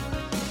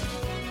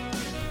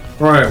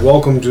All right,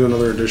 welcome to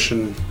another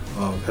edition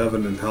of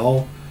Heaven and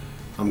Hell.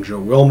 I'm Joe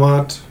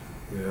Wilmot.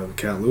 We have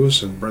Cat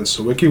Lewis and Brent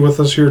Sawicki with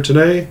us here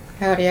today.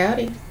 Howdy,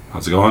 howdy.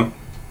 How's it going?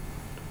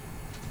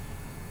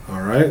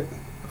 All right.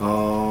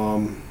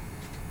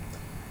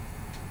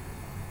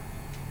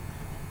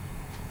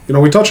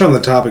 We touch on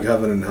the topic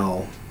Heaven and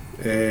Hell,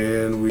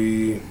 and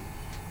we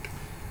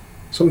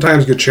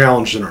sometimes get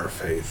challenged in our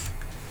faith.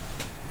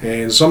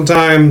 And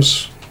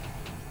sometimes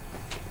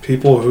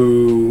people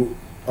who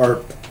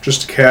are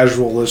just a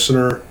casual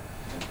listener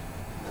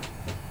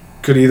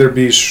could either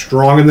be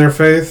strong in their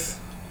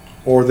faith,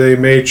 or they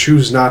may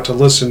choose not to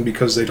listen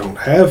because they don't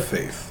have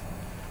faith.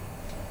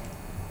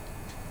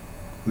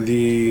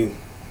 The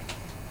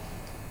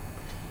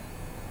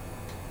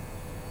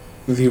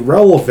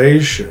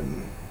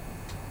relevation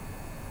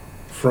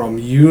from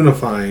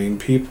unifying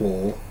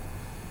people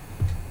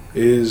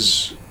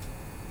is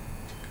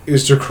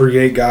to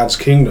create God's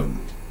kingdom.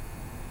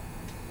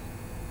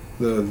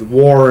 The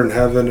war in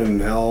heaven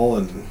and hell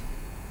and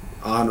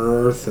on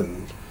earth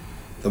and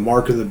the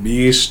mark of the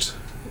beast,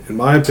 in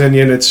my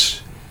opinion,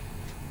 it's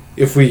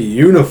if we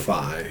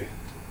unify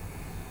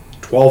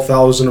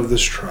 12,000 of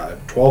this tribe,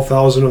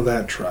 12,000 of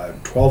that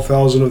tribe,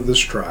 12,000 of this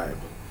tribe,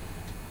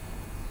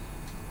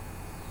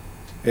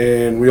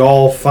 and we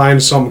all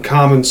find some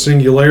common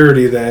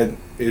singularity that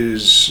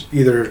is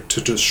either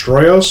to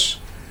destroy us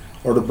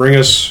or to bring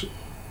us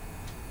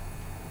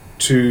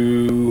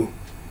to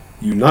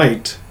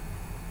unite,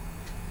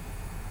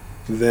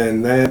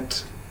 then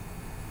that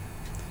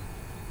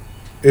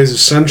is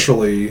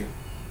essentially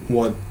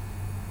what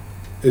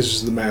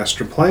is the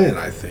master plan,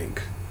 I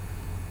think.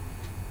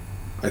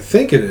 I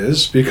think it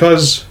is,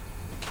 because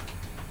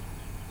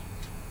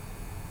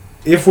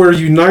if we're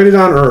united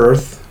on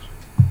earth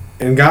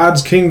and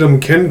God's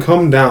kingdom can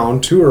come down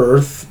to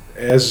earth,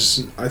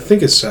 as I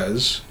think it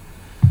says,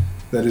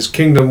 that his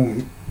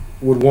kingdom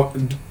would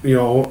want,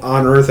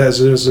 on earth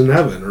as it is in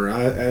heaven, or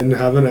in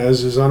heaven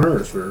as is on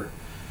earth, or,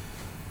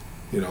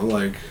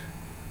 like,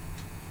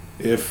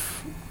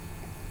 if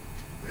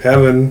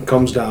heaven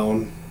comes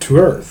down to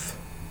earth.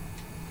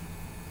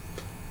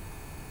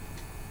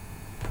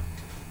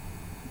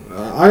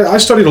 I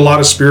studied a lot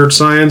of spirit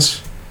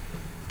science,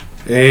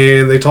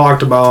 and they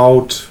talked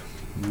about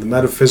the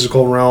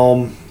metaphysical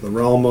realm, the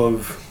realm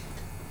of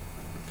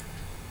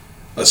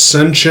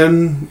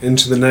ascension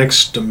into the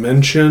next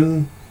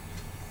dimension.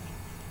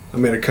 I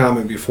made a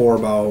comment before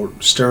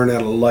about staring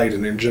at a light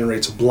and it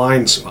generates a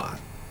blind spot.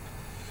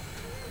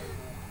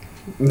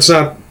 It's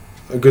not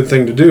a good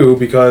thing to do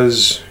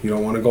because you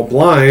don't want to go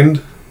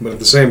blind, but at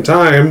the same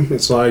time,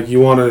 it's like you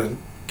want to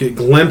get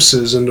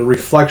glimpses into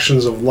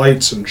reflections of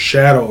lights and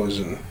shadows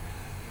and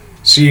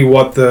see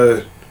what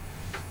the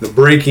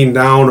breaking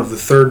down of the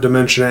third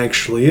dimension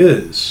actually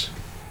is.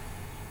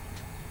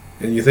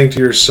 And you think to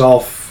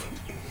yourself,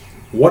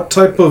 what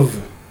type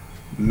of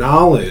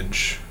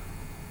knowledge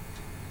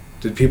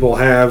did people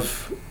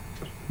have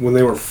when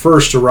they were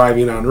first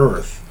arriving on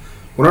Earth?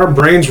 When our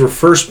brains were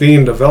first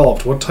being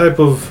developed, what type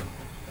of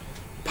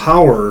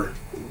power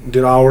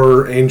did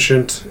our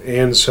ancient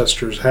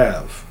ancestors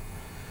have?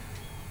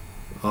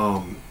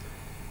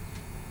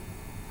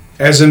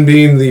 As in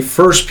being the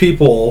first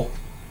people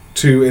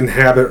to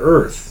inhabit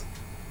Earth.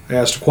 I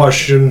asked a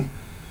question,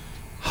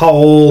 how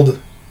old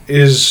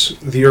is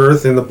the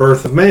Earth and the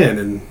birth of man?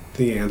 And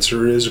the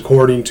answer is,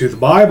 according to the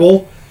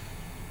Bible,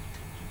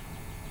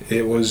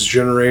 it was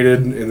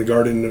generated in the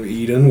Garden of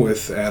Eden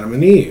with Adam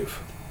and Eve.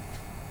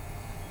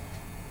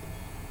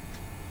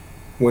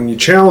 When you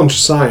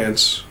challenge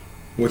science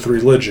with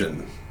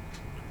religion,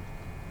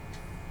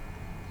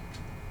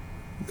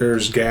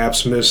 there's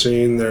gaps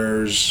missing,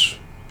 there's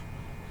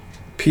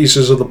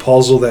pieces of the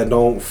puzzle that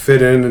don't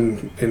fit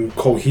in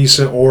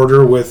cohesive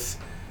order with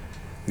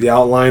the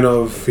outline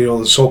of,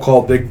 the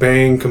so-called Big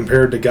Bang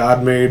compared to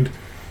God made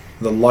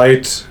the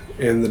light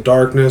and the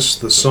darkness,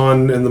 the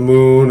sun and the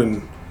moon.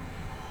 And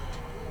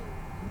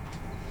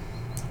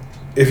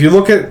if you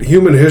look at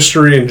human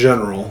history in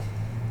general,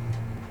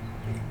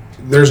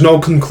 there's no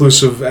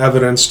conclusive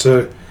evidence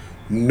to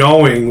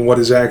knowing what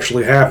is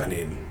actually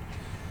happening.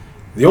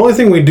 The only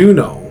thing we do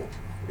know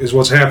is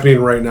what's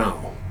happening right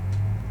now.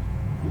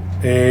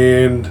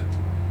 And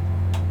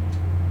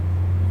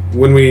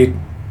when we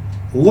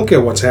look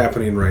at what's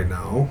happening right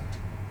now,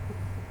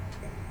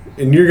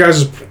 in your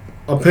guys'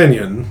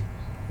 opinion,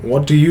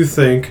 what do you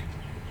think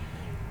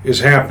is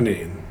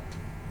happening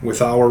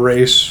with our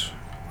race,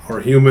 our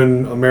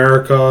human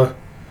America,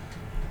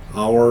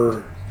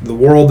 the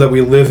world that we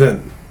live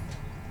in?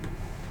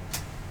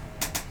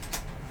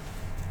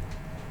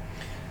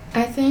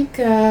 I think,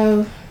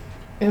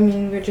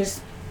 we're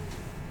just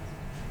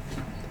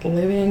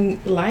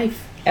living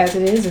life as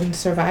it is and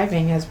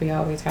surviving as we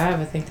always have.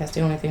 I think that's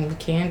the only thing we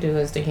can do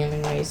as the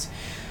human race.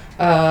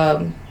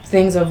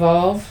 Things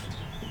evolve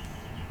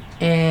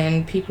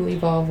and people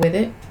evolve with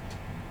it.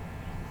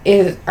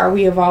 Are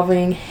we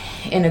evolving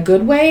in a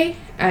good way?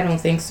 I don't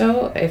think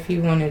so. If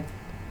you want to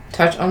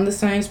touch on the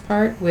science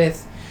part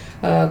with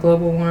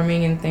global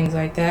warming and things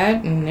like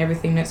that and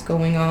everything that's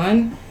going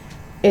on,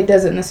 it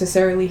doesn't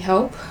necessarily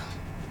help.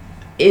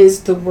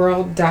 Is the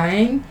world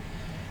dying?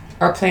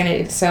 Our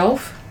planet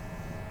itself?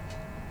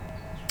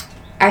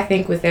 I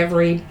think with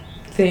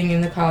everything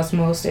in the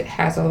cosmos, it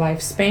has a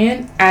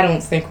lifespan. I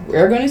don't think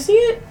we're going to see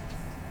it.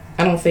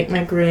 I don't think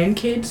my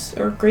grandkids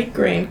or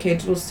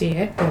great-grandkids will see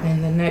it, but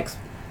in the next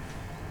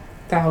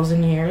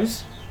 1,000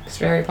 years, it's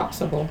very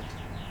possible.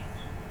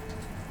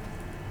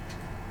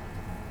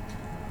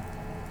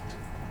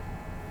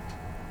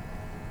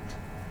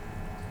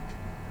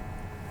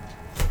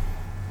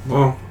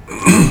 Well,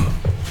 I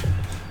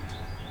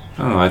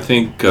don't know. I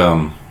think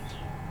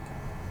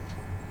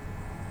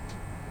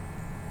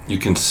you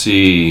can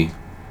see.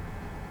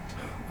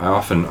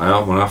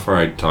 Whenever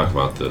I talk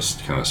about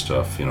this kind of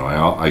stuff,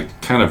 I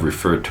kind of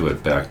refer to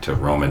it back to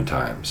Roman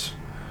times,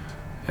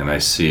 and I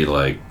see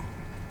like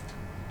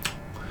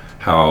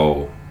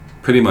how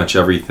pretty much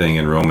everything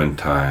in Roman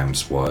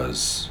times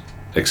was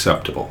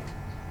acceptable,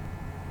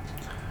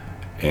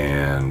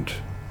 and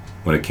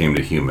when it came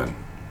to human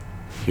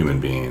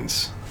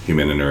beings,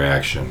 human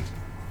interaction,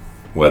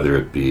 whether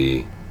it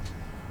be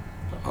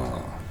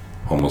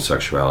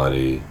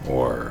homosexuality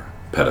or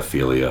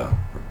pedophilia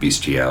or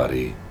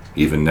bestiality,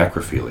 even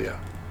necrophilia.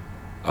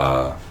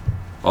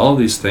 All of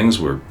these things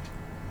were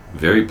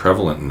very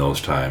prevalent in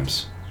those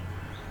times,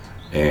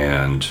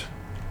 and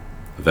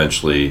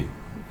eventually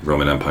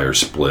Roman Empire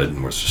split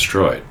and was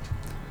destroyed.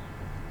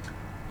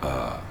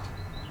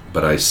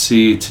 But I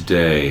see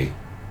today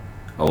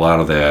a lot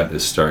of that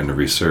is starting to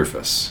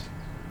resurface.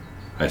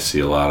 I see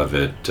a lot of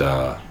it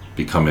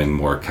becoming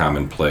more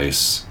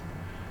commonplace.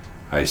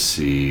 I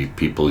see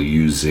people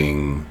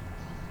using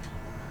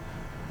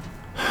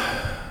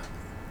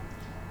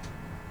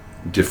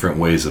different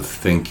ways of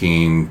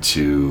thinking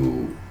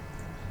to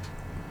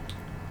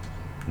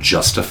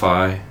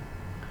justify.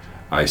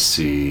 I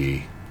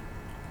see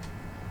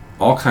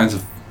all kinds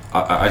of...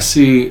 I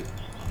see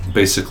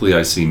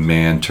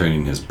man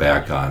turning his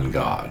back on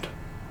God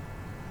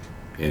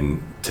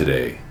in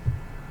today,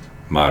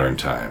 modern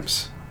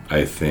times.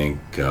 I think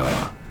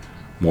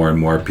more and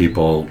more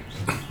people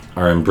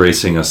are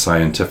embracing a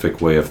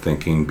scientific way of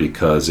thinking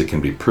because it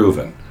can be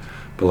proven.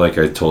 But like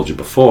I told you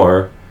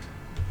before,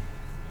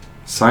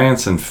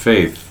 science and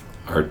faith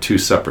are two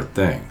separate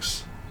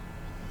things.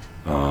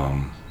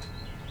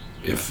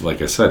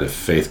 Like I said, if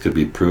faith could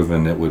be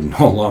proven, it would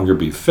no longer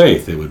be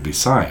faith, it would be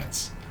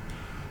science.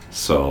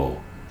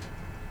 So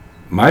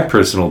my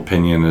personal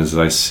opinion is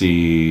I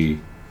see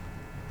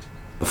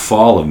the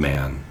fall of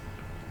man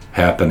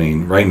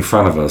happening right in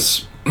front of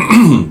us,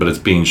 but it's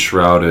being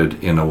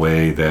shrouded in a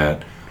way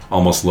that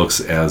almost looks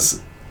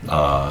as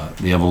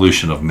the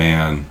evolution of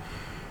man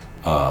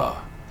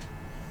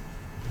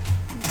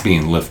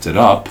being lifted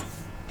up,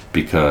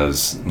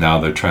 because now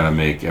they're trying to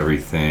make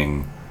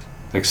everything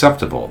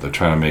acceptable. They're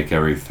trying to make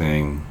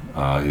everything,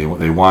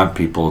 they want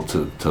people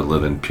to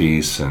live in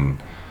peace,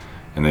 and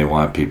they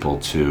want people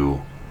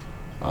to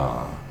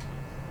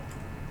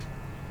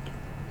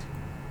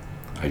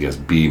I guess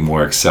be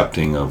more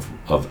accepting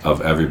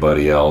of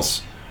everybody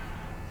else.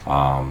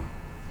 I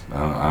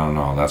don't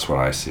know, that's what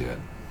I see it.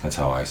 That's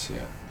how I see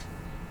it.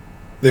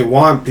 They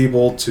want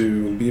people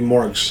to be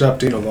more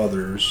accepting of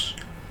others.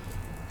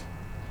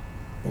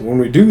 But when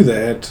we do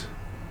that,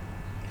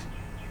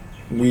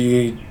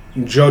 we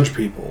judge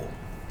people.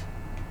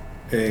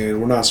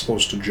 And we're not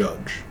supposed to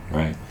judge.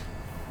 Right.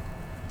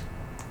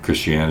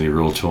 Christianity,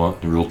 rule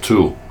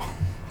two.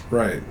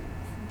 Right.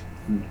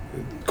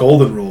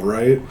 Golden rule,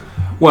 right?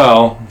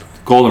 Well,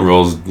 golden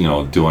rule is,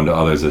 do unto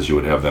others as you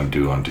would have them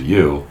do unto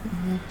you.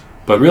 Mm-hmm.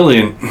 But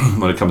really,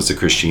 when it comes to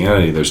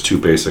Christianity, there's two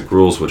basic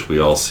rules which we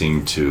all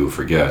seem to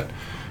forget.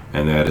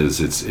 And that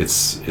is,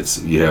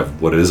 it's you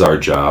have what is our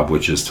job,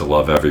 which is to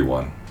love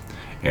everyone.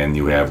 And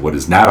you have what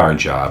is not our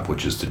job,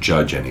 which is to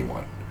judge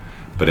anyone.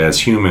 But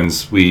as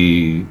humans,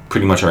 we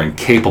pretty much are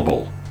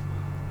incapable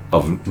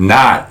of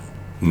not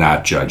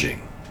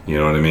judging. You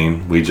know what I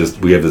mean? We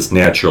have this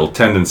natural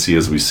tendency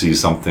as we see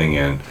something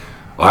and,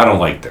 well, I don't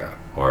like that,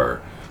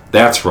 or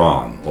that's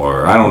wrong,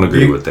 or I don't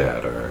agree with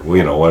that, or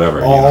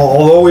whatever.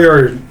 Although we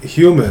are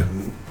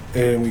human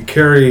and we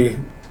carry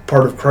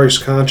part of Christ's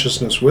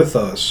consciousness with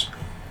us,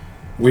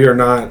 we are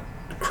not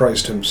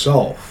Christ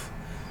himself.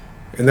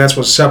 And that's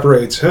what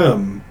separates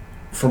him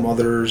from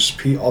other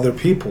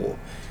people.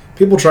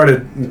 People try to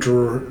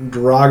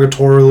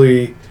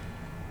derogatorily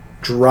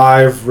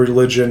drive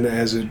religion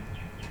as it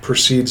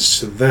proceeds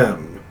to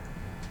them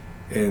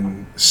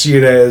and see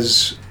it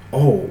as,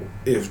 oh,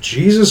 if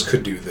Jesus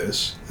could do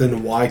this,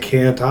 then why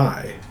can't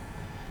I?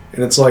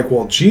 And it's like,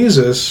 well,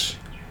 Jesus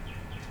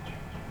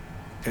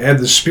had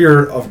the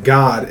Spirit of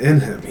God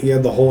in him. He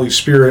had the Holy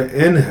Spirit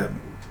in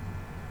him.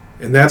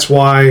 And that's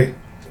why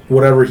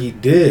whatever he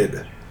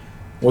did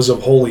was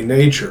of holy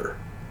nature.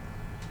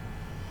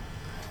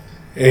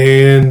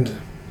 And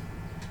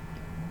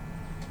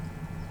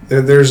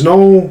there's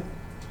no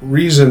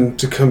reason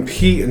to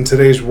compete in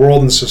today's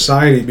world and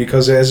society,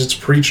 because as it's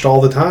preached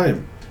all the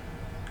time,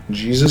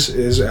 Jesus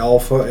is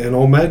Alpha and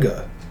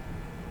Omega.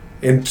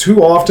 And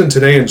too often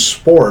today in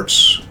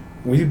sports,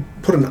 we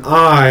put an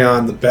eye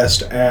on the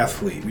best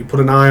athlete. We put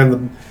an eye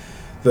on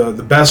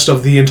the best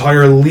of the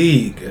entire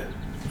league.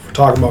 If we're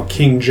talking about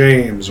King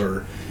James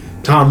or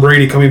Tom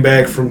Brady coming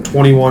back from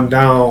 21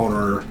 down,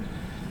 or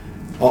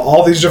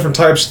all these different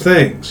types of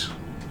things.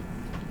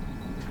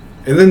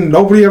 And then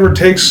nobody ever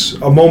takes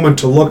a moment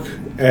to look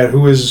at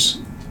who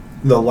is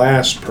the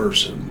last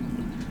person,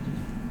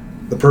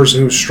 the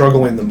person who's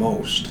struggling the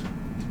most.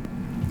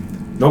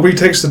 Nobody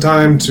takes the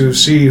time to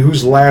see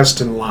who's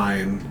last in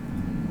line.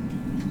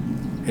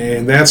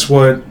 And that's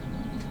what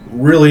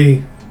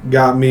really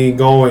got me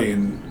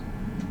going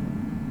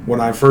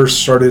when I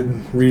first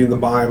started reading the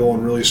Bible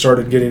and really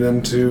started getting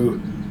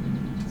into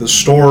the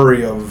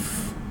story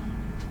of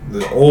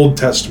the Old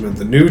Testament,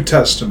 the New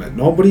Testament.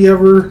 Nobody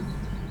ever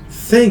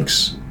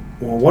thinks,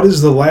 well, what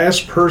is the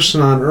last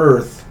person on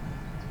earth?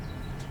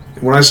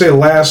 And when I say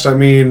last, I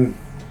mean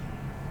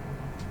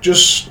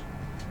just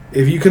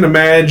if you can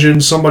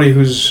imagine somebody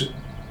who's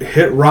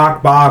hit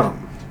rock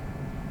bottom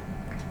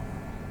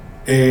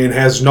and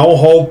has no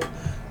hope,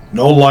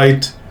 no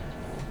light,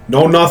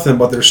 no nothing,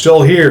 but they're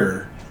still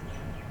here,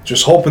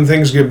 just hoping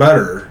things get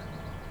better.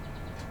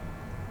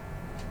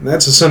 And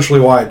that's essentially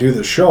why I do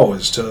this show,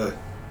 is to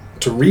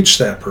reach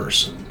that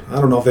person. I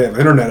don't know if they have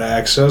internet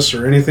access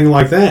or anything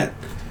like that.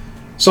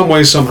 Some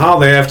way, somehow,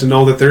 they have to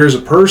know that there is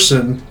a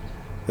person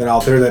that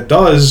out there that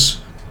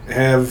does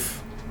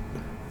have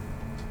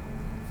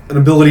an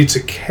ability to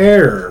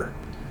care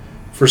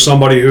for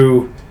somebody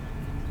who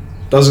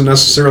doesn't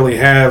necessarily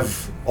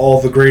have all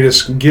the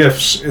greatest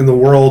gifts in the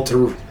world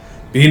to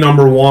be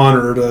number one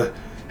or to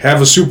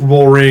have a Super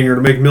Bowl ring or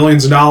to make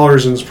millions of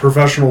dollars in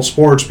professional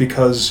sports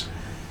because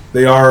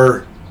they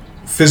are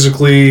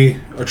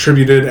physically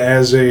attributed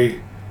as a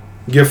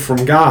gift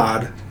from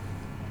God.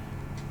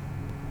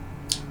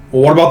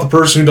 Well, what about the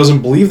person who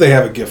doesn't believe they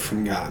have a gift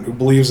from God, who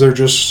believes they're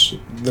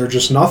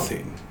just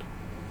nothing?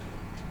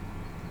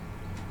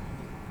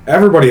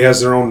 Everybody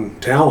has their own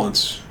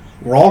talents.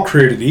 We're all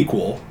created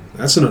equal.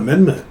 That's an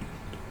amendment.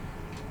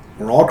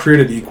 We're all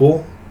created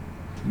equal.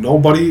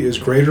 Nobody is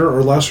greater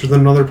or lesser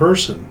than another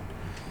person.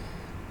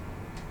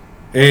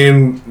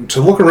 And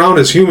to look around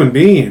as human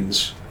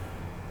beings,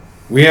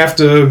 we have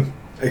to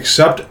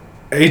accept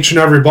each and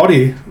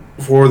everybody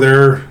for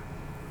their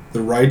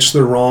rights,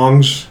 their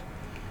wrongs,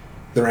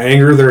 their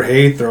anger, their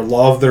hate, their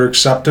love, their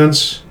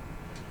acceptance.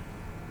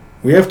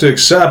 We have to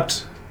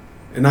accept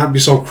and not be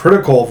so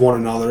critical of one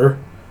another.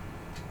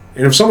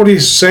 And if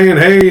somebody's saying,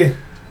 hey,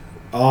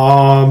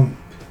 I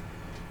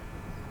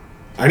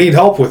need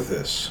help with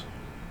this,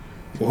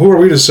 well, who are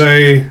we to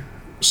say,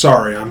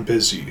 sorry, I'm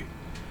busy.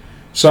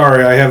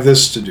 Sorry, I have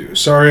this to do.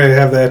 Sorry, I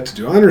have that to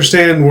do. I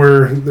understand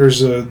where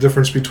there's a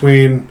difference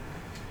between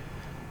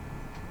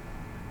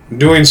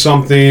doing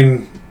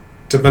something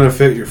to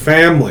benefit your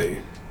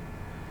family,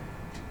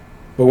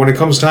 but when it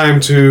comes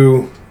time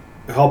to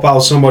help out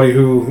somebody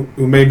who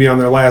may be on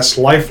their last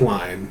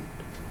lifeline,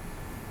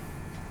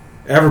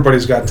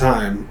 everybody's got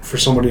time for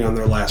somebody on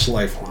their last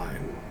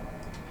lifeline.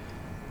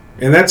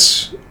 And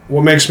that's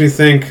what makes me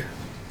think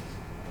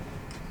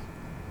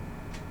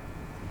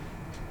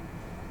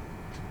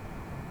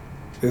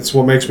since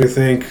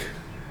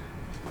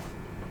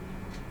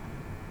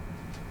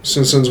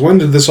when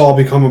did this all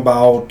become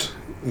about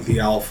the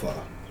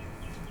Alpha?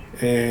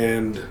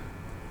 And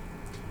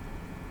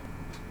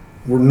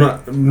we're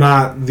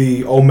not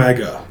the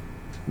Omega.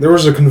 There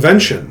was a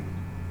convention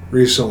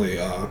recently.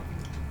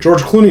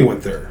 George Clooney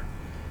went there,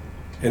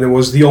 and it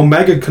was the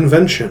Omega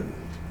Convention.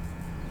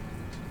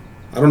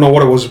 I don't know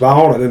what it was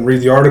about. I didn't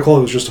read the article.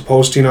 It was just a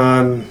posting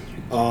on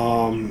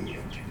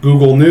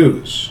Google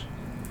News.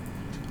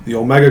 The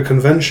Omega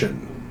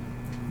Convention.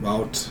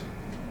 About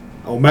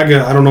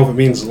Omega, I don't know if it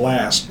means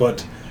last,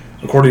 but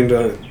according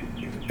to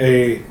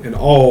A and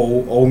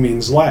O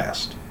means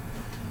last.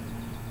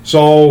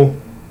 So,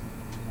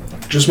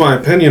 just my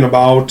opinion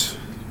about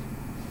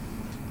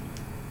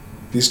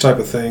these type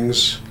of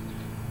things,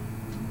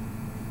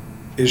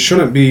 it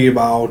shouldn't be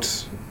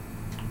about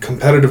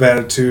competitive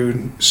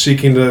attitude,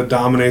 seeking to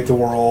dominate the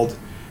world,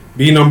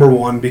 be number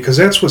one, because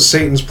that's what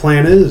Satan's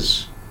plan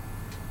is.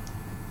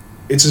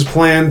 It's his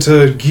plan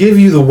to give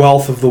you the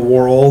wealth of the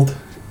world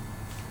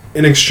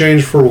in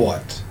exchange for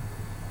what?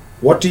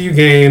 What do you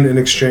gain in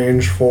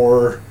exchange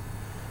for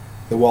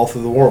the wealth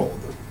of the world?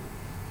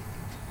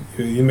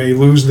 You may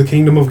lose the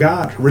kingdom of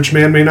God. A rich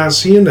man may not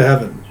see into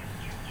heaven.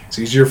 It's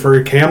easier for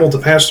a camel to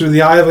pass through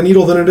the eye of a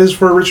needle than it is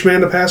for a rich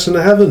man to pass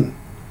into heaven.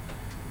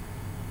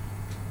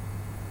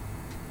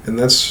 And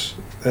that's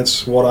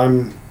what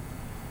I'm... Did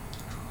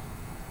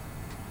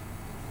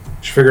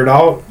you figure it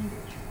out?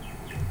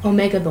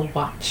 Omega the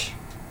watch.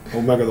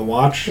 Omega the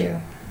watch?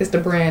 Yeah. It's the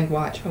brand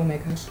watch,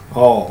 Omega.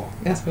 Oh.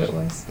 That's what it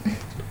was.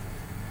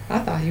 I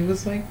thought he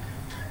was like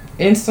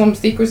in some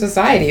secret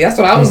society. That's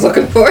what I was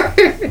looking for.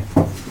 Yeah,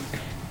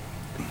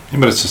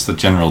 but it's just the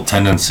general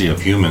tendency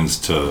of humans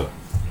to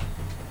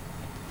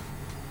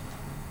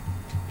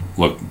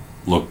look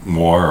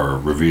more or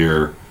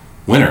revere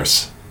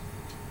winners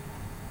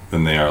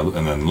than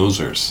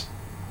losers.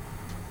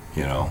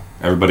 You know,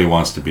 everybody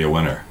wants to be a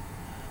winner.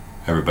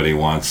 Everybody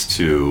wants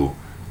to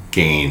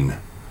gain.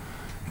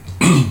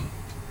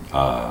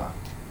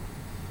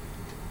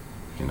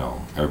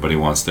 Everybody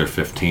wants their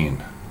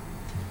 15.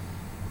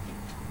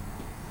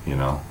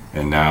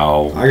 And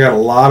now I got a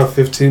lot of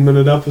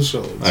 15-minute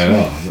episodes. I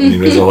know. I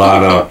mean, there's a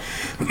lot of,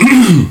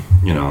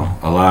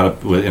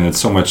 and it's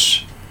so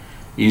much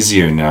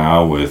easier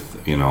now with,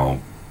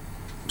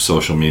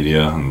 social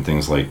media and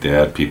things like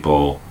that.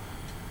 People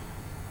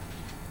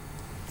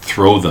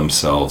throw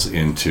themselves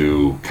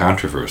into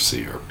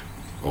controversy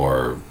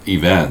or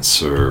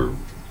events or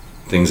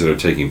things that are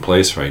taking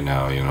place right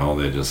now.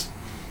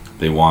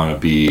 They want to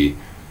be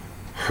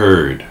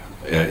heard,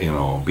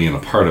 being a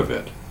part of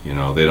it.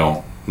 They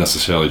don't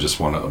necessarily just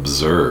want to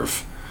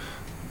observe.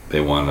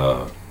 They want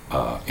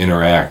to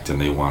interact,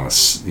 and they want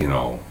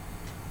to,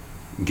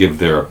 give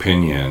their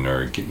opinion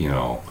or.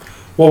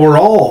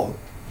 Well,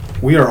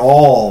 we are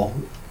all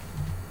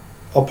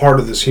a part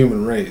of this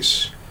human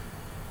race.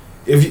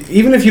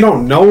 Even if you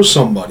don't know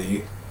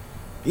somebody,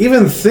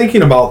 even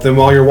thinking about them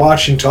while you're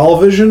watching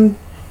television,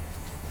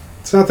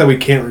 it's not that we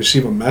can't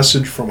receive a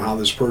message from how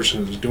this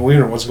person is doing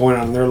or what's going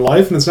on in their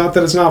life, and it's not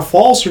that it's not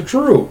false or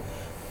true.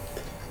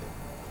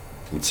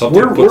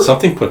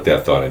 Something put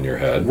that thought in your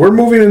head. We're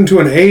moving into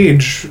an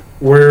age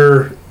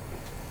where,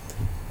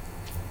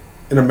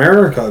 in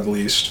America at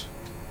least,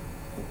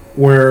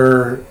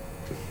 where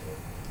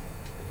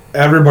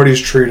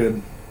everybody's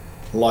treated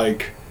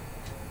like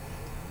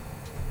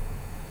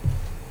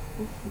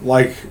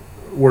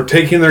we're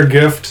taking their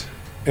gift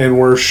and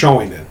we're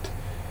showing it.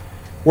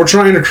 We're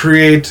trying to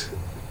create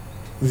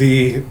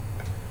we're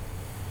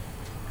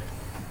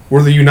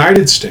the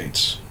United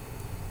States.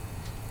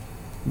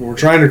 We're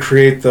trying to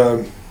create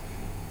the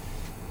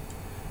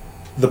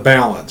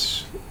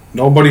balance.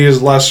 Nobody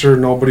is lesser,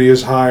 nobody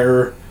is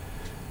higher.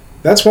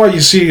 That's why you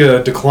see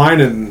a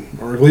decline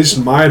or at least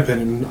in my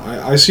opinion,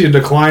 I see a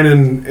decline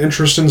in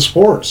interest in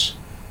sports.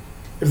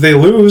 If they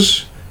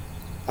lose,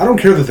 I don't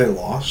care that they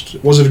lost.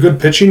 Was it a good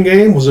pitching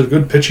game? Was it a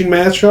good pitching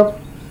matchup?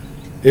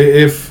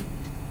 If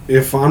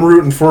I'm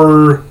rooting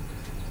for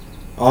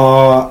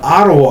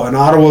Ottawa and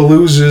Ottawa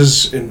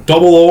loses in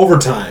double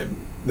overtime,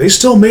 they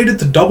still made it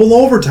to double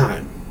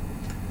overtime.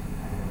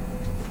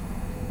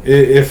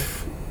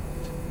 There's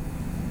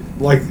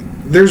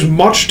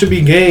much to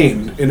be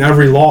gained in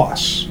every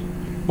loss.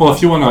 Well,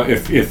 if you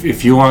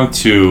want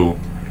to,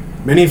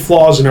 many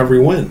flaws in every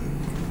win.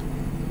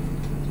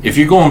 If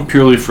you're going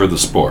purely for the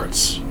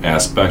sports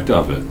aspect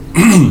of it,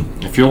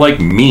 if you're like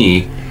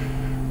me,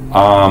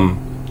 I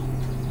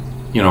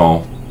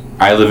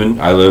live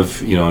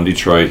in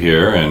Detroit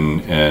here,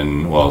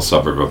 and a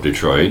suburb of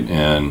Detroit,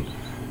 and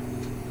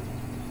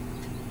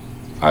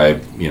I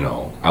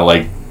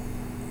like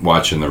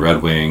watching the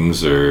Red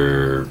Wings,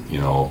 or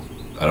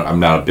I'm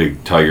not a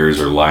big Tigers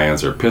or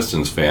Lions or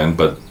Pistons fan,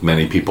 but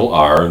many people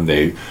are, and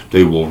they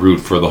will root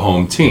for the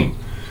home team.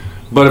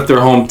 But if their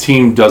home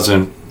team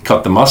doesn't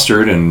cut the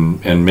mustard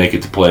and make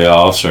it to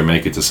playoffs or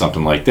make it to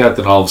something like that,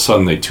 then all of a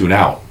sudden they tune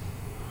out.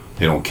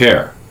 They don't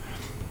care.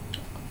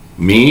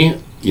 Me,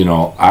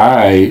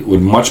 I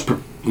would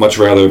much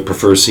rather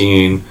prefer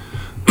seeing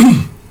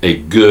a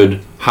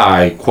good,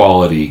 high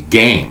quality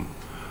game.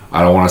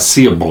 I don't want to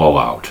see a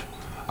blowout.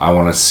 I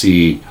want to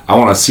see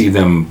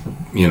them,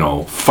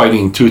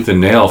 fighting tooth and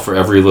nail for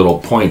every little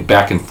point,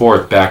 back and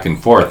forth.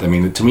 I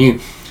mean, to me,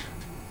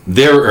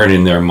 they're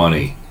earning their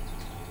money.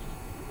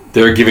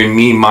 They're giving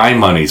me my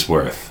money's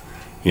worth.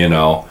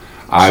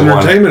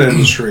 Entertainment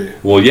industry.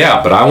 Well,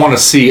 yeah, but I want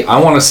to see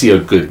a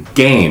good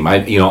game. I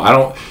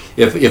don't.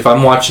 If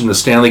I'm watching the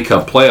Stanley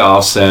Cup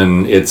playoffs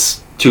and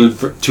it's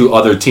two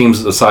other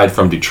teams aside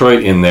from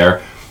Detroit in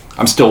there,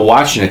 I'm still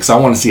watching it because I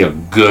want to see a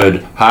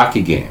good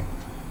hockey game.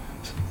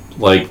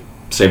 Like,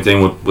 same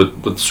thing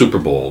with Super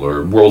Bowl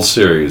or World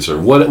Series or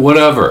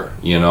whatever.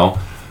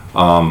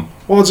 Well,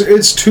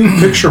 it's too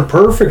picture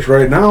perfect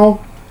right now.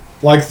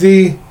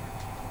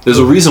 There's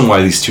a reason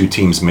why these two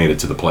teams made it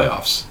to the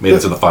playoffs, made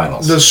it to the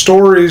finals. The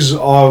stories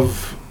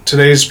of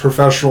today's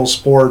professional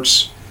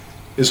sports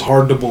is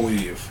hard to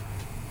believe.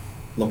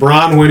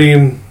 LeBron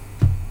winning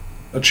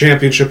a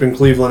championship in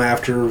Cleveland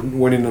after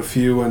winning a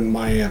few in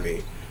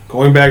Miami.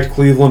 Going back to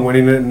Cleveland,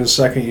 winning it in his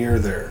second year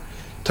there.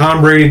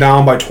 Tom Brady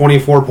down by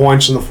 24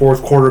 points in the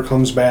fourth quarter,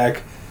 comes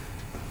back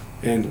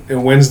and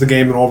wins the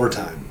game in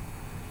overtime.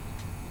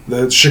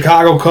 The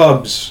Chicago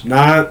Cubs,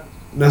 not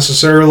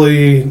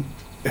necessarily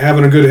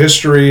having a good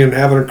history and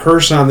having a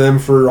curse on them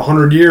for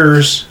 100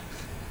 years,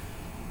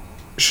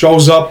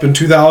 shows up in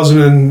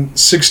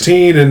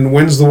 2016 and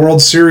wins the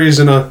World Series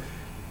in a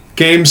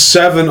Game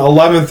 7,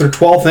 11th or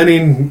 12th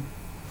inning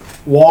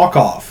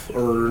walk-off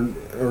or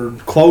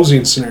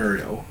closing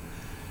scenario.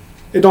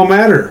 It don't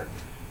matter.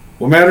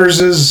 What matters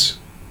is,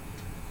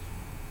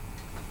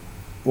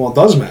 it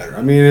does matter.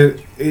 I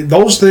mean,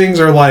 those things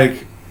are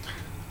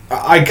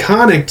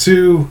iconic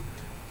to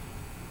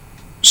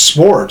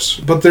sports,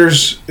 but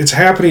it's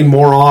happening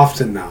more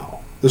often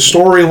now. The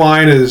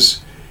storyline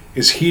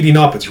is heating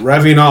up. It's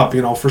revving up.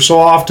 For so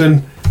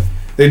often,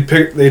 they'd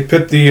pit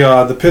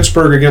the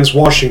Pittsburgh against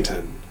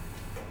Washington.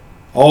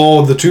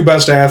 oh, the 2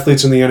 best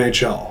athletes in the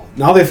NHL.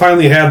 Now they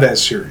finally have that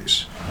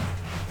series.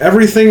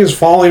 Everything is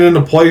falling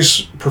into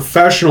place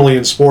professionally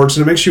in sports,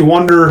 and it makes you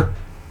wonder,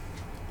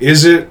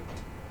 is it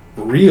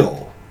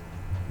real?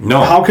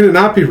 No. How can it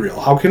not be real?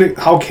 How can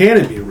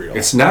it be real?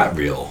 It's not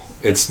real.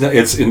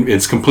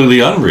 It's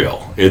completely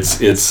unreal. It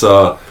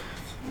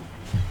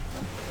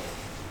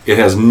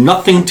has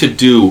nothing to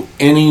do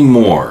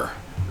anymore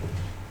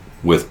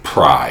with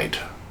pride.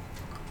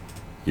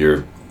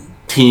 Your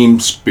team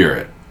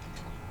spirit.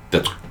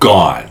 That's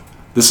gone.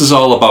 This is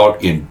all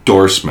about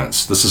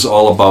endorsements. This is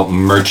all about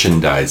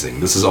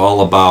merchandising. This is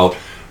all about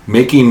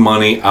making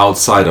money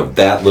outside of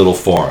that little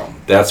forum.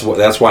 That's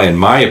why, in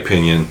my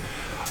opinion,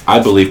 I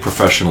believe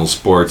professional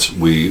sports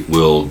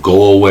will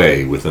go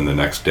away within the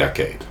next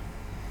decade.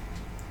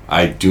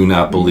 I do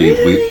not believe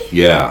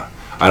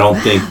I don't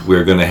think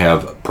we're going to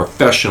have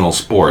professional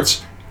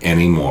sports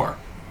anymore.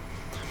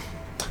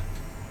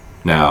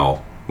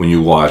 Now, when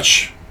you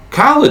watch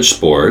college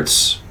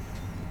sports,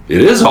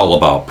 it is all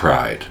about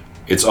pride.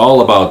 It's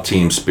all about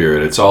team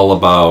spirit. It's all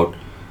about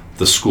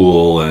the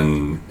school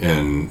and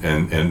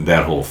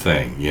that whole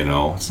thing, you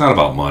know. It's not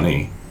about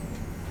money.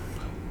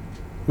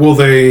 Will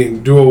they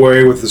do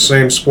away with the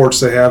same sports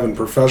they have in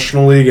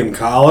professional league and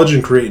college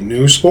and create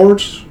new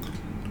sports?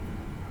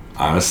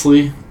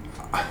 Honestly,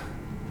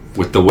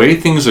 with the way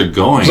things are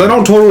going... Because I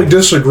don't totally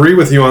disagree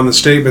with you on the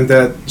statement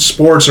that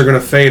sports are going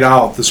to fade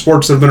out. The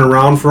sports that have been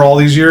around for all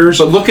these years.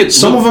 But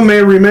some of them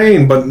may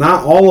remain, but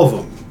not all of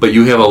them. But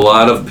you have a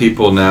lot of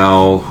people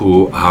now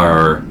who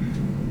are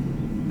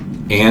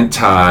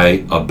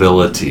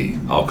anti-ability,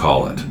 I'll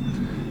call it.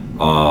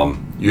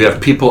 You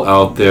have people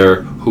out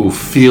there who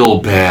feel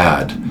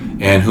bad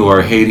and who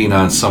are hating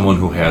on someone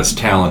who has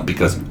talent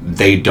because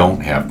they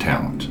don't have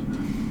talent.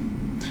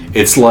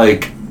 It's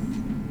like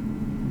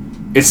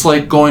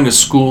going to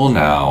school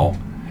now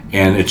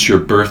and it's your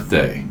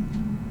birthday,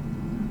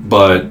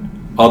 but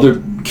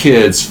other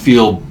kids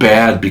feel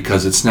bad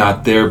because it's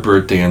not their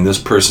birthday and this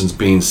person's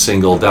being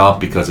singled out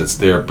because it's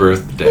their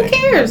birthday. Who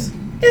cares?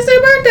 It's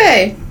their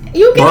birthday.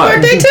 You get a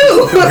birthday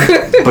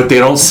too. But they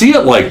don't see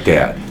it like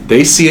that.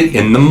 They see it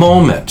in the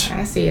moment.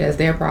 I see it as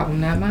their problem,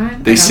 not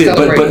mine. They see it,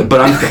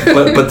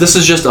 but this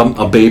is just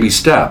a baby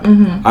step.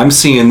 Mm-hmm. I'm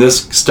seeing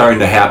this starting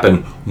to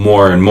happen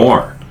more and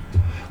more.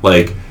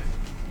 Like,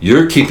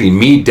 you're keeping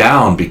me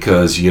down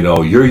because, you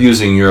know, you're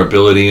using your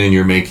ability and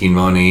you're making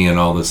money and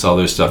all this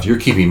other stuff. You're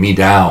keeping me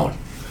down,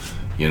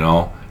 you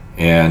know.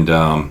 And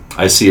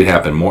I see it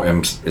happen more.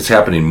 It's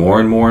happening more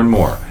and more and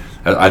more.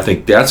 I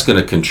think that's going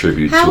to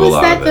contribute to a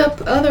lot of it. How is that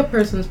the other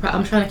person's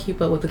problem? I'm trying to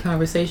keep up with the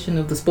conversation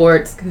of the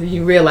sports because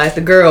you realize the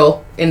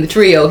girl in the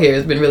trio here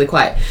has been really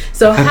quiet.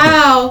 So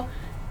how,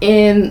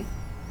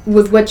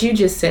 with what you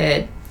just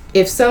said,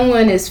 if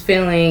someone is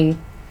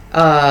feeling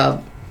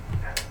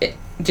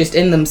just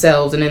in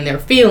themselves and in their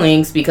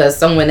feelings because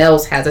someone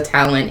else has a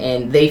talent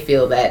and they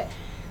feel that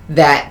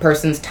that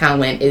person's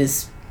talent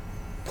is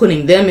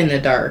putting them in the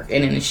dark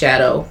and in the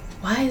shadow,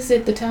 why is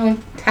it the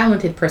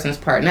talented person's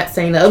part? Not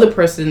saying the other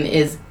person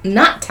is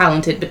not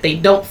talented, but they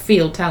don't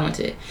feel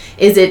talented.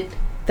 Is it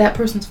that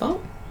person's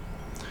fault?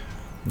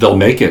 They'll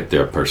make it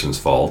their person's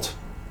fault.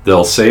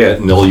 They'll say it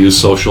and they'll use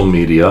social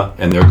media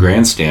and their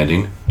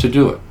grandstanding to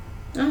do it.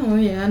 Oh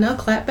yeah, and I'll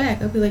clap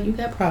back. I'll be like, "You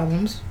got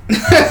problems."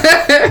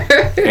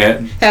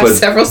 Have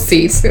several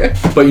seats.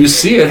 But you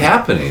see it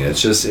happening. It's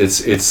just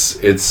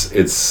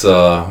it's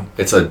a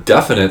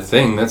definite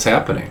thing that's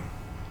happening.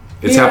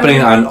 It's happening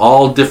on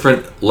all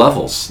different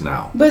levels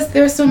now. But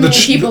there's so many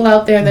people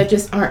out there that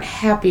just aren't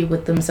happy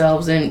with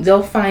themselves, and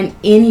they'll find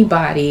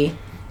anybody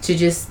to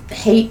just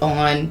hate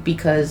on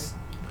because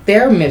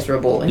they're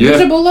miserable. And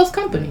miserable loves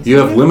company. You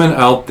have women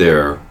out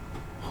there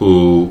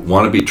who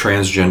want to be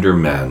transgender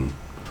men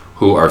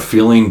who are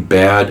feeling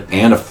bad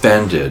and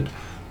offended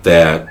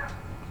that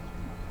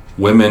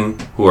women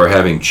who are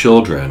having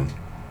children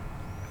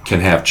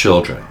can have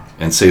children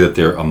and say that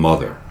they're a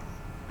mother.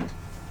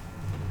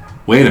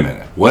 Wait a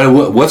minute.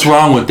 What's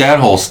wrong with that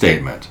whole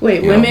statement?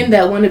 Wait, women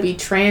that want to be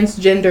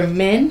transgender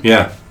men?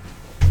 Yeah.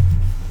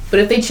 But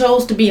if they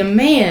chose to be a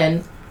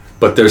man...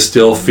 But they're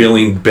still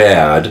feeling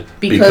bad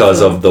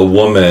because of the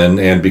woman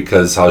and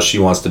because how she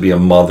wants to be a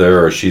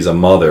mother or she's a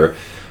mother.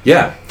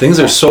 Yeah, things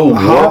are so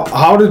warped.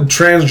 How did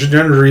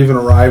transgender even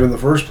arrive in the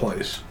first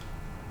place?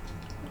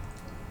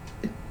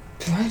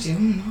 I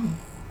don't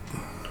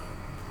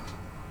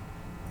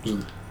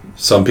know.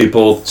 Some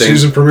people think...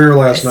 Season premiere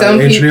last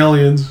night, Ancient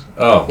Aliens.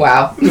 Oh.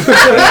 Wow.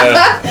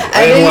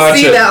 I didn't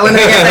see that one. I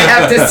guess I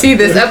have to see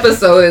this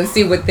episode and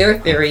see what their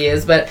theory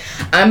is. But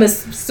I'm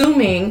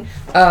assuming,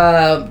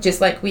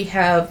 just like we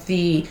have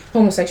the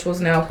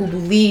homosexuals now who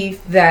believe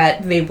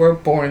that they were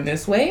born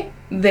this way,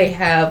 they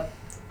have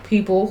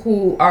people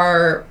who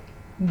are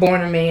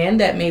born a man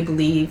that may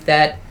believe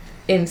that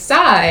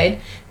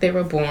inside they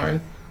were born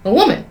a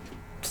woman.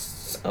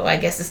 So I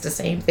guess it's the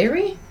same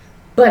theory.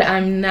 But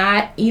I'm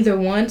not either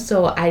one,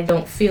 so I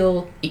don't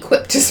feel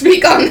equipped to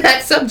speak on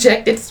that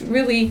subject. It's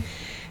really,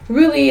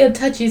 really a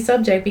touchy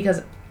subject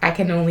because I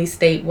can only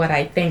state what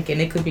I think, and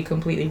it could be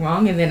completely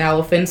wrong, and then I'll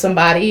offend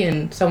somebody,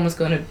 and someone's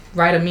going to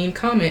write a mean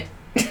comment.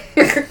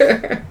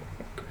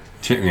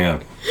 Yeah,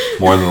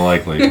 more than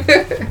likely.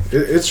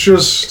 It's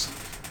just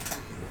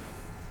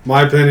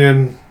my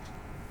opinion.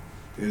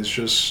 Is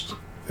just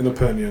an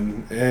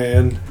opinion,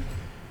 and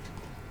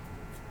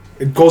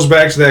it goes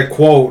back to that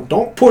quote: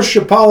 "Don't push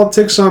your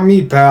politics on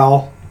me,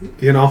 pal."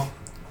 You know,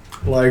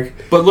 like,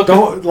 but look,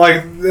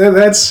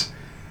 that's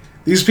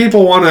these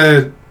people want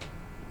to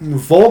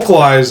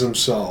vocalize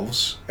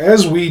themselves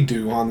as we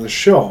do on the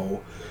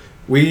show.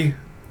 We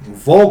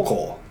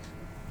vocalize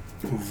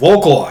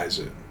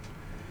it.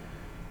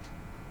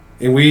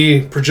 And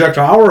we project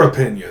our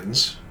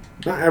opinions.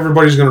 Not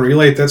everybody's going to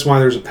relate. That's why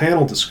there's a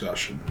panel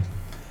discussion.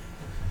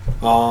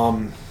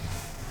 I'm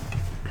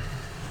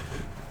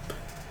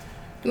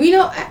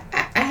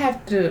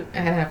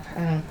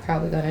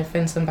probably going to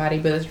offend somebody,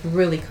 but it's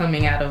really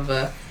coming out of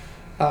a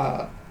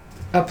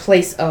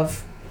place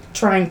of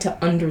trying to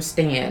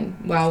understand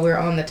while we're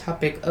on the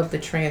topic of the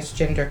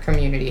transgender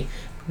community.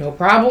 No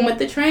problem with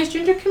the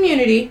transgender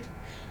community,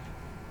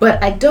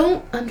 but I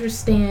don't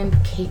understand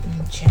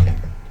Caitlyn Jenner.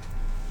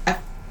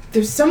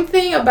 There's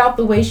something about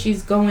the way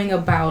she's going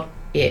about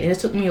it, and it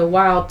took me a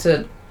while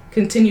to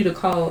continue to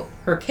call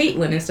her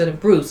Caitlyn instead of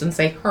Bruce and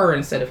say her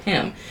instead of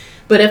him.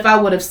 But if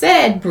I would have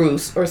said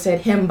Bruce or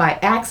said him by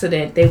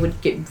accident, they would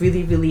get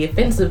really, really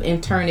offensive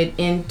and turn it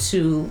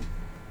into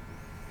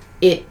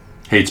it.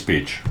 Hate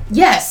speech.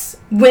 Yes,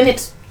 when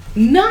it's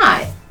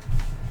not.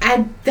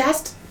 I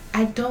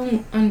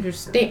don't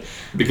understand.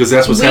 Because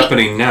that's what's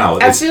happening now.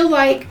 I feel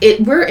like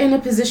we're in a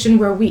position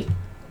where we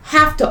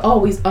have to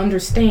always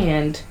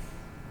understand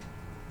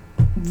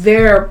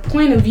their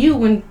point of view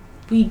when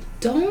we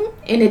don't,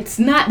 and it's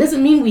not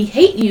doesn't mean we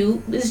hate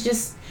you. It's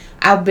just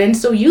I've been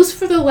so used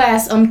for the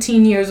last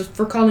umpteen years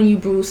for calling you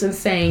Bruce and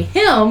saying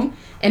him,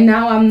 and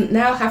now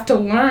I have to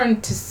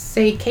learn to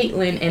say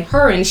Caitlyn and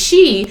her and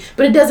she,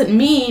 but it doesn't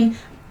mean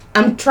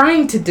I'm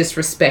trying to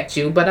disrespect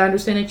you, but I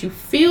understand that you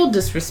feel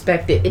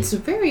disrespected. It's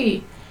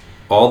very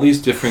all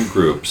these different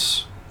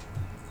groups,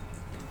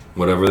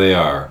 whatever they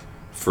are,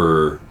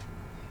 for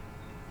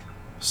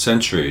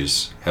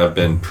centuries have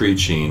been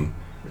preaching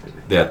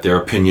that their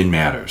opinion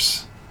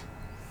matters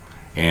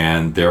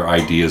and their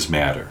ideas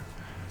matter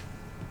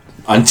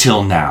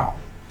until now,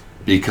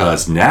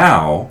 because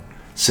now,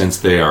 since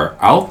they are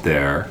out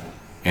there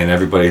and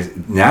everybody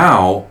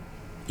now,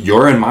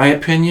 your and my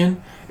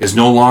opinion is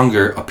no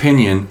longer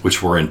opinion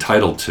which we're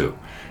entitled to.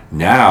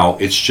 Now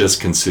it's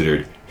just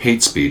considered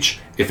hate speech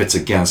if it's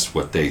against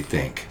what they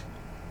think,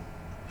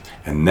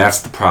 and that's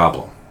the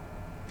problem.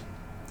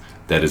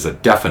 That is a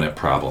definite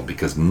problem,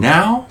 because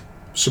now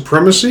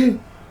supremacy.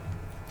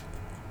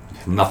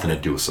 Nothing to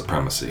do with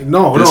supremacy.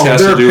 No,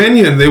 their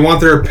opinion. They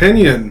want their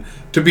opinion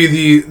to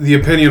be the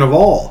opinion of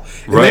all.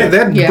 And right.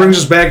 That brings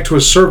us back to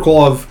a circle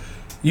of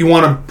you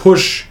want to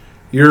push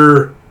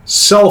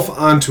yourself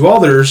onto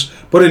others,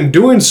 but in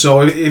doing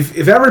so,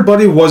 if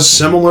everybody was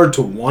similar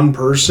to one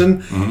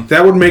person,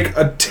 that would make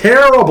a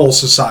terrible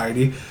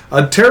society,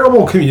 a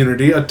terrible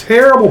community, a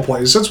terrible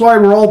place. That's why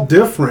we're all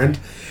different,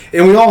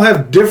 and we all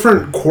have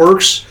different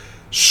quirks,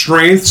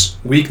 strengths,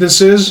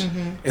 weaknesses,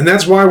 and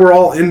that's why we're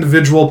all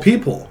individual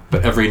people.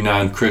 But every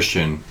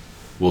non-Christian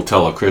will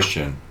tell a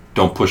Christian,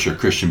 don't push your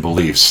Christian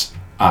beliefs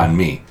on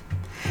me.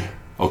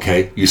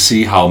 Okay? You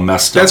see how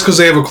messed up... That's because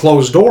they have a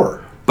closed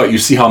door. But you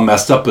see how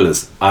messed up it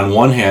is. On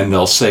one hand,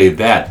 they'll say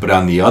that, but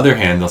on the other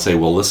hand, they'll say,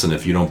 well, listen,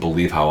 if you don't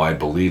believe how I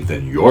believe,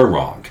 then you're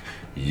wrong.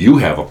 You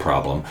have a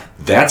problem.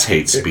 That's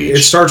hate speech.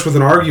 It starts with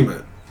an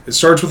argument. It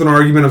starts with an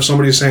argument of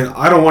somebody saying,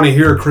 I don't want to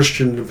hear a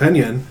Christian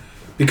opinion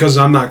because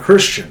I'm not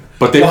Christian.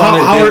 But they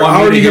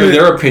want me to hear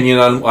their opinion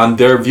on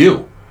their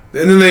view.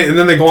 And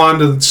then they go on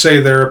to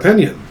say their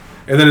opinion.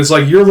 And then it's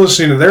like you're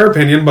listening to their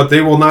opinion, but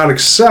they will not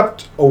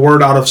accept a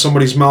word out of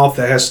somebody's mouth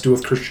that has to do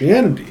with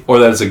Christianity. Or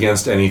that is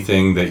against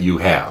anything that you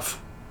have.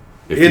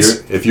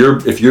 If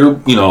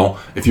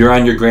you're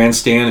on your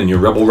grandstand and you're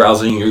rebel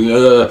rousing,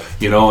 you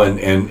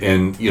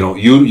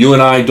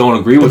and I don't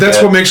agree with that. But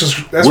that's what makes us.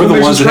 We're the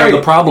ones that have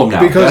the problem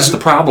now. That's the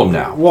problem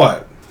now.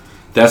 What?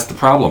 That's the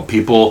problem.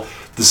 People.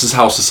 This is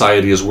how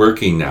society is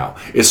working now.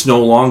 It's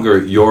no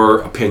longer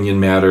your opinion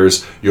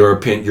matters.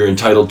 You're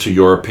entitled to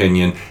your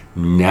opinion.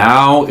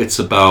 Now it's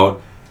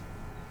about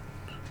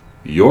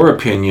your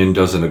opinion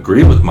doesn't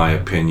agree with my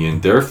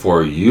opinion.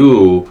 Therefore,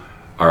 you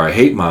are a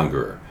hate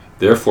monger.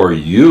 Therefore,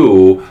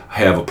 you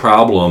have a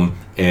problem,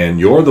 and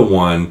you're the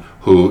one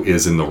who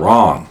is in the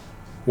wrong.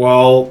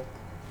 Well,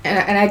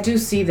 and I do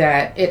see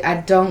that.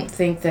 I don't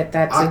think that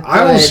that's a good...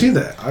 I don't see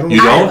that. I don't.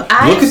 You don't? Look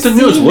at the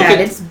news. Look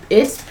at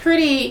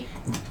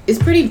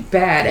it's pretty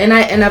bad,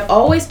 and I've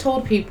always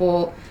told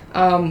people,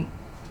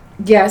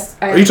 yes.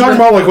 Are you talking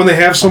about like when they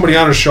have somebody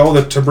on a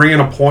show to bring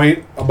in a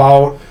point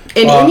about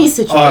in any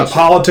situation,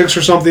 politics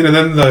or something, and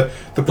then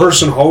the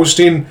person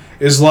hosting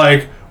is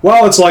like,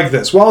 well, it's like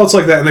this, well, it's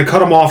like that, and they cut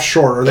them off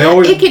short. Or they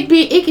always. It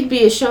could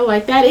be a show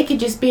like that. It could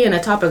just be in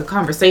a topic of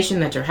conversation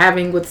that you're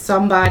having with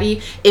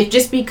somebody. If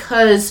just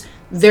because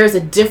there's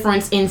a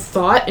difference in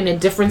thought and a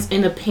difference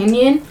in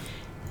opinion,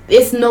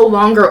 it's no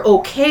longer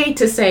okay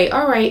to say,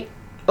 all right,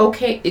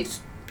 okay,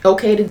 it's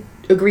okay to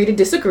agree to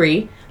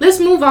disagree. Let's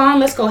move on.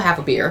 Let's go have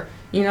a beer.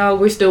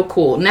 We're still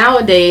cool.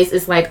 Nowadays,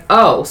 it's like,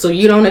 oh, so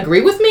you don't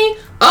agree with me?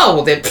 Oh,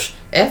 well then,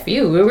 F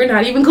you. We're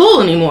not even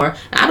cool anymore.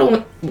 I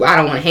don't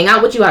want to hang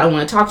out with you. I don't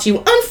want to talk to you.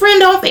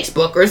 Unfriend on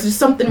Facebook, or it's just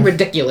something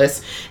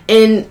ridiculous.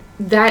 And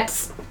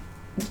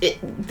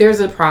there's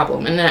a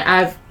problem, and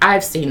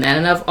I've seen that,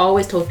 and I've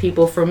always told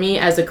people, for me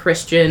as a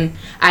Christian,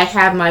 I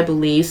have my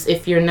beliefs.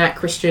 If you're not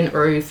Christian,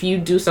 or if you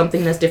do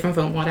something that's different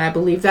from what I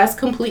believe, that's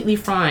completely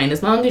fine,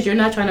 as long as you're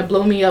not trying to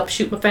blow me up,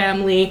 shoot my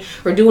family,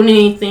 or doing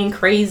anything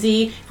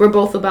crazy. We're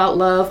both about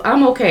love.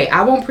 I'm okay.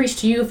 I won't preach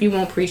to you if you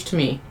won't preach to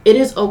me. It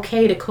is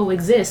okay to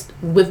coexist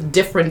with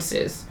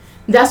differences.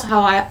 That's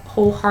how I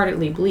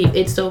wholeheartedly believe.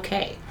 It's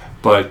okay.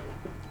 But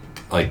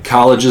like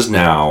colleges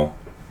now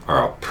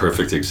are a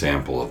perfect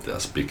example of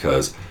this,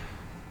 because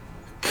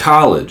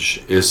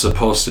college is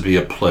supposed to be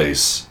a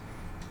place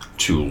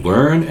to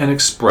learn and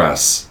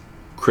express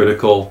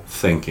critical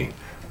thinking.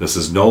 This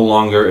is no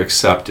longer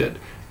accepted.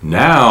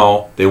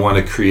 Now they want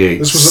to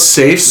create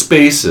safe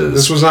spaces.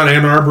 This was on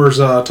Ann Arbor's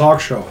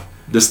talk show.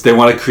 They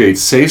want to create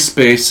safe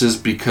spaces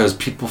because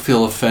people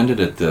feel offended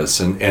at this,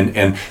 and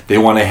they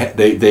want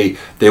to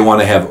they want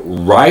to have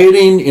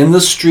rioting in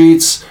the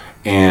streets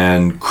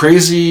and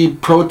crazy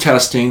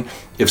protesting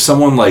if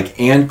someone like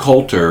Ann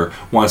Coulter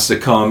wants to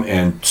come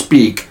and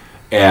speak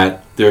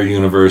at their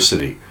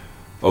university.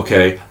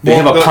 Okay? They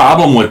have a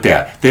problem with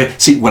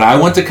that. See, when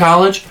I went to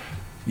college,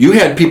 you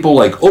had people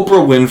like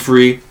Oprah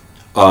Winfrey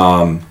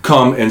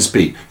come and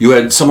speak. You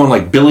had someone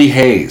like Billy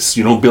Hayes.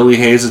 You know who Billy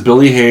Hayes is?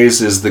 Billy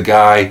Hayes is the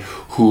guy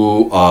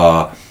who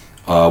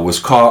was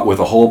caught with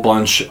a whole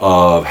bunch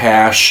of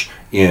hash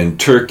in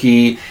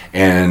Turkey,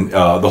 and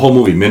the whole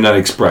movie, Midnight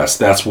Express,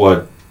 that's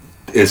what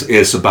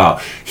it's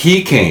about.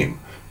 He came,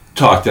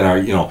 talked in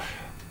our,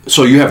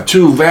 so you have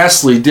two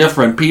vastly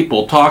different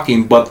people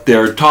talking, but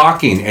they're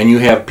talking, and you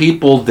have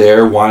people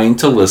there wanting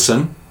to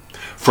listen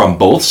from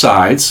both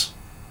sides.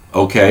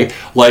 Okay,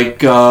 like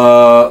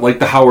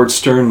the Howard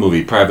Stern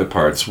movie, Private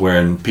Parts,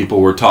 when people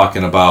were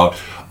talking about,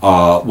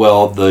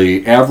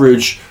 the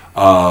average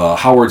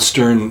Howard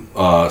Stern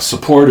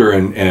supporter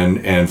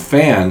and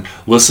fan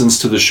listens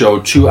to the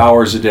show 2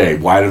 hours a day.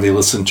 Why do they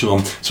listen to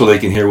him? So they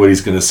can hear what he's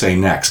going to say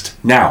next.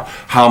 Now,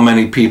 how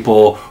many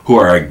people who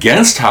are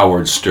against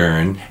Howard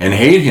Stern and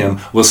hate him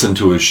listen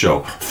to his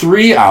show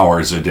 3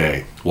 hours a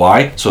day?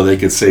 Why? So they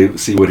could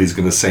see what he's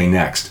going to say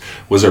next.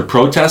 Was there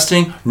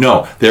protesting?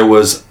 No, there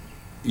was.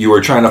 You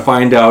were trying to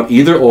find out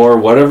either or,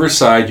 whatever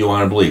side you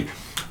want to believe.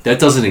 That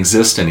doesn't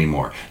exist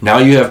anymore. Now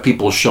you have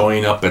people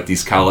showing up at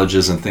these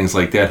colleges and things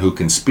like that who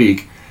can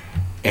speak,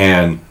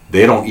 and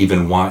they don't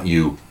even want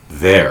you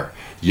there.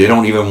 You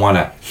don't even want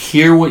to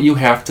hear what you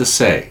have to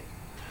say.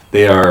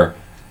 They are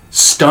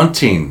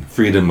stunting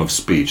freedom of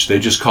speech. They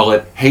just call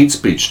it hate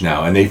speech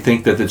now, and they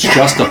think that it's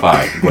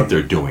justified what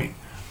they're doing.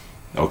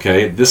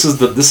 Okay? This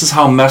is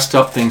how messed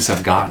up things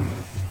have gotten.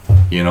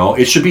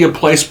 It should be a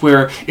place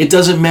where it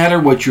doesn't matter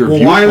what your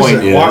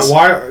viewpoint is.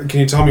 Why? Can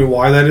you tell me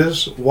why that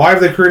is? Why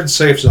have they created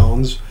safe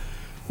zones?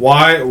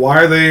 Why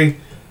are they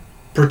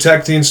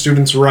protecting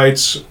students'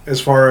 rights as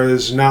far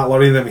as not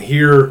letting them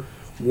hear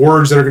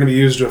words that are going to be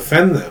used to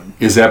offend them?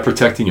 Is that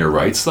protecting your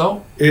rights,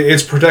 though?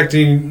 It's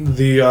protecting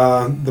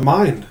the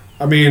mind.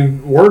 I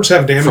mean, words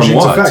have damaging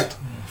effect.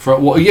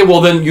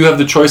 Then you have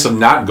the choice of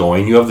not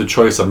going. You have the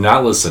choice of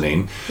not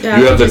listening. Yeah,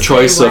 you have the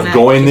choice of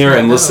going there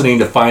and listening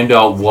to find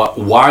out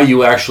why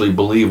you actually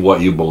believe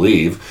what you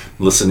believe.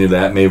 Listening to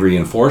that may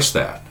reinforce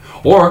that.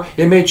 Or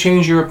it may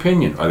change your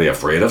opinion. Are they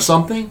afraid of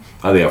something?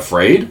 Are they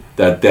afraid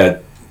that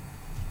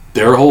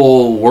their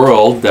whole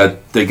world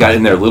that they got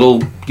in their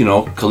little,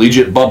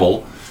 collegiate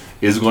bubble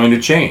is going to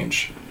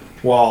change?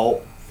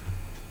 Well,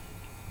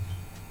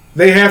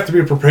 they have to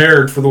be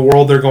prepared for the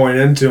world they're going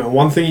into. And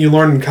one thing you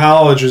learn in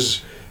college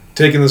is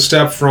taking the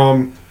step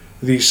from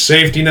the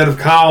safety net of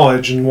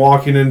college and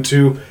walking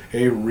into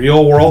a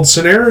real world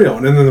scenario.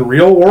 And in the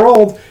real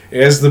world,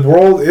 as the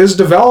world is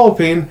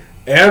developing,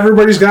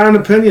 everybody's got an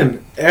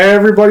opinion.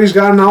 Everybody's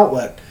got an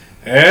outlet.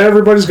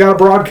 Everybody's got a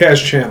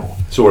broadcast channel.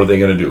 So what are they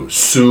going to do?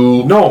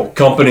 Sue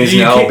companies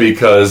now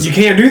because... You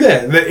can't do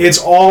that. It's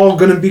all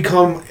going to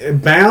become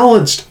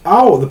balanced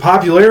out. The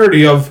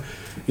popularity of,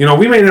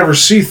 we may never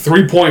see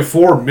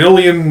 3.4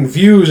 million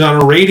views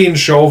on a rating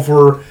show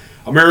for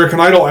American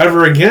Idol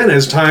ever again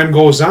as time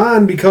goes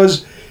on,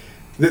 because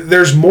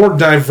there's more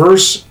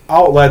diverse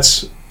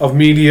outlets of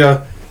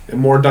media and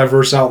more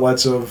diverse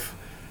outlets of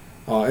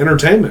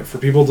entertainment for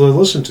people to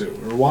listen to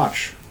or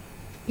watch.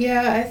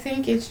 Yeah, I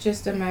think it's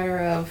just a matter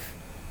of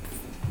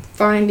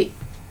finding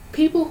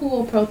people who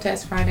will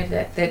protest, finding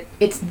that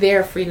it's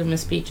their freedom of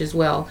speech as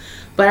well.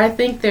 But I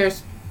think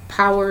there's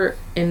power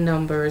in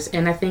numbers,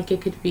 and I think it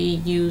could be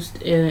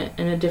used in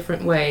a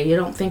different way. You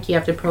don't think you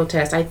have to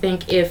protest. I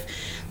think if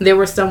there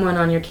was someone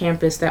on your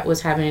campus that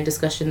was having a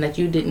discussion that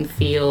you didn't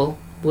feel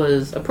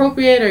was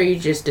appropriate or you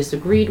just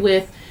disagreed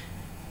with,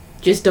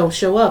 just don't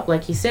show up,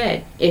 like you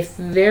said. If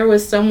there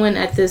was someone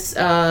at this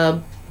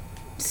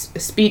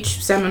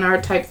speech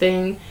seminar type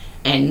thing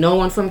and no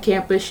one from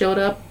campus showed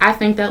up, I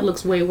think that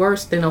looks way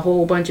worse than a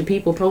whole bunch of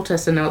people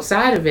protesting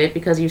outside of it,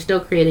 because you're still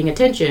creating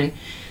attention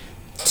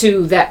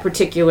to that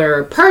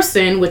particular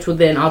person, which would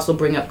then also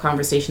bring up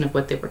conversation of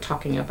what they were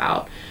talking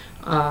about.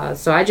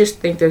 So I just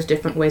think there's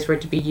different ways for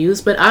it to be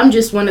used, but I'm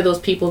just one of those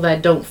people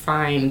that don't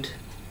find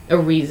a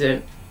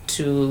reason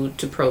to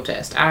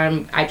protest.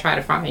 I try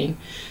to find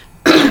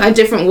a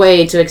different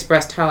way to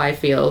express how I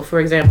feel. For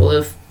example,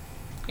 if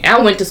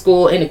I went to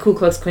school and the Ku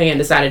Klux Klan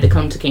decided to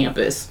come to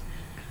campus,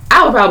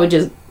 I would probably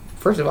just,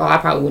 first of all, I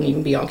probably wouldn't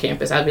even be on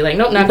campus. I'd be like,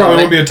 nope, not going. Probably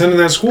wouldn't be attending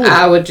that school.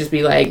 I would just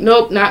be like,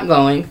 nope, not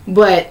going.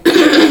 But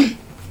I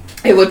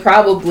would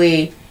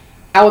probably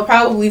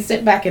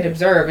sit back and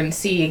observe and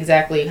see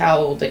exactly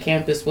how the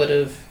campus would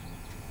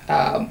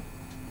have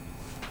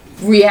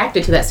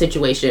reacted to that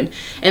situation.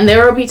 And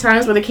there will be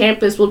times where the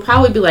campus will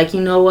probably be like,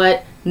 you know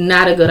what,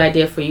 not a good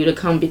idea for you to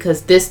come,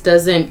 because this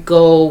doesn't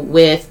go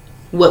with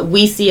what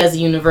we see as a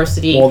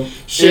university. Well,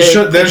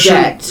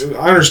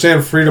 I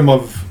understand freedom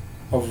of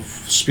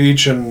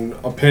speech and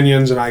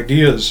opinions and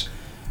ideas,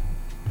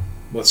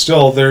 but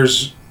still,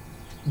 there's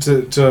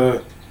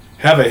to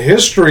have a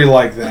history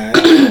like that,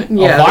 a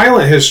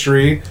violent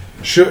history,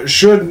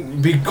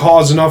 should be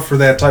cause enough for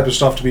that type of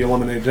stuff to be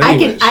eliminated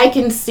anyways. I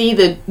can see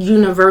the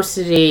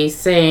university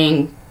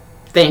saying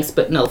thanks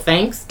but no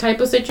thanks type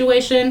of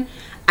situation.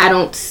 I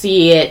don't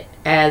see it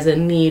as a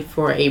need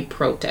for a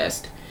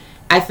protest.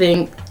 I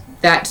think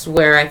that's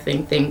where I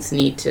think things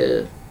need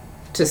to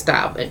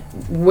stop.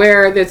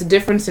 Where there's a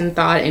difference in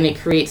thought and it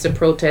creates a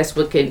protest,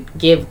 what could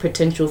give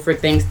potential for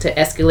things to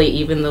escalate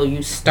even though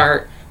you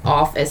start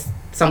off as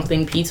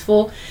something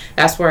peaceful,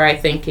 that's where I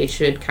think it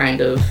should kind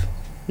of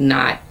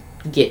not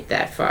get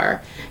that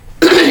far.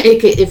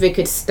 If it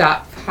could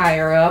stop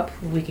higher up,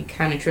 we could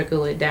kind of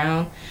trickle it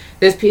down.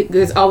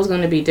 There's always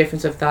going to be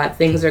difference of thought.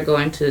 Things are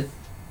going to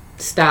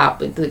stop.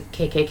 The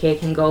KKK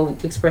can go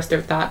express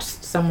their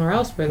thoughts somewhere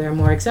else where they're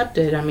more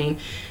accepted. I mean,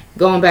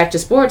 going back to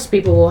sports,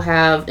 people will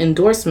have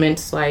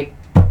endorsements like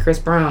Chris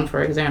Brown,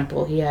 for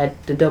example. He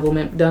had the double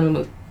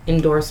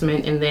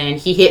endorsement, and then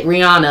he hit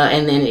Rihanna,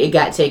 and then it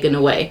got taken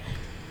away.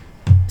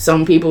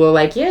 Some people are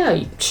like, yeah,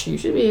 you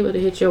should be able to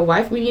hit your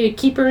wife. We need to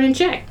keep her in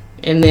check.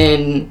 And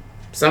then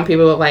some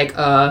people are like,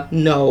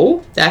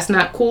 no, that's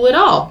not cool at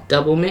all.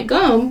 Double mint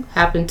gum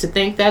happened to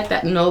think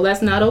that no,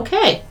 that's not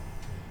okay.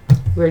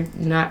 We're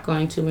not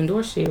going to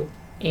endorse you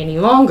any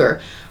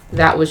longer.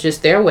 That was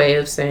just their way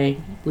of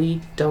saying,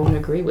 we don't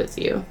agree with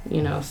you,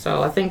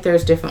 So I think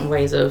there's different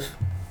ways of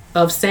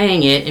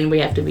saying it, and we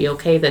have to be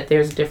okay that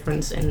there's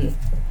difference in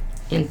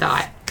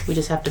thought. We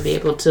just have to be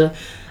able to,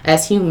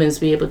 as humans,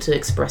 be able to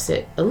express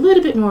it a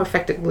little bit more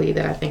effectively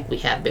than I think we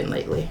have been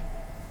lately.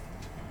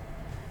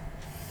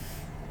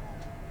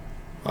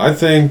 I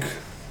think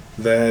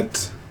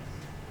that...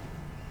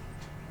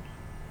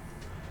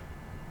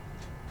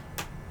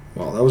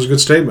 Well, that was a good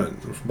statement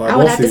by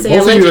both of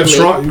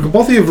you.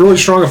 Both of you have really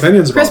strong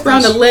opinions about this. Chris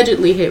Brown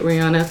allegedly hit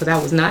Rihanna, because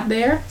I was not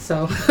there,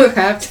 so I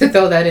have to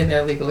throw that in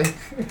there legally.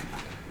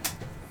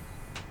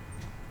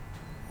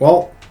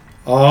 Well,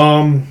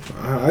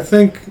 I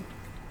think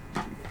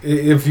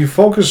if you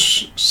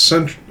focus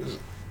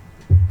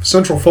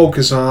central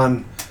focus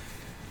on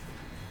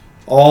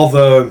all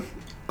the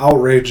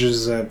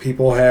outrages that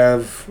people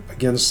have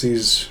against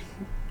these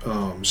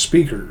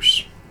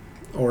speakers,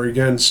 or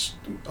against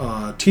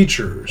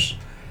teachers,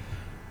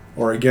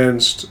 or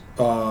against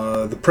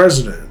the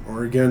president,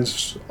 or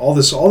against all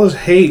this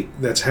hate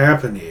that's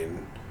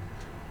happening,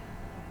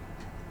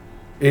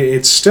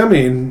 it's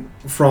stemming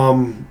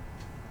from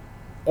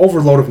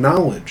overload of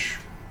knowledge.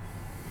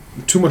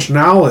 Too much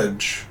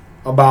knowledge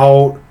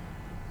about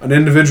an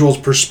individual's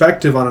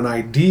perspective on an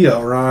idea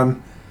or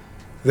on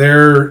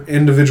their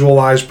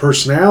individualized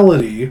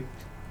personality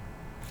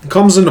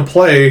comes into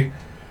play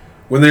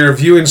when they're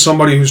viewing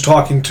somebody who's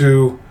talking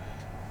to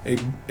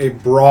a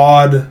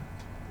broad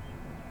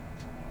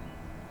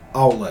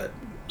outlet.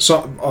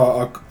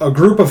 So a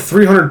group of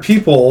 300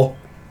 people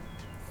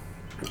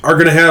are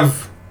going to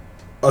have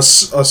a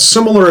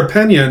similar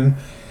opinion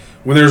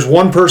when there's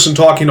one person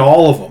talking to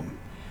all of them.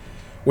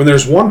 When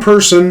there's one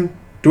person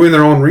doing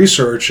their own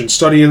research and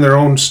studying their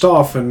own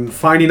stuff and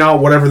finding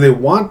out whatever they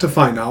want to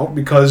find out,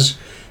 because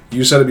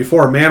you said it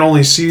before, a man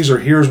only sees or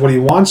hears what he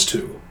wants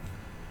to.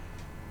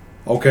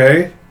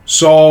 Okay?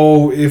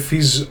 So if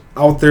he's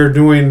out there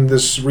doing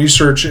this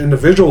research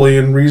individually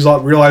and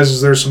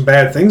realizes there's some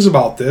bad things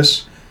about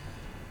this,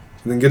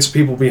 and then gets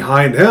people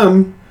behind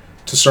him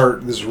to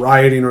start this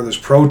rioting or this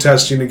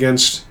protesting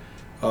against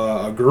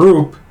a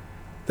group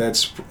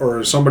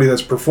or somebody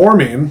that's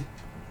performing,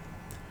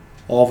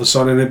 all of a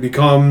sudden it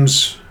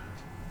becomes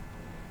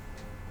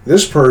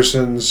this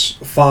person's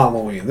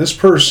following, this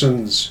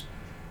person's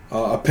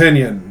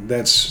opinion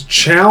that's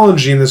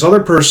challenging this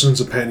other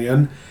person's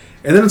opinion,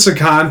 and then it's a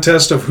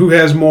contest of who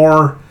has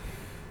more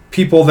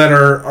people that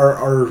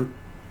are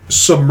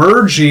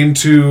submerging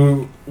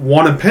to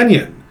one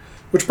opinion,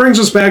 which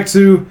brings us back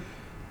to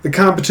the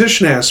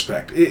competition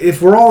aspect.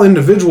 If we're all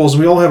individuals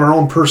and we all have our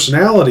own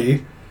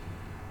personality,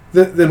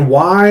 then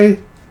why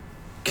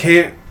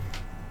can't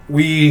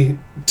we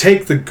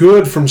take the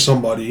good from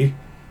somebody,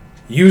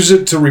 use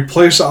it to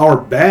replace our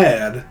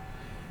bad,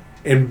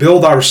 and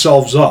build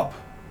ourselves up?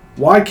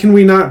 Why can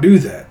we not do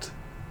that?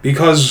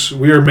 Because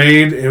we are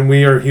made and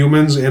we are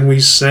humans and we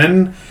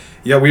sin,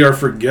 yet we are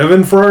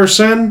forgiven for our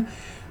sin,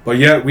 but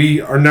yet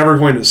we are never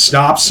going to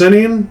stop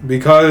sinning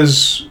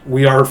because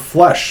we are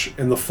flesh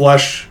and the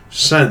flesh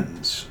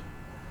sins.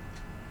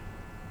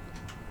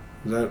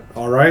 Is that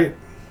all right?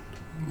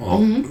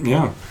 Well,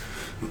 yeah.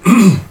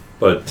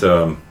 But,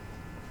 a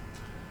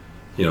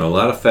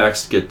lot of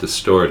facts get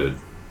distorted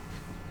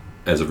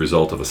as a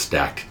result of a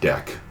stacked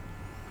deck.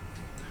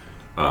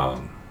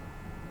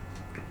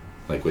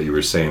 Like what you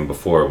were saying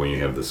before, when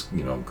you have this,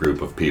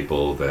 group of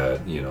people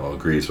that,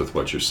 agrees with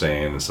what you're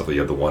saying and stuff, like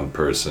you have the one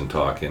person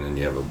talking and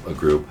you have a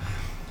group.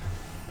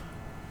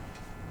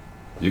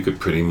 You could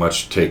pretty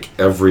much take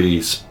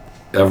every place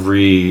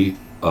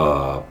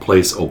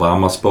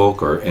Obama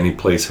spoke or any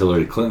place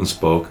Hillary Clinton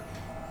spoke.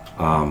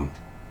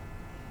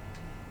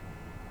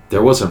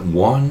 There wasn't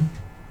one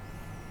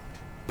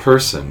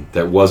person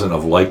that wasn't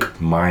of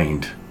like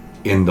mind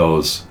in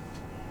those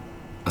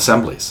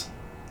assemblies.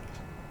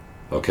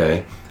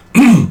 Okay?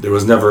 There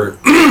was never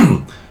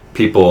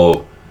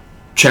people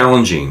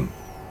challenging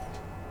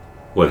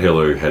what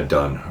Hillary had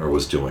done or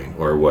was doing,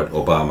 or what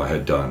Obama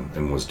had done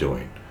and was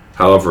doing.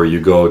 However, you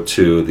go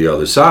to the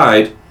other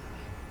side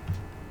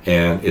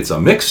and it's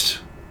a mixed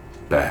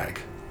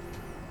bag.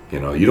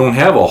 You don't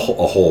have a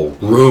whole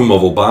room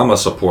of Obama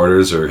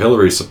supporters or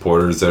Hillary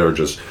supporters that are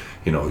just,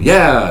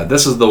 yeah,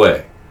 this is the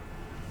way.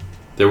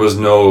 There was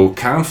no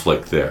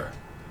conflict there.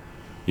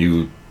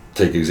 You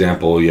take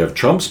example, you have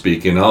Trump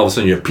speaking, and all of a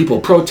sudden you have people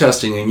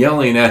protesting and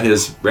yelling at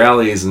his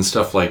rallies and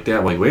stuff like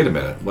that. Like, wait a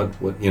minute, what,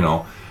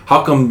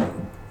 how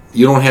come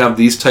you don't have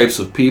these types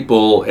of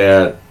people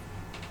at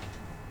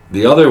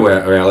the other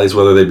rallies,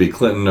 whether they be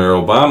Clinton or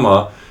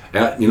Obama,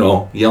 at,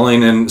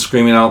 yelling and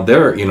screaming out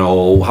there,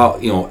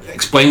 how,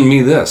 explain to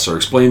me this or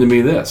explain to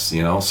me this,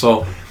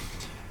 So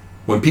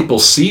when people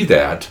see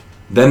that,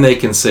 then they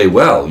can say,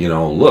 well,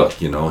 look,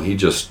 he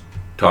just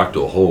talked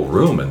to a whole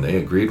room and they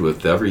agreed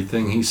with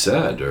everything he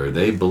said, or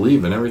they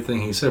believe in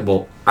everything he said.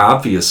 Well,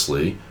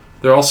 obviously,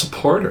 they're all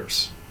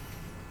supporters.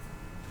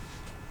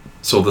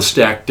 So the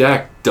stacked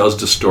deck does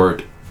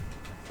distort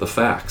the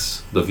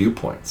facts, the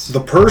viewpoints. A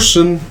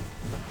person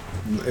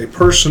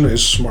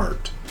is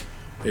smart.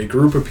 A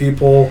group of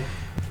people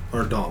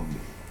are dumb.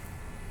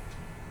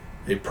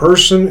 A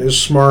person is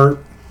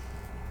smart,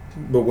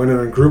 but when in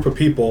a group of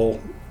people,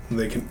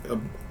 the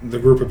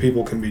group of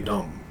people can be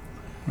dumb.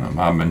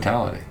 Mob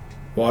mentality.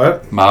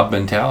 What? Mob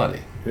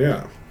mentality.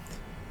 Yeah.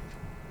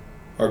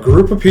 A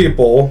group of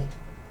people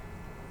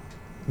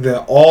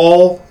that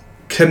all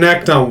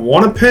connect on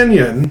one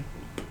opinion,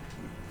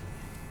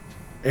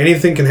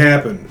 anything can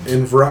happen.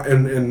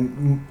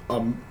 In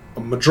a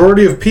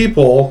majority of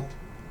people,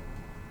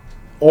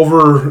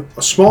 over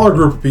a smaller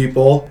group of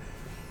people,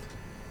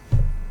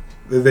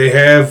 they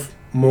have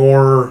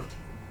more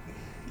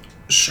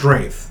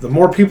strength. The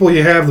more people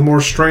you have, the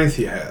more strength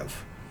you have.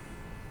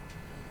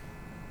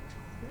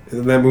 And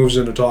then that moves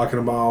into talking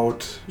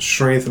about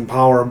strength and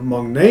power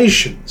among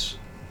nations.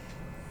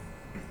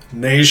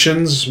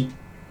 Nations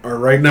are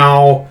right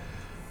now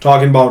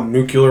talking about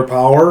nuclear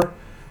power,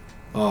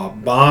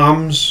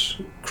 bombs,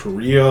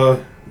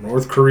 Korea,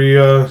 North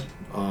Korea,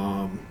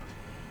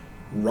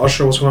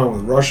 Russia, what's going on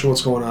with Russia,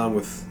 what's going on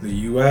with the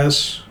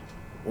U.S.,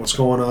 what's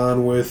going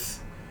on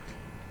with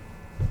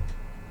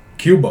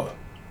Cuba.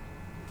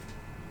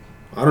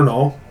 I don't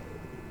know.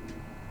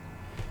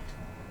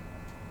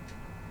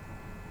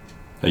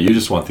 Now, you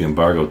just want the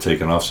embargo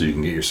taken off so you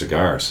can get your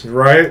cigars.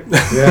 Right?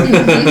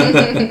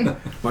 Yeah.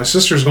 My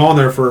sister's going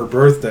there for her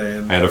birthday.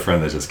 And I had a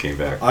friend that just came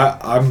back.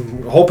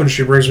 I'm hoping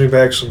she brings me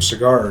back some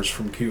cigars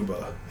from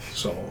Cuba.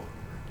 So...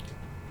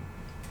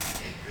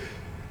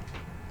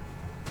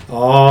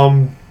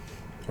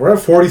 we're at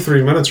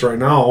 43 minutes right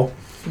now.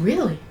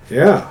 Really?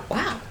 Yeah.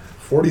 Wow.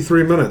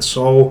 43 minutes.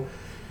 So,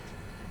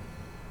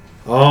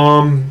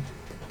 we'll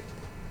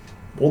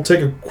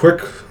take a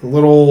quick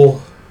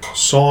little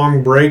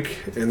song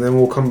break, and then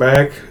we'll come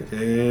back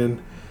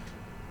and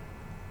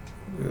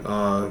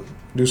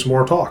do some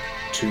more talk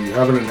to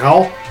Heaven and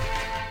Hell.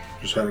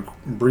 Just had a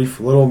brief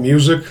little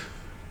music.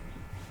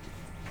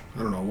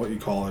 I don't know what you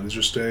call it. It's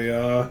just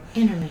a...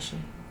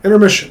 Intermission.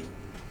 Intermission.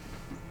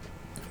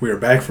 We are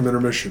back from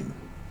intermission.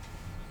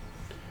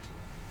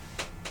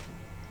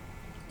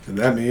 And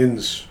that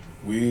means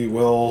we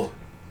will...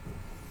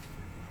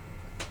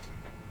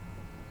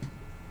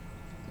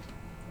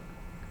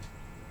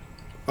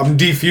 I'm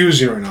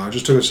defusing right now. I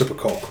just took a sip of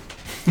Coke.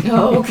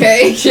 Oh,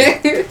 okay.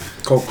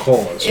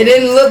 Coca-Cola. So. It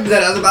didn't look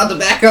good. I was about to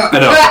back up. I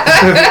know.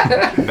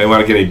 I didn't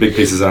want to get any big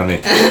pieces on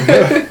me.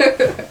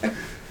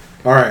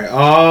 All right.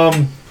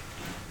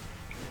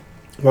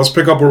 Let's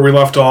pick up where we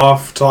left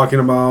off, talking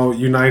about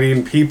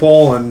uniting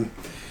people and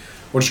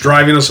what's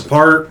driving us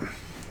apart.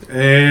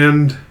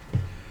 And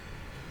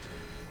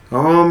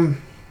The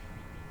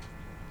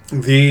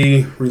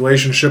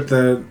relationship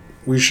that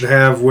we should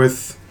have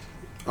with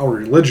our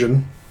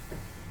religion,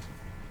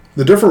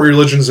 the different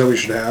religions that we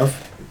should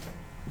have,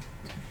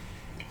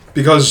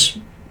 because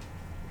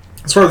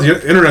as far as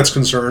the internet's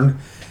concerned,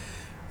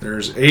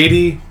 there's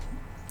 80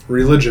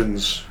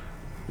 religions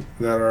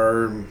that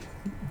are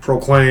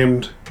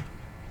proclaimed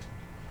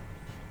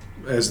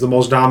as the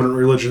most dominant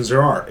religions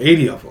there are.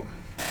 80 of them.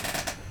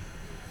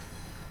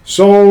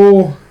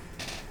 So,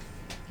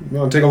 I'm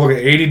going to take a look at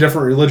 80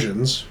 different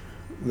religions.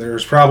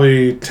 There's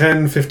probably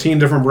 10, 15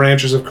 different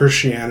branches of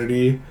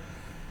Christianity.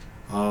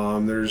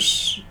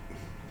 There's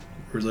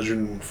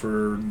religion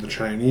for the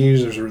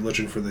Chinese, there's a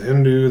religion for the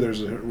Hindu,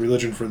 there's a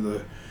religion for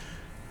the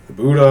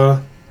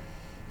Buddha.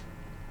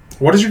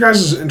 What is your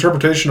guys'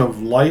 interpretation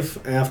of life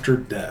after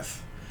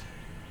death?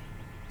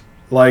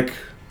 Like,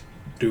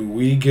 do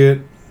we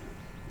get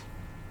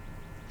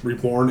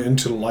reborn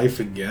into life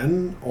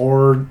again?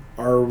 Or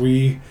are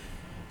we...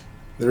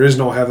 There is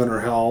no heaven or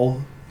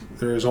hell.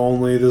 There is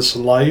only this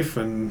life,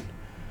 and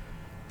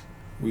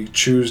we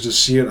choose to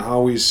see it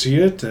how we see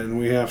it, and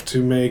we have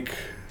to make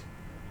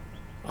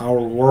our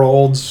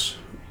worlds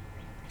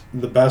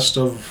the best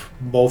of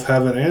both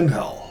heaven and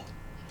hell.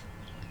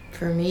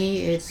 For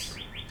me, it's...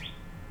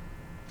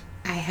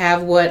 I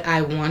have what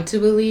I want to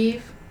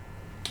believe,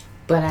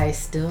 but I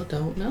still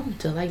don't know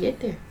until I get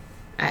there.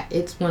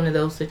 It's one of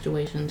those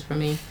situations for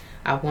me.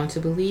 I want to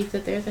believe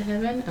that there's a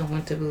heaven. I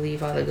want to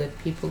believe all the good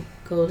people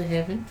go to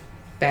heaven,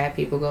 bad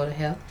people go to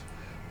hell.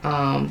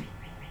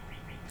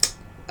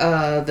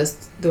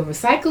 The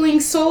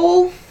recycling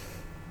soul,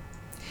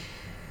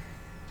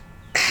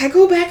 I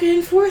go back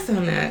and forth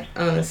on that,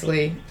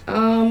 honestly.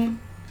 I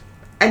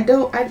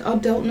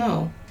don't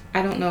know.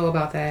 I don't know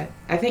about that.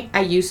 I think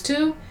I used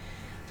to,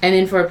 and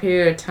then for a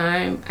period of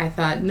time, I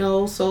thought,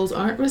 no, souls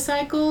aren't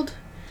recycled.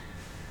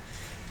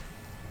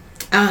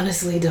 I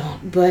honestly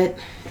don't, but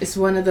it's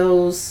one of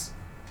those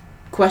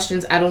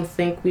questions I don't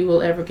think we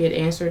will ever get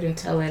answered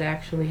until it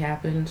actually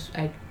happens.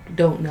 I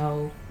don't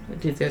know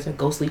if there's a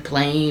ghostly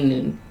plane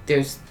and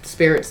there's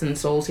spirits and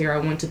souls here. I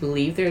want to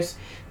believe there's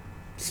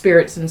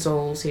spirits and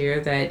souls here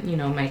that,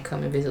 might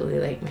come and visit,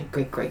 like my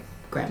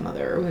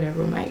great-great-grandmother or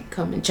whatever might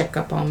come and check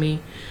up on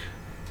me.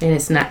 And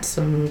it's not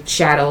some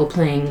shadow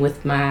playing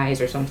with my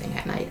eyes or something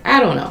at night. I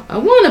don't know. I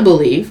want to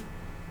believe,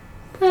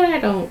 but I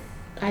don't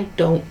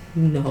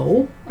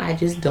know. I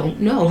just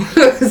don't know.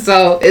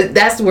 So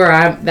that's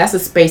a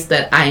space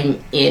that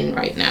I'm in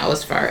right now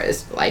as far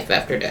as life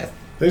after death.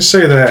 They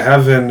say that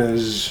heaven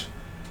is...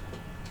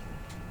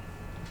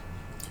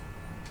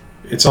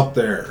 It's up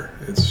there.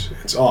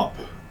 It's up.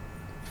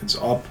 It's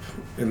up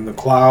in the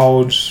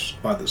clouds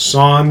by the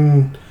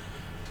sun.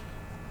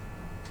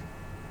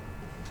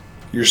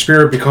 Your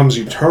spirit becomes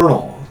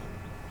eternal.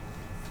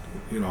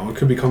 It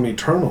could become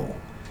eternal.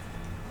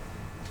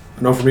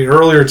 I know for me,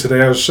 earlier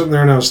today, I was sitting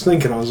there and I was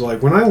thinking, I was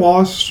like, when I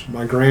lost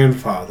my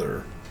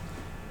grandfather,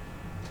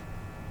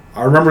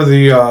 I remember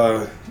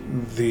the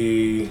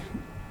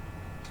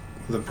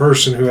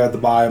person who had the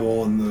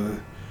Bible and the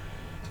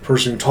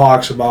person who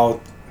talks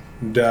about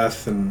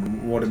death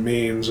and what it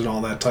means and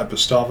all that type of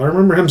stuff. I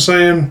remember him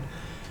saying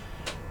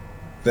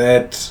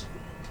that,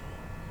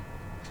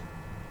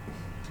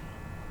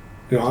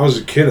 I was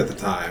a kid at the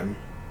time,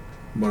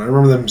 but I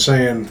remember them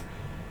saying,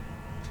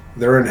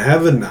 they're in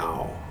heaven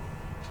now.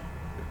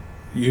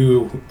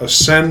 You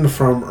ascend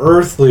from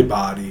earthly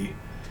body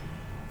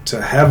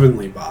to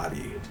heavenly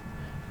body.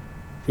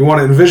 We want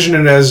to envision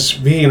it as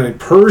being a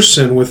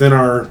person within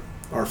our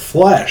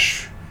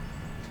flesh.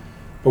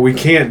 But we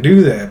can't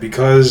do that,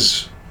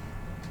 because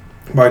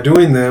by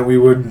doing that we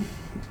would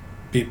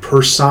be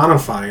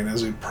personifying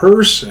as a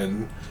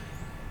person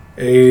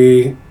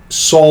a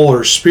soul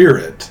or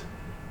spirit.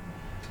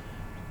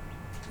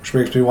 Which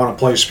makes me want to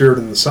play Spirit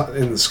in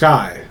the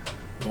Sky.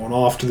 Going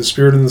off to the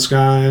Spirit in the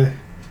Sky.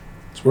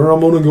 It's where I'm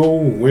going to go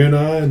when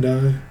I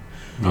die.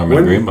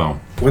 Norman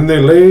Greenbaum. When they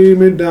lay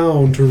me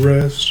down to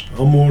rest,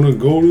 I'm going to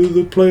go to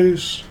the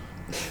place.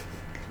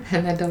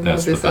 And I don't know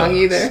this song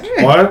either.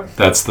 What?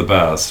 That's the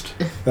best.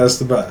 That's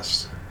the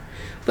best.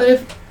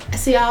 But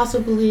I also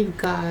believe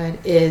God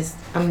is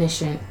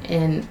omniscient.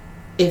 And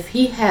if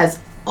he has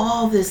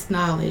all this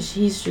knowledge,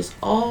 he's just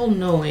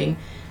all-knowing.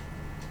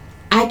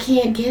 I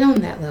can't get on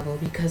that level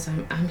because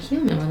I'm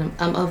human.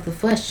 I'm of the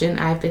flesh, and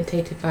I've been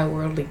tainted by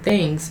worldly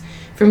things.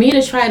 For me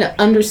to try to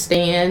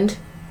understand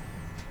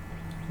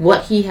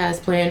what he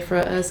has planned for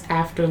us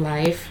after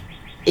life,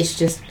 I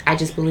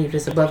just believe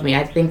it's above me.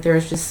 I think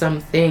there's just some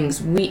things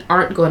we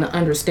aren't going to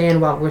understand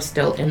while we're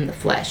still in the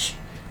flesh.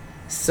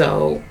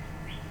 So,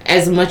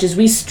 as much as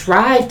we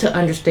strive to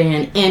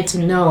understand and to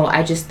know,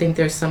 I just think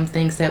there's some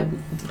things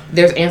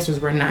there's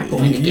answers we're not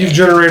going to get. You've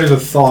generated a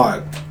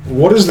thought.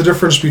 What is the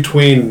difference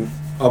between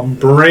a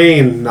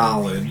brain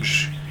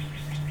knowledge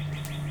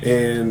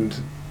and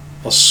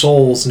a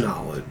soul's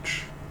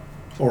knowledge,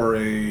 or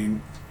a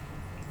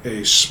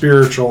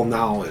spiritual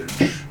knowledge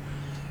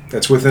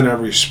that's within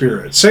every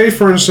spirit? Say,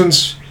 for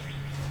instance,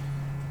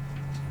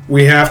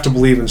 we have to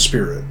believe in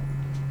spirit.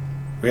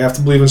 We have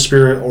to believe in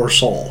spirit or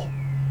soul.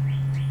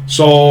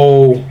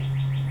 So,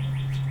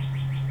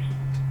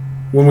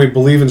 when we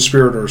believe in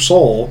spirit or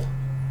soul,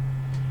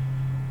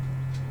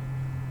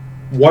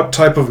 what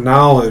type of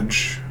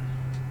knowledge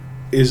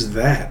is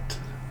that?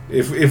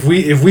 If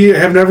we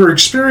have never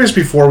experienced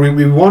before,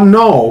 we want to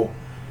know,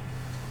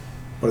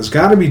 but it's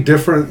got to be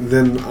different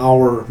than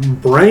our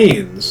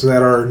brains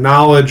that are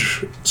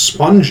knowledge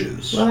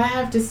sponges. Well, I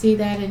have to see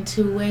that in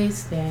two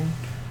ways then,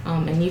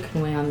 and you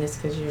can weigh on this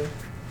because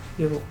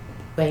you're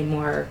way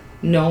more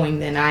knowing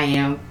than I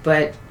am,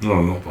 but I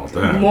don't know about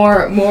that.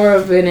 More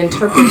of an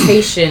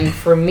interpretation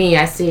for me.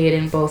 I see it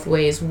in both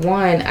ways.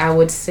 One, I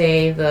would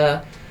say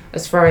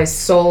as far as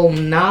soul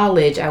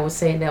knowledge, I would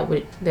say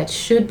that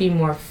should be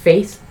more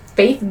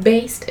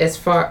faith-based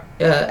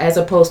as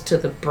opposed to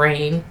the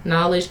brain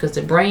knowledge, because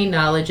the brain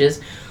knowledge is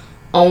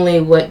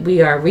only what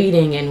we are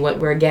reading and what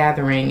we're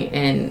gathering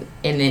and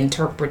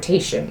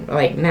interpretation.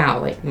 Like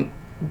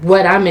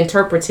what I'm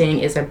interpreting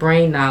is a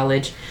brain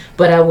knowledge,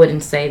 but I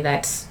wouldn't say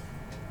that's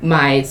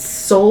my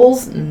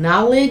soul's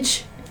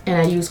knowledge,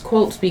 and I use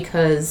quotes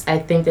because I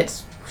think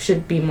that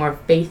should be more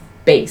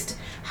faith-based.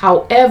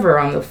 However,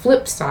 on the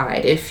flip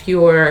side, if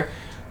you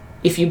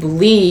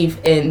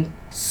believe in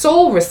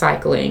soul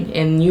recycling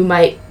and you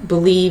might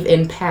believe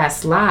in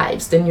past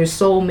lives, then your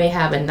soul may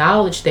have a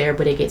knowledge there,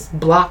 but it gets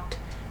blocked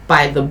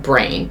by the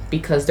brain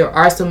because there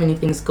are so many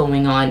things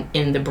going on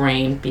in the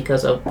brain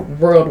because of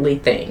worldly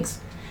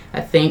things.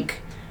 I think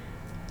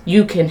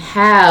you can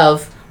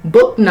have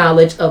book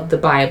knowledge of the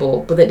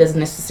Bible, but that doesn't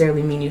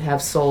necessarily mean you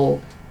have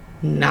soul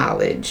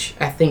knowledge.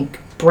 I think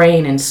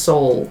brain and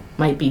soul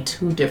might be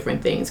two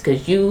different things,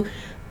 because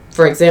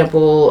for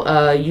example,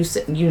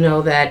 you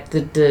know that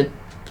the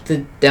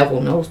devil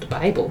knows the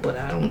Bible, but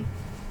I don't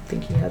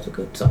think he has a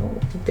good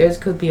soul. There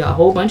could be a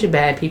whole bunch of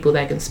bad people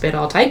that can spit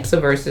all types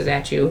of verses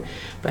at you,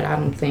 but I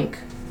don't think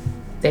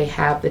they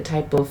have the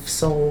type of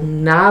soul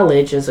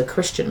knowledge as a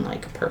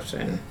Christian-like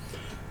person.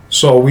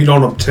 So we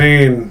don't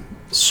obtain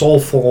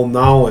soulful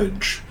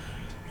knowledge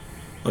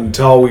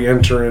until we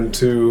enter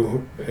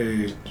into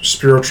a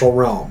spiritual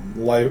realm,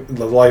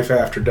 the life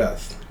after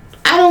death.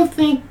 I don't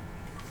think,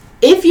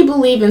 if you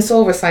believe in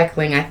soul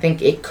recycling, I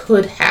think it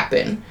could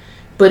happen.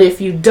 But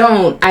if you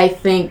don't, I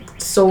think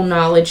soul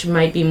knowledge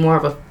might be more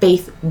of a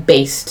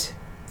faith-based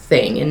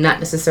thing and not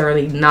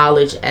necessarily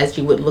knowledge as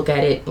you would look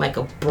at it like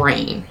a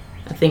brain.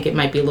 I think it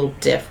might be a little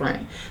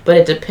different. But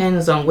it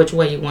depends on which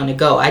way you want to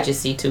go. I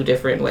just see two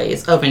different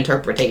ways of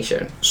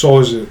interpretation. So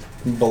is it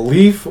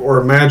belief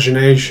or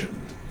imagination?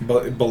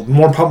 But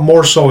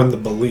more so in the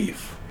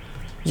belief.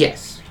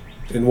 Yes.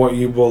 In what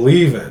you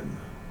believe in.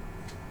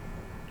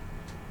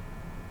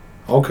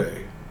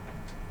 Okay.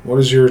 What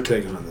is your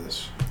take on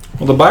this?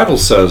 Well, the Bible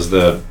says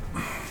that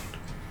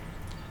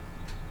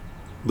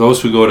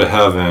those who go to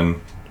heaven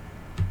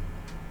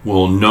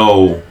will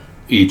know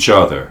each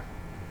other.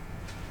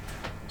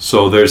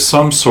 So there's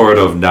some sort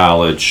of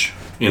knowledge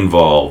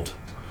involved.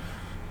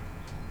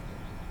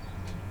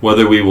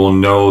 Whether we will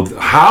know,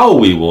 how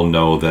we will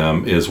know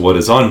them is what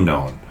is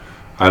unknown.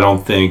 I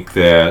don't think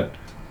that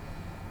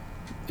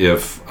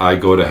if I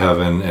go to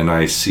heaven and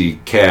I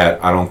see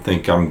Kat, I don't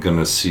think I'm going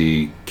to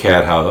see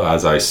Kat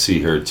as I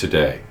see her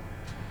today.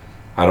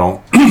 I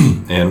don't,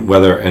 and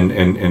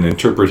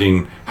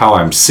interpreting how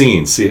I'm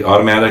seen. See,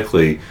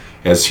 automatically,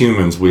 as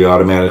humans, we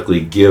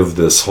automatically give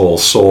this whole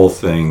soul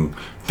thing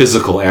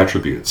physical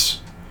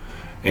attributes.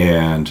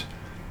 And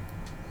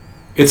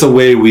it's a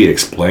way we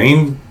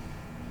explain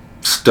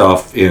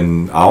stuff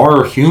in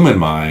our human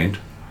mind,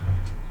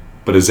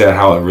 but is that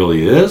how it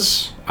really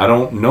is? I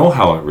don't know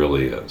how it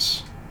really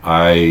is.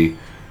 I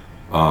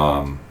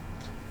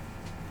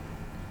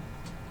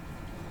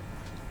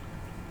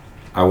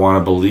want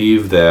to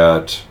believe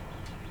that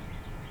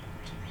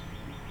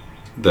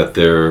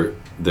there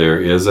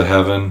is a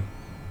heaven.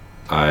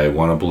 I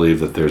want to believe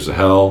that there's a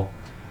hell.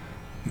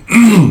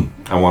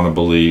 I want to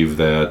believe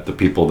that the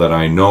people that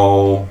I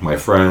know, my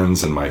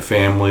friends and my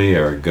family,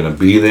 are going to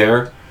be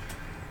there.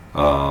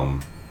 I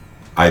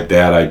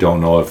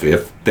don't know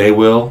if they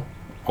will,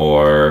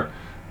 or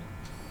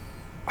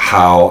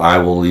how I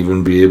will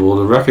even be able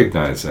to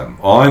recognize them.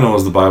 All I know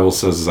is the Bible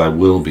says is I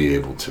will be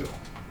able to.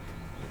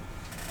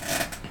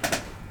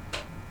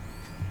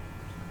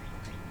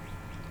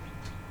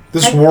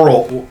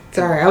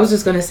 Sorry, I was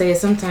just going to say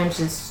sometimes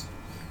it's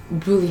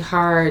really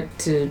hard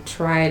to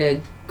try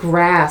to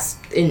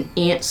grasp an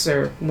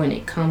answer when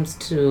it comes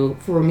to,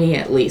 for me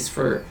at least,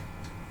 for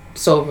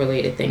soul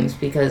related things,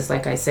 because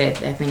like I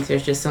said, I think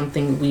there's just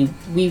something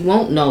we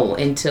won't know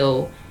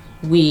until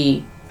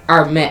we've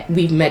met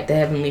the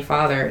Heavenly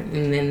Father,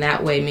 and then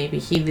that way maybe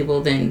He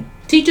will then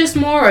teach us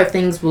more, or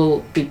things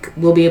we'll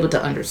be able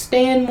to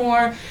understand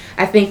more.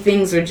 I think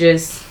things are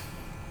just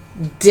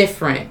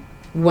different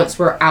once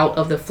we're out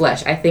of the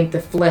flesh. I think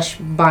the flesh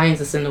binds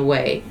us in a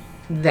way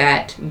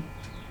that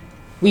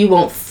we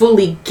won't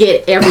fully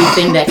get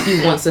everything that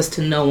He wants us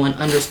to know and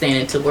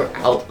understand until we're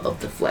out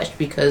of the flesh,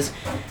 because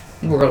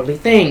worldly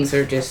things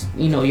are just,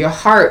 your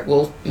heart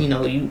will,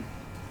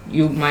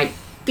 you might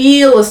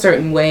feel a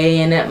certain way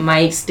and it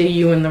might steer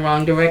you in the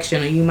wrong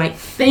direction, or you might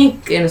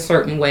think in a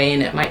certain way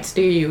and it might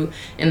steer you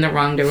in the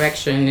wrong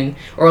direction, and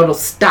or it'll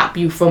stop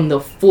you from the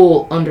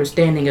full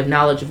understanding of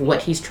knowledge of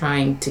what he's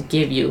trying to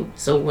give you.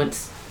 So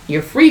once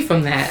you're free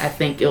from that, I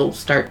think you'll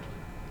start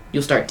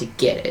to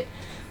get it.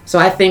 So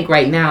I think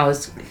right now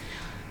is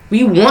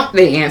we want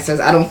the answers.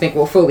 I don't think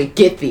we'll fully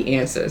get the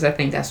answers. I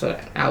think that's what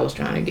I was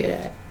trying to get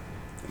at.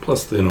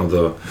 Plus, the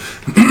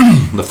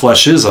the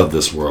flesh is of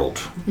this world.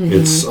 Mm-hmm.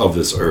 It's of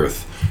this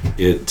earth.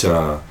 It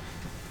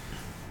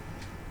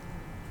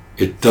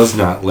does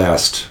not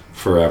last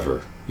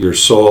forever. Your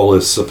soul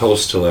is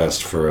supposed to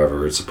last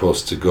forever. It's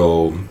supposed to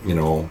go.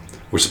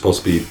 We're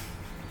supposed to be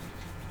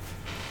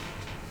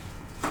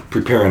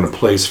preparing a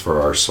place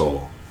for our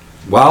soul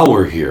while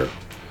we're here.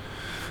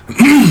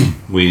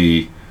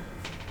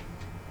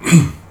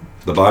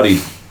 The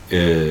body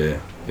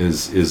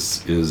has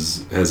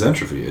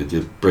entropy.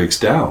 It breaks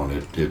down.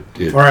 It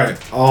All right.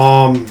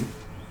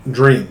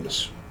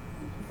 Dreams.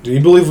 Do you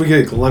believe we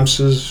get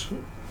glimpses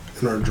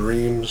in our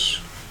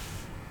dreams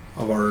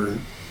of our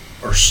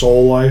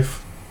soul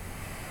life?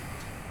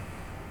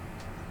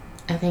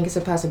 I think it's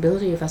a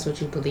possibility if that's what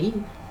you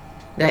believe.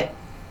 That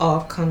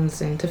all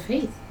comes into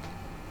faith.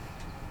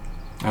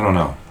 I don't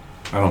know.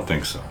 I don't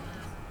think so.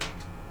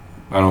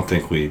 I don't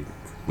think we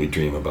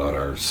dream about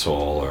our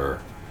soul, or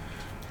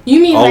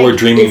you mean all like we're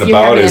dreaming if you're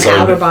about having is an our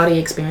outer body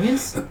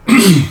experience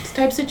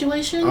type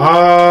situation?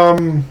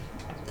 I'm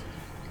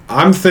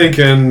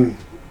thinking,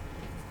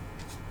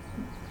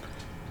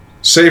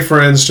 say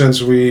for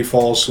instance we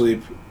fall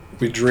asleep,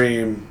 we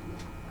dream,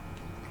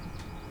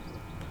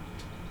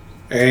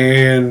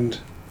 and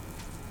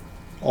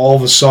all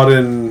of a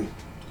sudden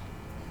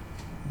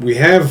we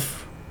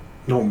have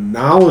no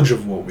knowledge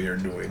of what we are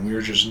doing. We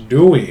are just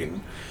doing.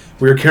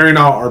 We are carrying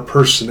out our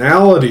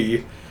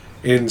personality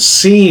in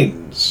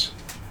scenes.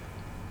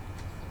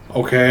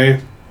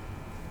 Okay?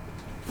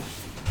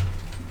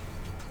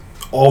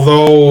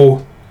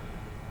 Although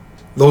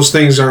those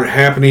things aren't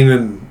happening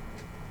in,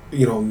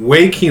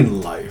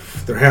 waking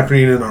life. They're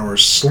happening in our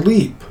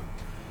sleep.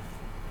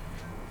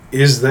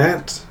 Is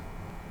that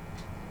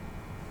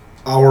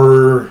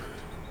our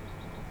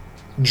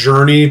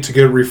journey to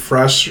get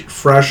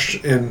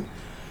refreshed and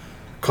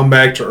come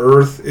back to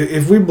earth?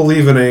 If we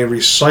believe in a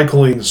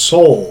recycling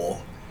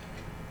soul,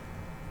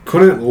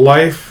 couldn't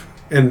life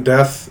and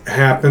death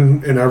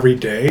happen in every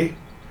day?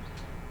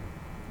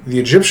 The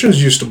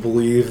Egyptians used to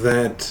believe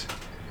that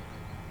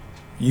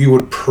you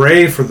would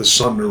pray for the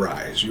sun to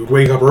rise. You would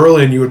wake up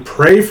early and you would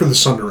pray for the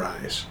sun to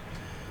rise.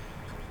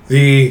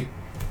 The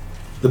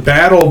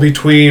battle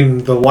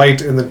between the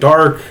light and the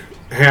dark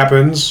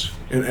happens,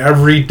 and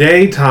every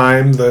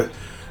daytime the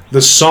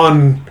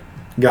sun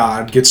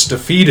god gets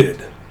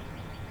defeated.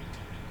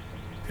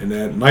 And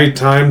at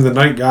nighttime, the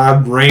night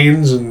god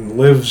reigns and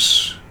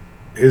lives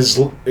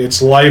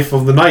its life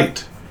of the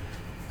night.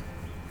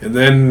 And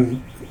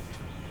then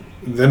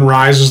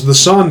rises the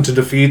sun to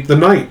defeat the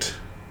night.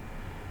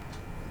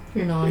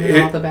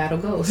 How the battle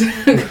goes.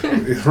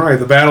 Right,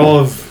 the battle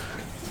of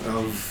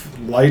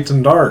light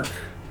and dark.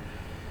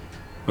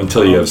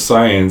 Until you have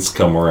science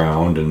come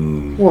around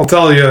and Well, I'll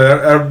tell you,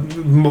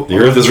 the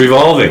earth is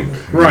revolving.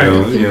 Right.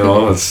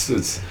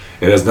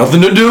 It has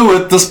nothing to do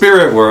with the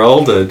spirit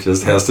world. It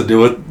just has to do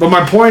with. But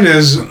my point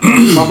is,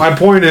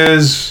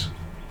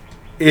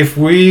 if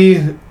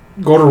we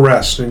go to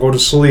rest and go to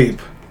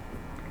sleep,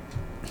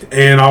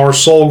 and our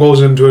soul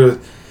goes into a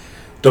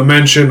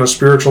dimension, a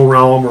spiritual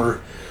realm,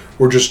 or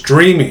we're just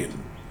dreaming,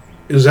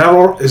 is that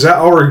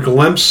our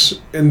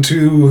glimpse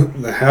into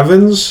the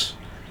heavens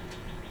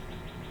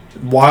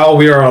while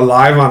we are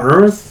alive on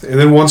Earth? And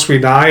then once we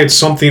die, it's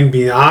something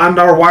beyond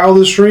our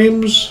wildest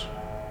dreams?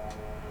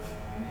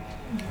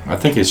 I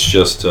think it's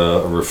just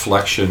a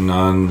reflection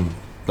on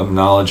the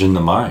knowledge in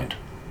the mind.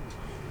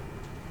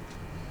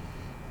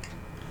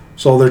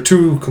 So they're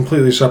two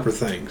completely separate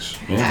things.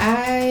 Yeah.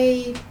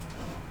 I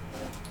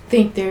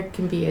think there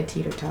can be a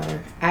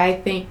teeter-totter. I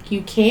think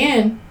you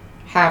can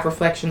have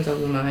reflections of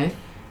the mind.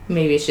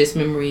 Maybe it's just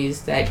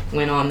memories that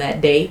went on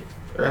that day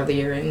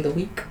earlier in the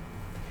week.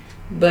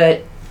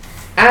 But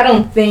I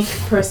don't think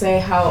per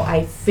se how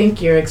I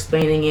think you're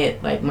explaining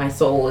it, like my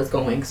soul is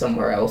going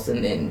somewhere else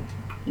and then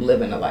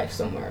living a life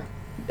somewhere.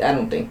 I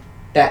don't think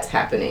that's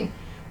happening.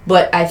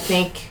 But I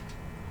think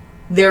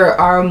there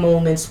are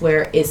moments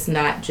where it's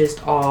not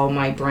just all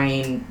my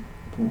brain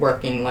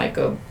working like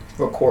a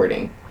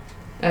recording.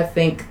 I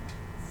think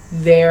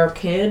there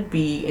could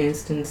be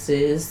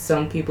instances,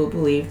 some people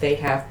believe they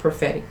have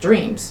prophetic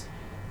dreams.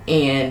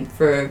 And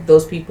for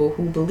those people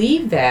who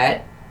believe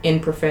that in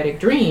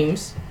prophetic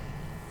dreams,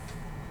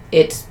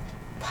 it's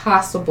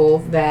possible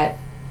that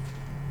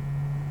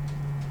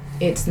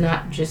it's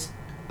not just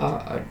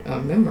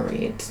a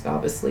memory. It's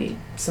obviously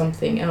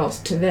something else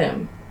to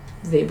them.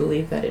 They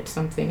believe that it's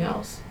something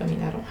else. I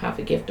mean, I don't have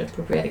a gift of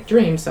prophetic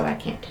dreams, so I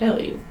can't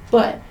tell you.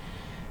 But,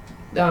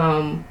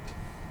 I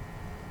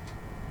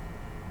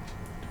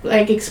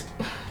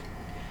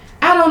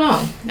don't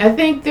know. I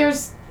think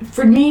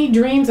for me,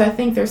 dreams, I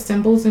think there's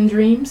symbols in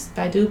dreams.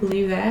 I do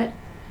believe that.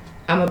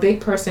 I'm a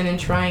big person in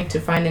trying to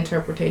find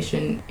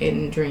interpretation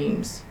in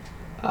dreams.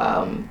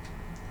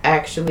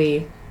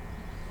 Actually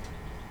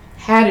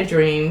had a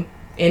dream,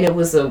 and it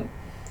was a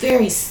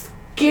very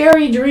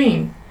scary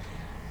dream.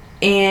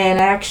 And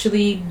I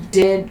actually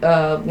did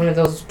one of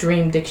those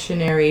dream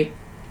dictionary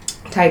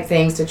type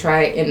things to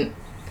try, and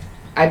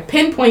I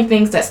pinpoint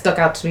things that stuck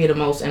out to me the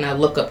most, and I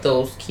look up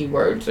those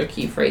keywords or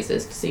key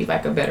phrases to see if I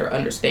could better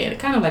understand it,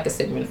 kind of like a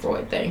Sigmund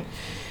Freud thing.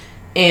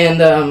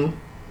 And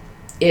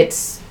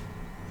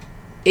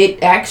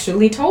it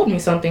actually told me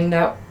something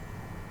that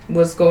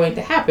was going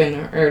to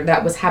happen, or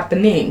that was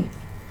happening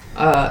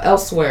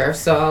elsewhere.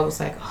 So I was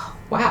like, oh,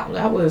 wow,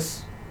 that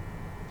was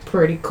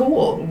pretty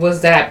cool.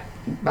 Was that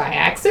by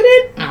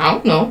accident? I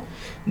don't know.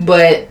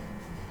 But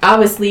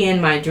obviously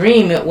in my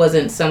dream, it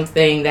wasn't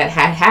something that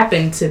had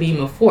happened to me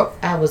before.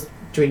 I was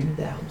dreaming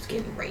that I was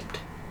getting raped.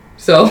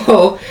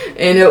 So,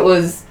 and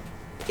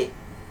that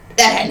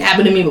hadn't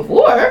happened to me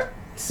before.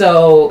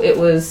 So it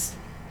was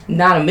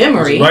not a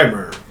memory. It was a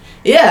nightmare.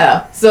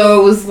 Yeah.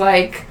 So it was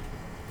like,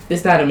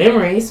 it's not a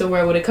memory, so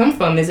where would it come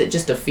from? Is it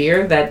just a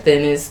fear that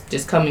then is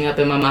just coming up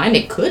in my mind?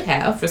 It could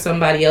have. For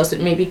somebody else, it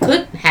maybe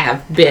could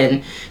have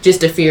been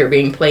just a fear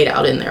being played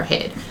out in their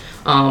head.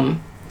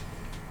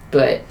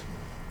 But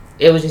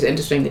it was just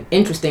interesting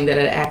that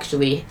it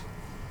actually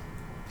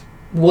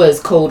was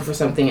code for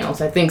something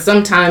else. I think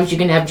sometimes you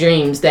can have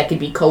dreams that could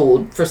be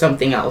code for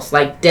something else.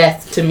 Like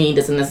death, to me,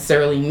 doesn't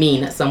necessarily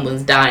mean that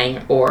someone's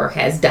dying or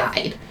has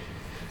died.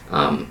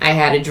 I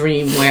had a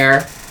dream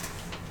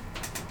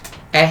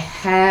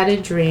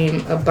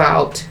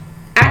about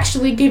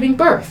actually giving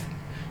birth.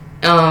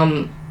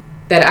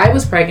 That I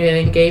was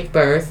pregnant and gave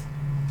birth,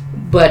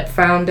 but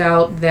found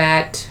out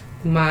that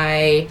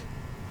my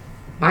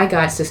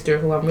god sister,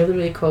 who I'm really,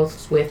 really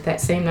close with,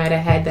 that same night I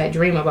had that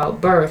dream about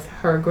birth,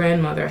 her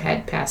grandmother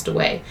had passed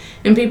away.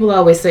 And people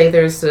always say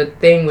there's a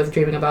thing with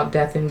dreaming about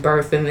death and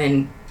birth, and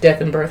then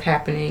death and birth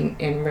happening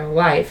in real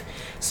life.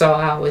 So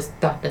I always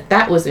thought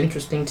that was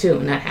interesting too,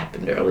 and that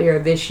happened earlier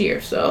this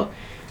year. So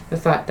I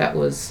thought that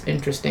was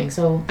interesting.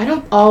 So I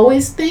don't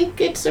always think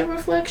it's a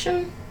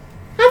reflection.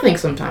 I think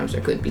sometimes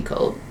there could be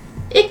code.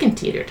 It can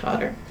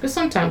teeter-totter. Because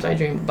sometimes I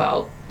dream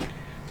about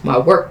my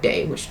work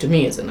day, which to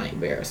me is a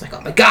nightmare. It's like,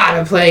 oh my god,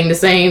 I'm playing the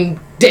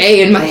same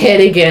day in my head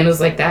again. It's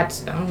like, I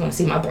don't want to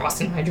see my boss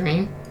in my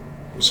dream.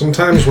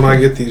 Sometimes when I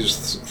get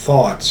these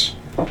thoughts,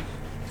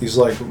 these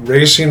like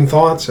racing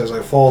thoughts as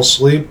I fall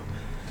asleep,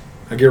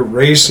 I get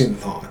racing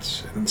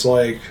thoughts. And it's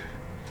like...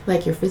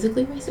 Like you're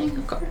physically racing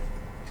a car?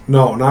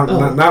 No,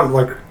 not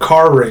like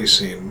car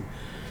racing.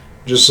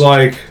 Just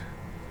like...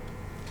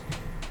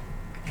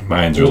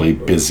 Mine's really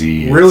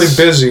busy. Really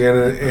busy,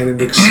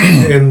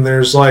 and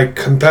there's like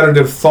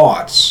competitive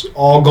thoughts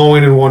all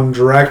going in one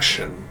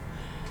direction.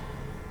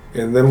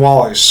 And then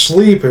while I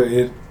sleep,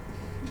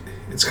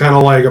 it's kind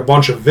of like a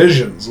bunch of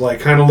visions,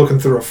 like kind of looking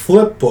through a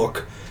flip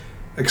book,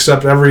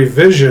 except every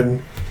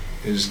vision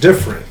is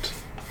different.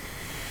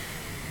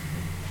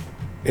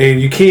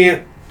 And you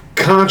can't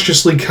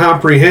consciously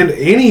comprehend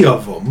any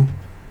of them,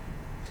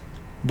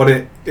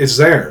 but it's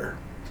there.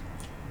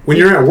 When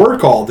you're at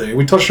work all day,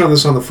 we touched on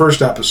this on the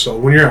first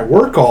episode, when you're at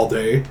work all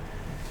day,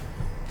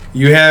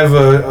 you have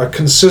a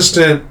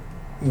consistent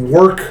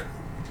work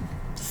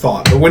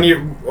thought,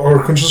 or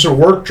a consistent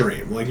work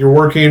dream. Like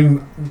you're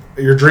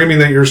dreaming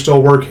that you're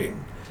still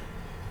working.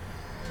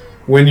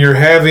 When you're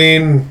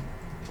having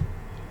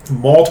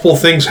multiple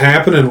things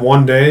happen in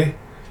one day,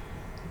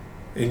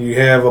 and you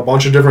have a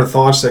bunch of different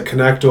thoughts that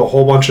connect to a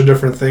whole bunch of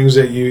different things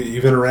that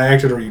you've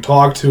interacted or you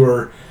talked to,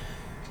 or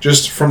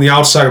just from the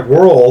outside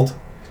world,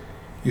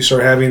 you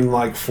start having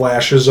like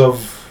flashes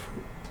of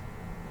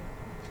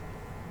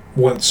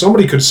what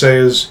somebody could say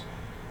is,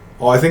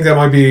 oh, I think that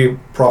might be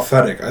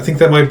prophetic. I think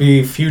that might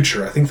be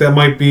future. I think that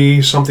might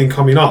be something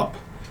coming up.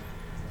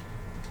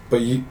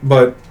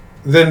 But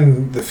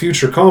then the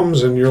future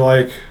comes and you're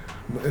like,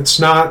 it's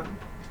not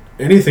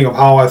anything of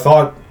how I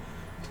thought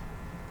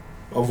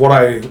of what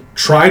I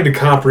tried to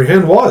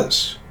comprehend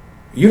was.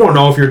 You don't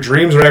know if your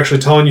dreams are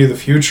actually telling you the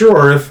future,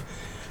 or if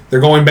they're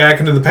going back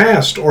into the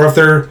past, or if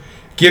they're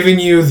giving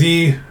you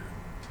the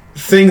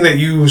thing that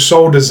you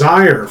so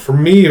desire. For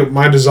me,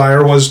 my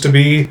desire was to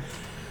be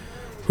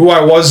who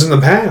I was in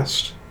the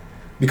past,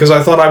 because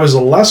I thought I was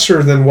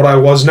lesser than what I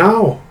was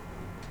now.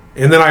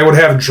 And then I would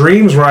have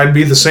dreams where I'd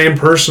be the same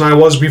person I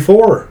was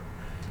before.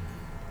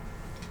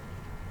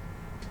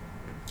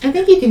 I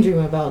think you can dream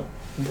about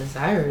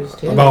desires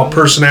too. About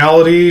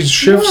personality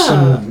shifts.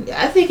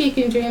 I think you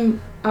can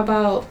dream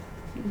about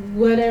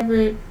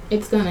whatever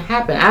it's going to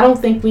happen. I don't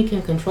think we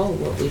can control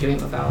what we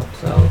dream about.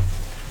 So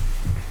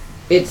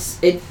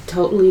it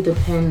totally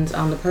depends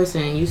on the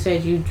person. And you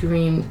said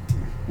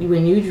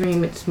when you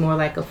dream, it's more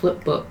like a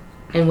flip book.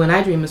 And when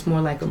I dream, it's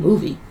more like a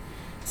movie.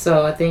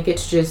 So I think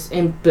it's just,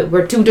 but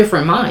we're two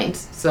different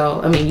minds.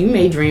 So I mean, you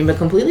may dream a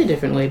completely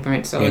different way,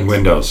 Brent. So In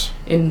Windows.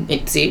 really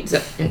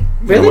In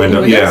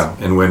Windows? Yeah,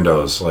 in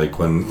Windows, like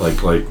when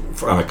like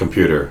on a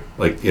computer,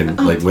 like in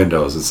like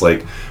Windows, it's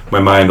like my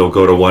mind will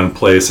go to one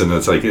place and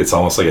it's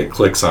almost like it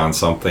clicks on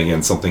something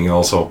and something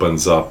else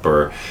opens up,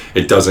 or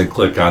it doesn't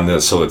click on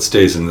this, so it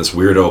stays in this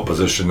weirdo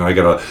position. I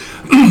gotta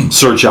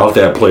search out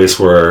that place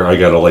where I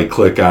gotta like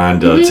click on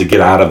to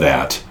get out of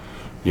that.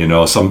 You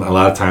know, a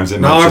lot of times it.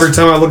 Now every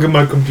time I look at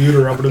my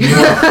computer, I'm gonna be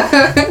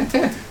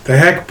like, the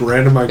heck,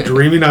 Brent, am I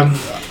dreaming? I'm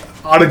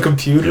on a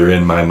computer. You're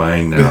in my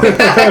mind now.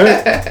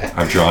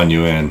 I've drawn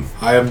you in.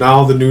 I am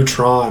now the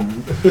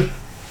neutron.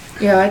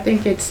 Yeah, I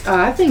think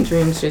I think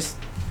dreams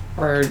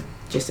are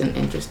just an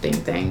interesting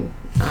thing,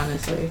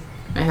 honestly.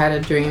 I had a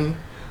dream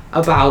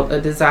about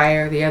a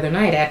desire the other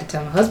night. I had to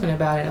tell my husband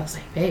about it. I was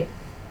like, babe,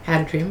 I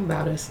had a dream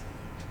about us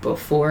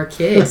before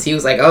kids. He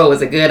was like, oh,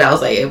 was it good? I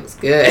was like, it was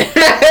good.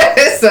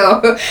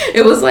 So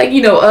it was like,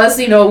 us,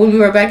 when we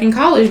were back in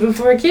college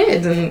before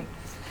kids. And,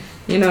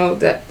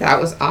 that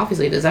was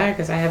obviously a desire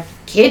because I have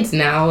kids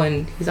now.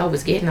 And he's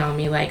always getting on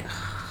me like,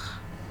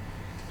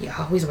 you're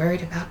always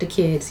worried about the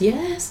kids.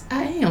 Yes,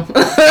 I am.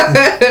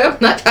 I'm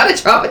not trying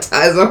to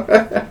traumatize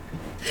them.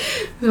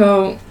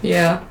 So,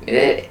 yeah,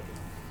 it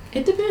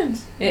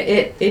depends.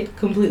 It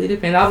completely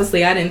depends.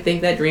 Obviously, I didn't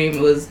think that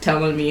dream was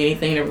telling me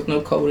anything. There was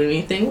no code or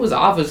anything. It was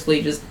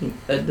obviously just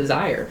a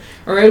desire.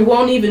 Or it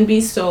won't even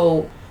be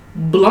so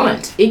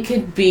blunt. It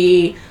could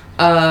be,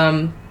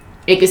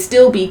 it could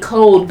still be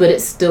code, but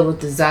it's still a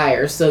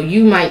desire. So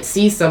you might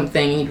see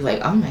something and you'd be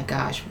like, oh my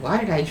gosh, why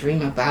did I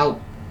dream about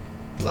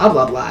blah,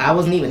 blah, blah. I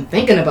wasn't even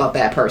thinking about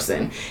that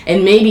person.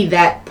 And maybe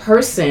that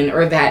person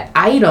or that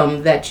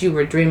item that you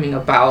were dreaming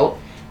about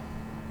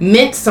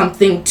meant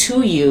something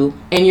to you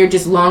and you're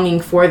just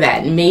longing for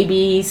that.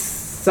 Maybe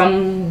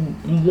someone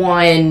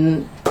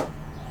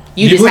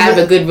you just have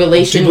a good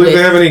relation with. Do you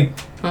believe they have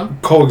any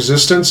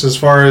coexistence as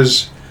far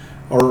as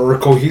or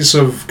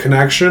cohesive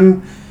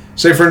connection?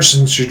 Say, for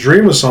instance, you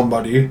dream of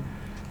somebody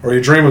or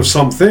you dream of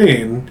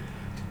something.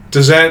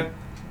 Does that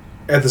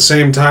at the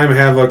same time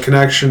have a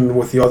connection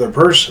with the other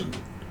person?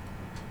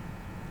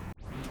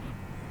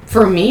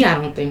 For me, I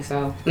don't think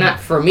so. Not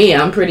for me.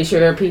 I'm pretty sure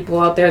there are people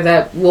out there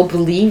that will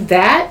believe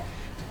that.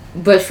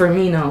 But for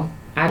me, no.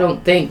 I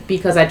don't think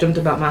because I dreamt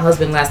about my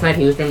husband last night,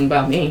 he was dreaming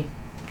about me.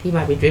 He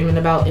might be dreaming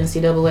about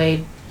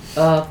NCAA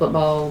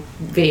football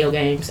video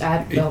games.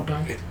 I don't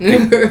know.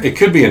 It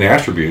could be an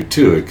attribute,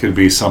 too. It could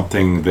be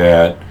something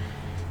that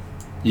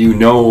you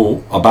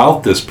know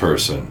about this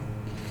person.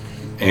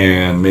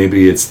 And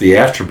maybe it's the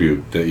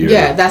attribute that you're...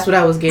 Yeah, that's what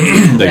I was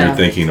getting that you're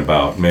thinking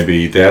about.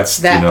 Maybe that's,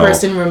 that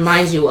person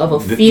reminds you of a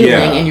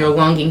feeling and you're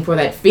longing for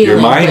that feeling.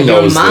 Your mind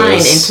knows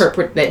this.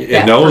 Interpret that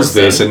it knows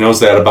person. This. It knows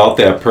that about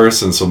that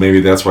person, so maybe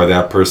that's why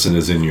that person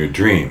is in your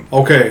dream.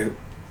 Okay.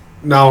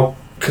 Now,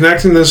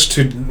 connecting this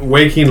to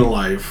waking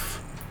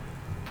life,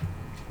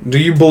 do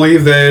you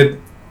believe that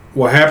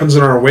what happens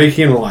in our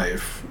waking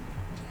life,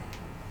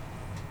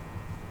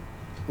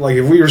 like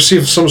if we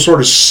receive some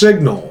sort of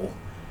signal,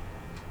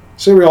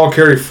 say we all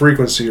carry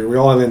frequency or we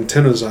all have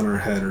antennas on our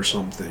head or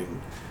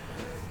something.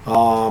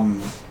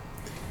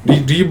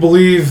 Do you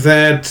believe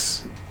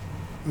that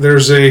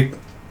there's a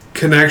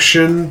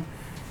connection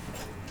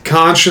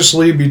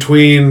consciously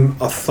between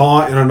a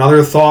thought and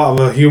another thought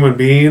of a human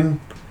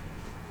being?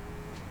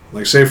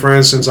 Like, say, for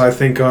instance, I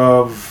think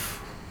of,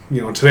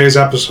 today's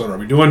episode. Are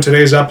we doing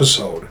today's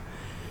episode?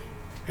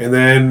 And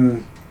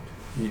then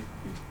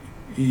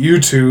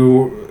you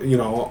two,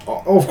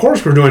 of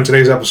course we're doing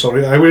today's episode.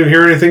 We didn't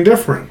hear anything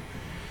different.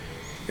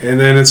 And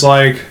then it's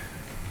like,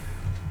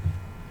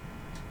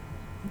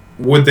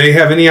 would they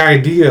have any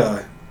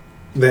idea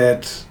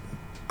that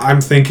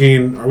I'm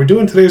thinking, are we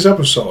doing today's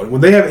episode?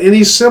 Would they have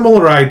any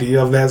similar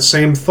idea of that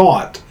same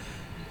thought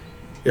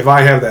if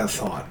I have that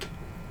thought?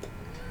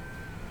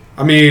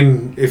 I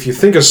mean, if you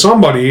think of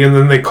somebody and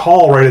then they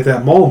call right at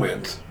that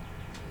moment,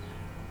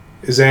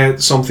 is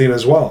that something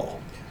as well?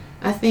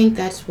 I think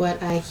that's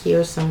what I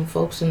hear some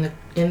folks in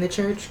the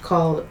church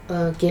call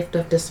a gift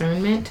of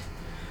discernment.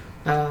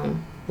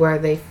 Where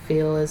they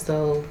feel as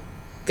though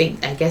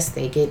I guess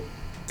they get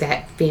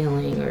that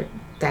feeling or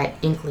that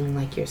inkling,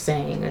 like you're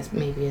saying, as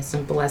maybe as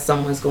simple as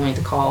someone's going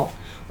to call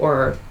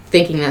or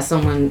thinking that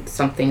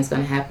something's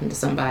going to happen to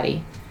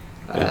somebody,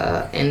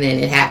 and then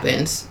it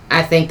happens.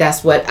 I think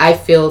that's what I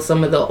feel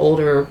some of the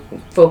older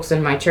folks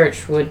in my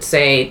church would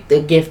say,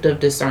 the gift of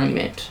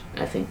discernment.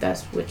 I think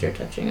that's what you're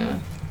touching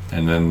on.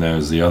 And then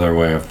there's the other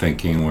way of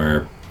thinking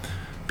where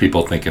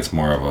people think it's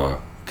more of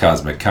a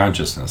cosmic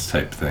consciousness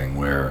type thing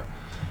where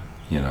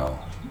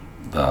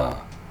the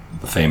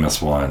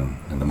famous one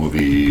in the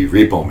movie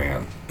Repo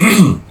Man,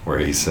 where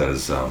he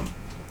says,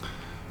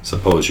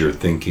 suppose you're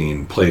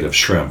thinking plate of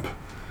shrimp,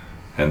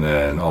 and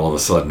then all of a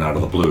sudden, out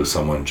of the blue,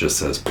 someone just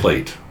says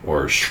plate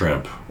or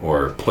shrimp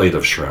or plate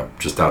of shrimp,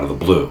 just out of the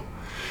blue.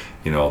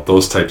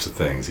 Those types of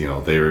things.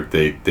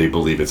 They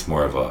believe it's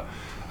more of a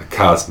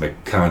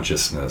cosmic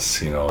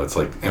consciousness. It's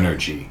like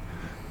energy.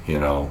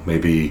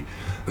 Maybe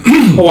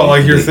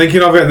Like you're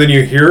thinking of it and then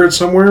you hear it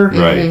somewhere?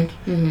 Right.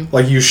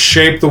 Like you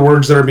shape the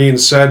words that are being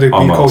said to be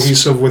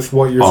cohesive with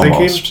what you're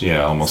thinking?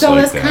 Yeah, almost so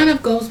like this kind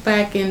of goes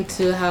back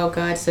into how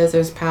God says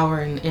there's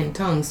power in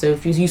tongues. So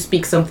if you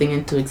speak something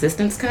into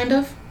existence, kind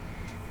of?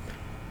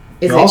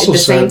 Is it the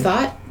same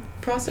thought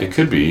process? It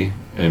could be.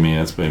 I mean,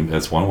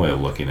 that's one way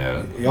of looking at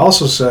it. He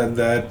also said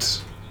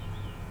that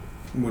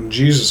when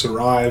Jesus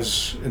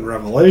arrives in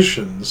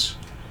Revelations,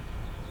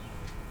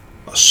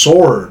 a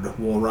sword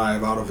will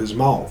arrive out of his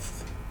mouth.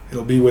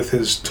 It'll be with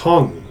his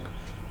tongue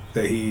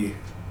that he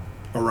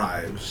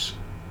arrives.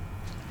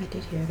 I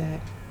did hear that.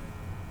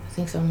 I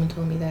think someone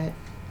told me that.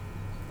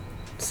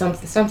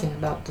 Something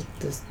about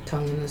the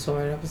tongue and the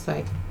sword. I was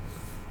like,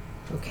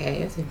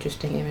 okay, that's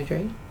interesting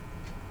imagery.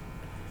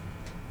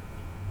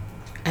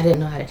 I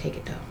didn't know how to take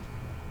it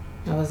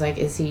though. I was like,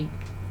 is he...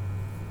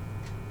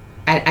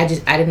 I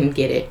didn't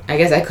get it. I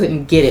guess I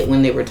couldn't get it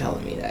when they were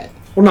telling me that.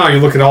 Well, now you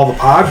look at all the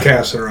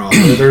podcasts that are out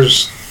there.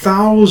 There's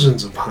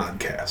thousands of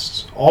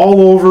podcasts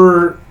all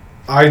over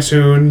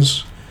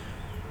iTunes,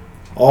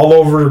 all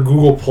over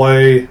Google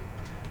Play,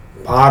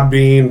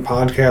 Podbean,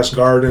 Podcast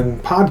Garden,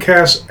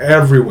 podcasts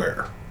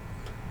everywhere.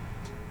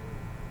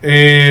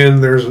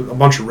 And there's a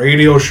bunch of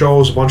radio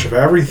shows, a bunch of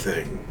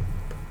everything.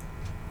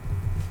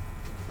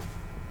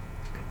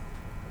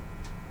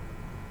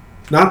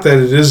 Not that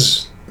it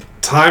is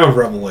time of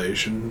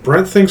revelation.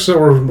 Brent thinks that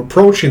we're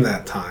approaching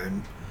that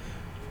time.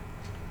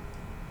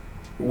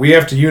 We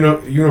have to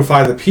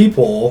unify the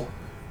people,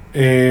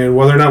 and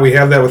whether or not we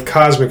have that with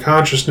cosmic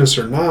consciousness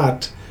or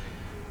not,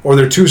 or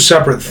they're two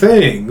separate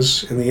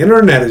things, and the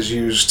internet is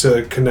used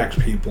to connect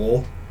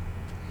people.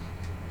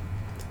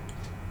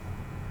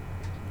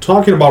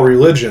 Talking about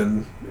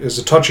religion is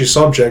a touchy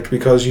subject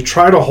because you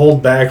try to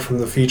hold back from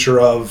the feature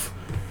of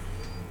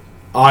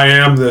I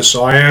am this,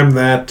 I am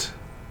that.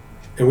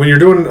 And when you're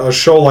doing a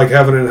show like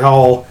Heaven and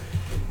Hell,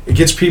 it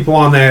gets people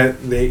on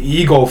the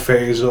ego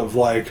phase of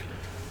like,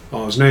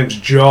 oh, his name's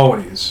Joe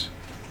and he's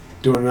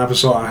doing an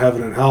episode on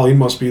Heaven and Hell. He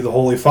must be the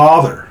Holy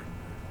Father.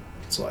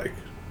 It's like,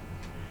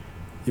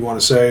 you want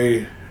to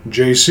say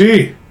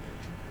JC.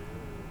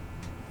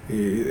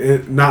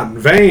 Not in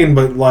vain,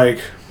 but like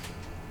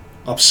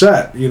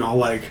upset. You know,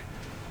 like,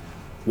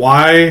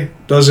 why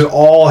does it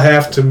all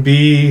have to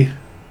be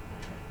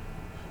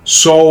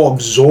so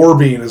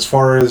absorbing as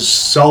far as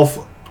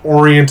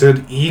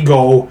self-oriented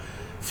ego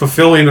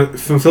fulfilling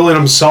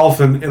himself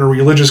in a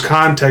religious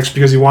context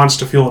because he wants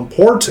to feel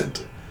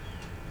important?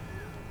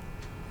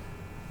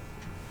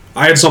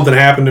 I had something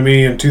happen to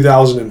me in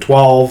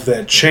 2012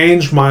 that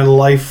changed my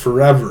life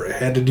forever. It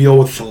had to deal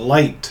with the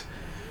light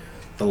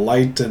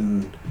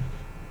and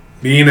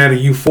being at a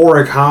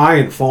euphoric high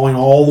and falling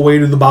all the way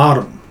to the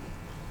bottom.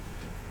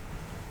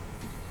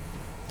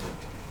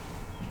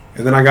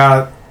 And then I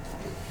got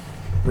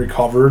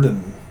recovered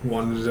and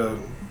wanted to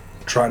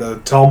try to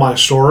tell my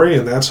story,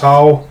 and that's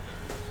how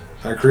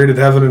I created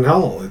Heaven and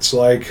Hell. It's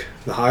like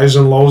the highs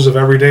and lows of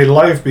everyday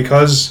life,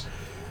 because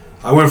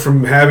I went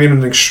from having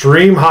an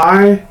extreme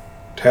high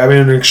to having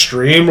an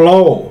extreme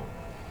low.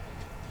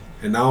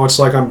 And now it's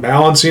like I'm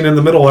balancing in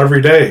the middle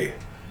every day.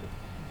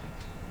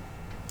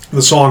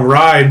 The song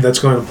Ride that's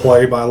going to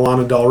play by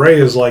Lana Del Rey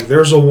is like,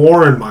 there's a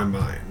war in my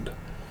mind.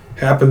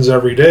 Happens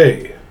every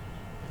day.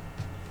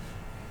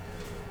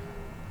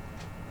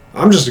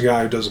 I'm just a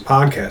guy who does a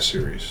podcast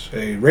series,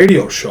 a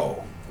radio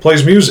show,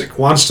 plays music,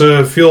 wants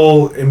to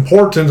feel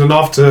important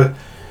enough to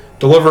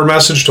deliver a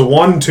message to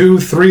 1, 2,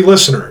 3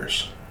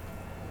 listeners.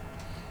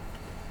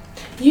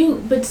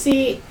 But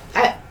see,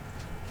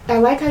 I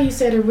like how you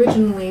said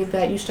originally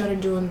that you started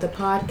doing the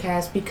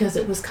podcast because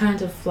it was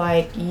kind of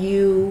like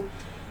you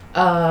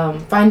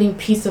finding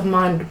peace of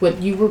mind with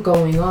what you were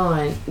going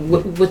on,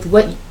 with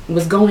what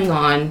was going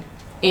on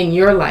in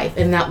your life,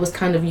 and that was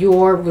kind of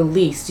your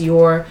release,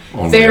 your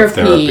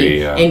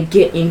therapy and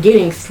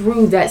getting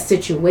through that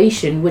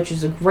situation, which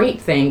is a great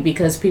thing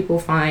because people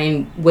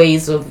find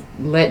ways of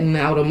letting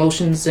out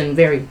emotions in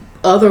very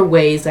other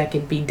ways that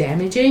could be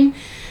damaging.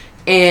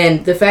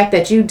 And the fact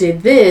that you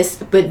did this,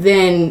 but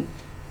then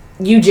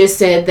you just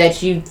said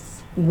that you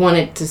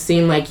wanted to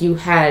seem like you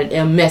had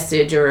a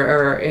message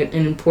or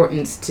an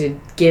importance to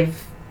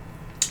give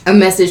a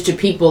message to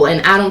people,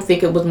 and I don't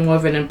think it was more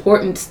of an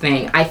importance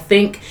thing. I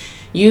think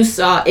you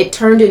saw it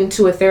turned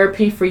into a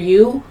therapy for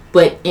you,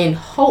 but in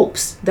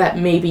hopes that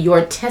maybe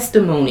your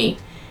testimony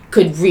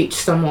could reach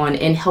someone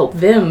and help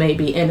them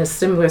maybe in a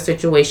similar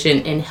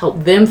situation and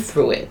help them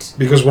through it.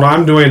 Because what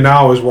I'm doing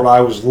now is what I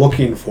was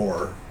looking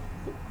for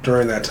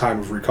during that time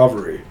of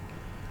recovery.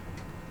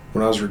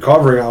 When I was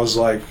recovering, I was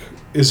like,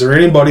 is there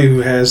anybody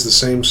who has the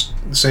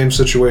same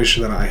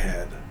situation that I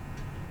had?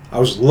 I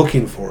was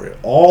looking for it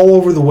all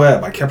over the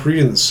web. I kept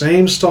reading the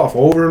same stuff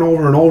over and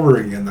over and over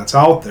again that's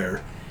out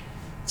there.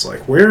 It's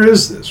like, where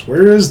is this?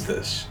 Where is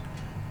this?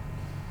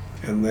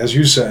 And as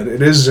you said,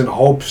 it is in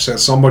hopes that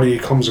somebody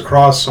comes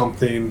across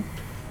something,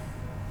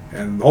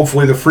 and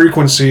hopefully the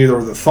frequency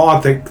or the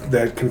thought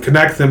that can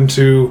connect them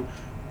to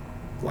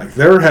like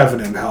their heaven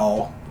and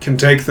hell can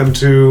take them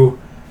to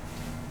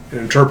an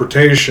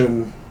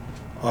interpretation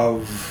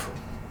of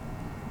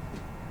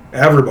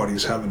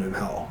everybody's heaven and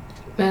hell.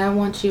 And I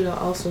want you to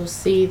also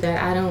see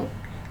that I don't,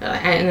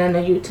 and I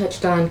know you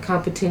touched on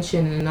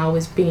competition and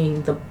always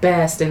being the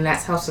best, and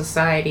that's how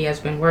society has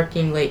been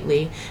working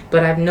lately.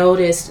 But I've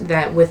noticed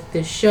that with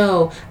this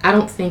show, I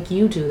don't think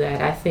you do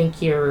that. I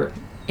think you're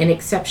an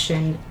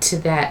exception to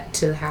that,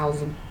 to how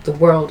the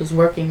world is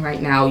working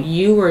right now.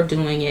 You are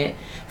doing it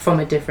from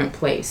a different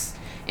place.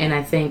 And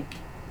I think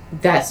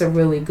that's a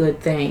really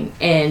good thing.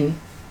 And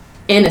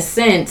in a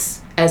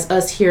sense, as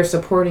us here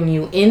supporting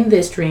you in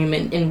this dream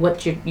and in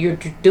what you're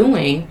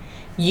doing,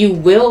 you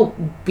will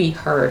be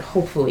heard,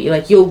 hopefully.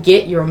 Like, you'll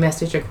get your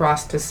message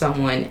across to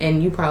someone,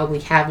 and you probably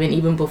haven't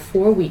even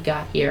before we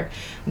got here.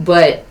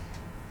 But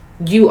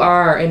you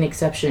are an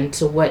exception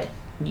to what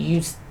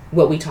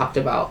we talked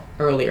about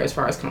earlier as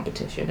far as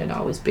competition and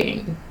always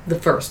being the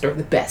first or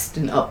the best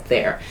and up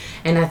there.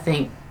 And I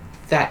think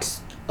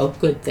that's a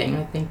good thing.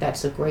 I think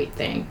that's a great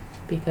thing,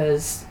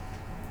 because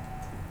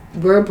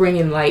we're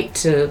bringing light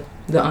to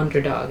the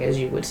underdog, as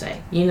you would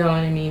say. You know what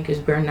I mean? Because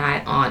we're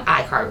not on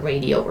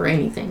iHeartRadio or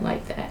anything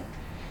like that.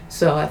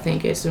 So I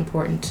think it's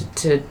important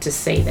to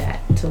say that,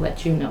 to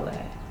let you know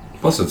that.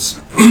 Plus,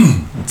 it's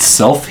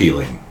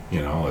self-healing.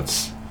 You know,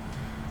 it's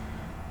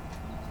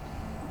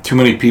too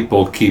many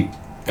people keep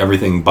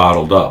everything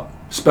bottled up,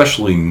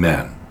 especially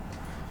men.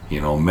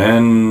 You know,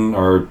 men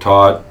are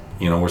taught,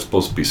 you know, we're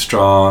supposed to be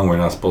strong, we're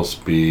not supposed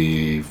to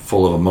be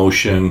full of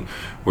emotion,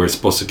 we're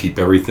supposed to keep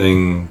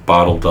everything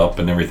bottled up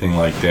and everything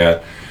like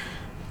that.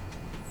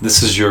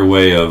 This is your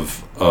way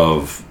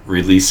of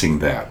releasing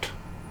that,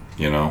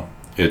 you know.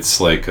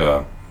 It's like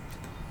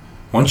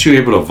once you're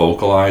able to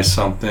vocalize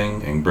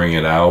something and bring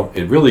it out,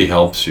 it really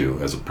helps you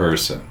as a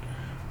person,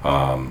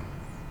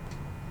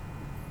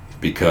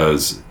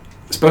 because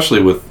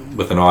especially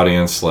with an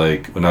audience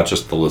like, well, not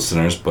just the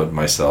listeners, but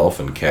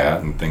myself and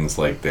Kat and things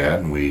like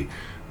that, and we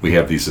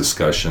have these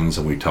discussions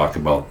and we talk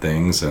about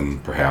things,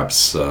 and perhaps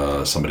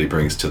somebody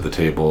brings to the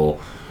table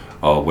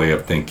a way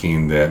of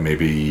thinking that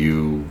maybe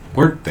you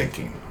weren't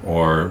thinking,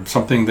 or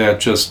something that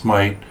just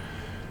might,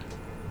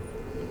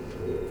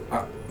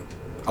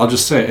 I'll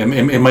just say,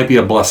 it might be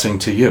a blessing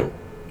to you.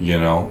 You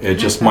know, it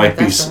just might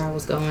be. That's where I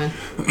was going.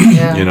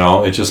 Yeah. You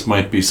know, it just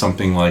might be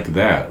something like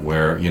that,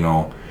 where, you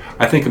know,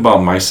 I think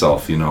about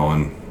myself, you know,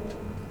 and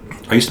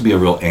I used to be a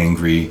real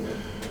angry,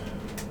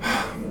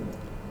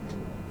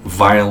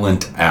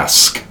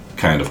 violent-esque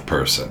kind of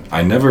person.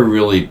 I never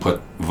really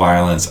put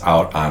violence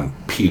out on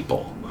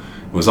people.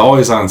 It was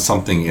always on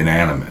something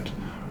inanimate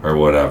or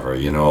whatever,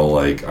 you know,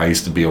 like I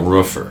used to be a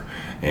roofer,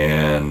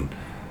 and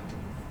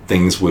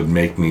things would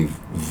make me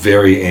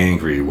very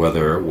angry,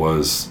 whether it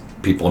was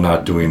people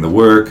not doing the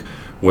work,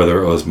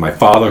 whether it was my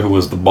father who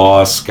was the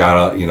boss,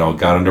 got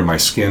under my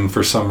skin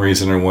for some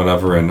reason or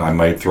whatever, and I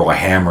might throw a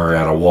hammer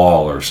at a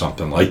wall or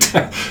something like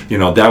that. You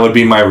know, that would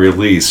be my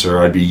release, or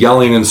I'd be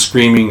yelling and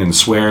screaming and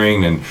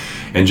swearing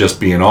and just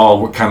being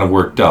all kind of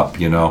worked up,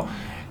 you know.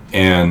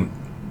 And,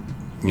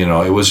 you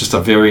know, it was just a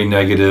very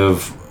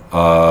negative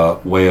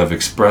way of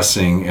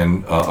expressing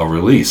and a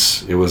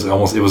release. It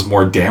was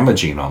more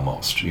damaging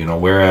almost, you know,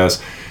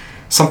 whereas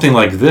something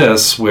like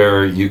this,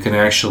 where you can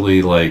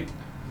actually like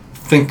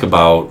think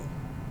about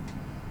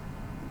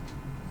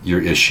your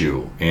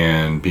issue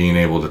and being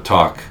able to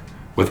talk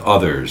with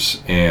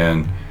others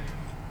and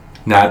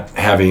not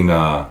having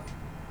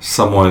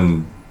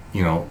someone,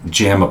 you know,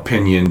 jam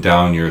opinion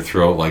down your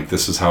throat like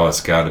this is how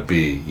it's got to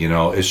be, you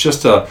know. It's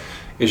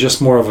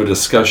just more of a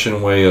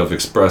discussion way of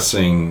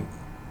expressing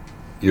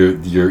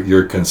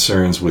your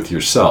concerns with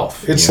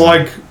yourself. It's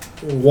like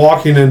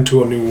walking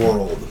into a new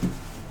world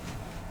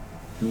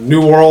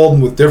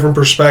with different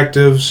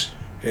perspectives.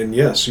 And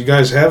yes, you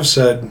guys have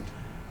said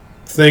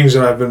things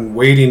that I've been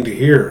waiting to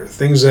hear,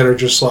 things that are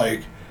just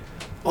like,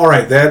 all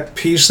right, that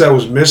piece that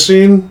was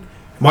missing,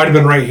 it might have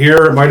been right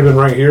here, it might have been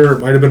right here, it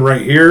might have been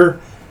right here.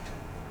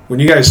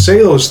 When you guys say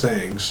those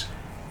things,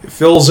 it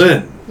fills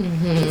in.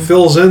 Mm-hmm. It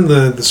fills in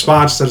the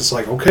spots that it's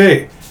like,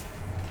 okay,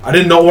 I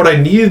didn't know what I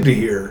needed to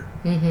hear,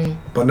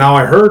 but now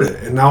I heard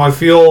it, and now I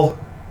feel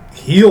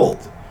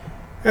healed.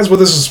 That's what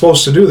this is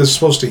supposed to do. This is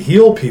supposed to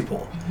heal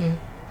people. Mm-hmm.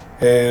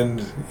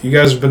 And you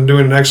guys have been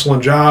doing an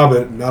excellent job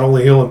at not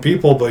only healing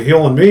people, but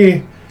healing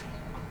me.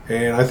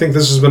 And I think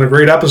this has been a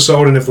great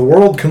episode, and if the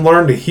world can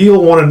learn to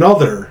heal one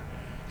another,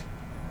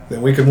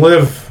 then we can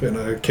live in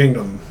a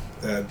kingdom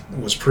that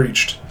was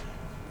preached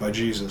by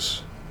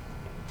Jesus.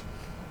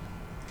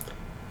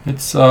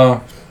 It's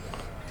hard.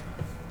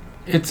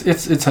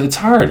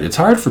 It's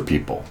hard for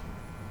people.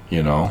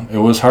 You know, it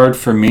was hard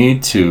for me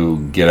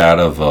to get out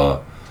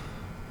of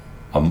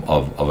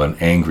an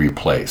angry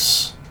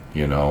place.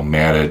 You know,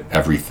 mad at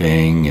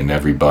everything and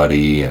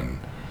everybody, and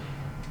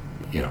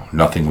you know,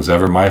 nothing was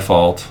ever my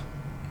fault.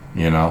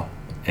 You know,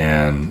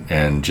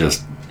 and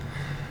just,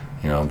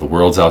 you know, the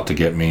world's out to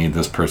get me.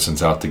 This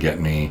person's out to get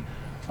me.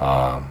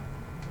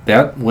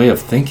 That way of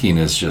thinking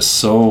is just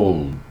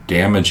so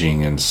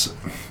damaging, and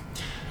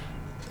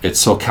it's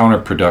so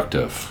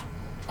counterproductive.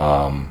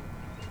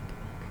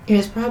 And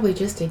it's probably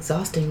just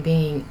exhausting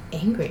being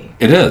angry.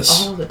 It is.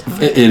 All the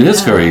time. It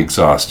is very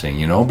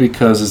exhausting,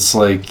 because it's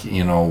like,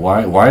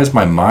 why is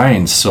my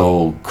mind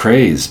so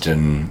crazed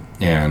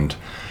and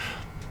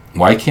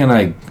why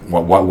can't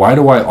why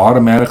do I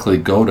automatically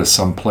go to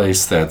some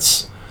place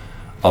that's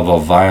of a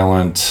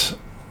violent,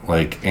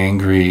 like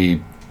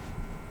angry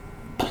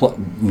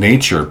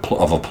nature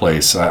of a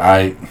place?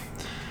 It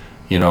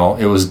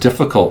was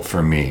difficult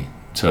for me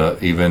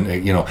to even,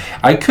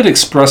 I could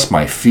express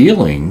my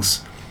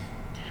feelings,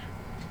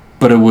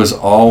 but it was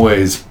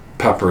always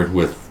peppered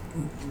with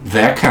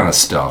that kind of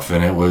stuff.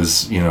 And it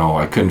was,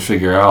 I couldn't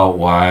figure out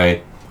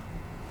why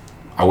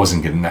I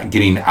wasn't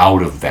getting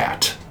out of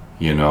that.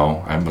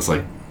 I was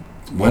like,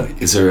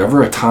 is there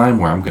ever a time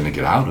where I'm going to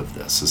get out of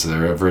this? Is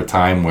there ever a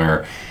time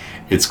where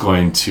it's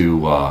going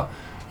to,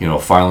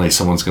 finally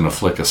someone's going to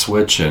flick a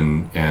switch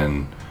and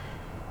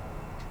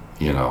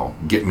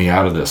get me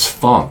out of this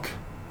funk?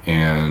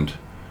 And,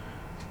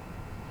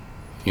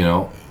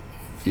 you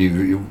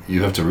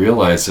have to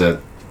realize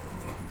that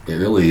it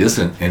really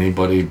isn't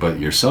anybody but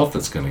yourself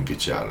that's going to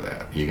get you out of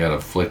that. You got to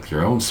flick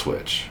your own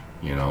switch.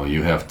 You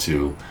have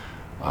to,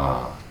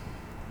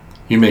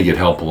 you may get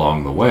help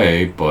along the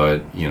way,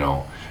 but,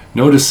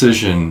 no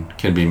decision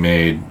can be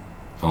made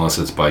unless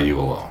it's by you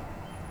alone.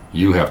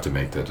 You have to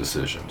make the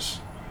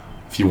decisions.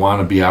 If you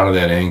want to be out of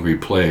that angry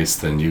place,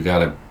 then you got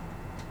to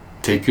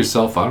take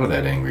yourself out of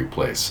that angry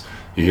place.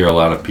 You hear a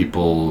lot of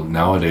people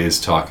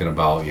nowadays talking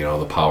about,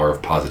 the power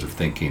of positive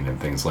thinking and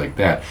things like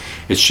that.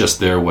 It's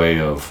just their way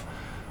of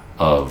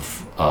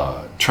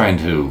trying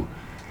to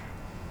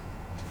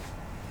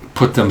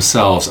put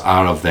themselves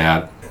out of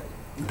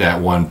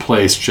that one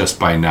place just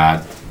by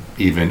not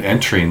even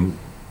entering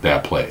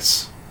that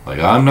place. Like,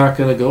 I'm not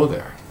going to go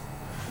there.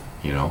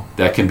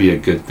 That can be a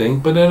good thing,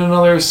 but in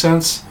another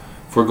sense,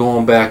 if we're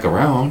going back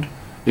around,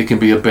 it can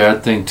be a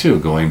bad thing too,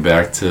 going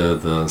back to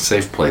the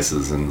safe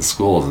places and the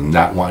schools and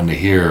not wanting to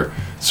hear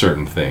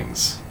certain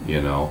things.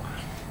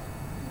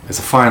 It's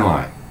a fine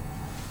line.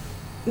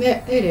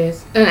 Yeah, it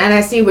is. And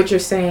I see what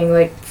you're saying.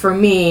 Like, for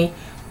me,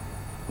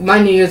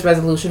 my New Year's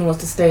resolution was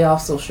to stay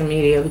off social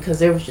media because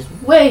there was just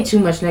way too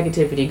much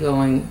negativity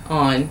going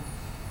on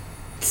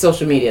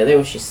social media. There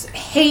was just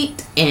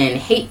hate,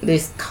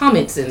 there's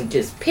comments and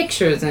just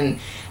pictures and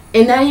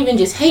not even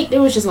just hate.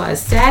 There was just a lot of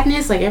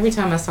sadness. Like, every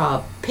time I saw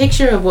a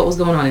picture of what was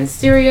going on in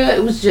Syria,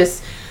 it was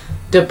just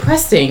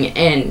depressing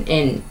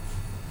and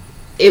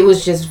it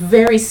was just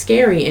very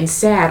scary and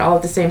sad all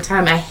at the same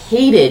time. I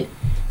hated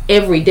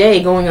every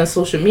day going on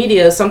social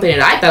media. Something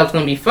that I thought was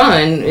going to be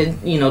fun,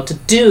 to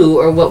do,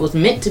 or what was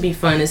meant to be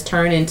fun, is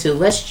turned into,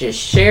 let's just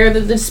share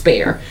the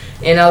despair.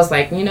 And I was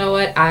like, you know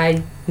what?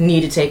 I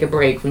need to take a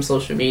break from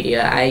social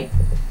media.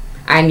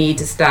 I need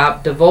to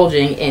stop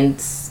divulging in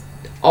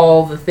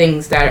all the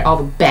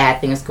bad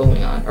things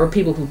going on, or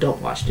people who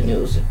don't watch the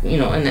news,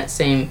 in that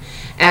same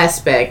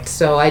aspect.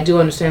 So I do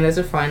understand there's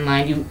a fine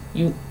line.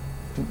 You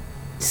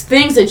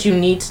things that you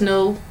need to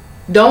know.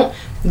 Don't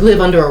live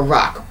under a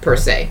rock, per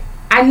se.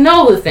 I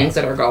know the things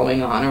that are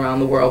going on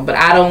around the world, but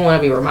I don't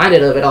want to be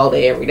reminded of it all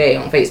day, every day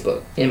on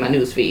Facebook, in my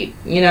news feed.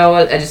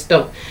 I just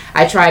don't.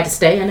 I try to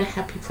stay in a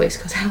happy place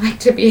because I like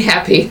to be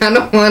happy. I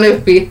don't want to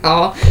be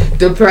all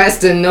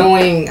depressed and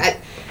knowing.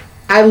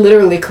 I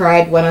literally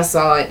cried when I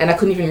saw it, and I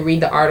couldn't even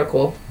read the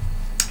article.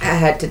 I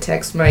had to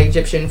text my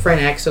Egyptian friend,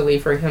 actually,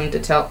 for him to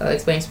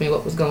explain to me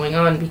what was going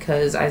on,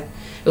 because it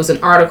was an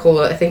article.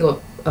 I think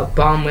a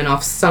bomb went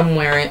off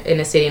somewhere in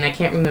a city, and I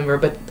can't remember,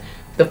 but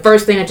the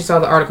first thing I just saw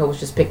in the article was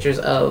just pictures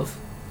of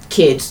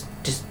kids,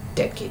 just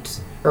dead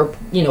kids, or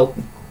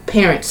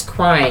parents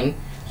crying,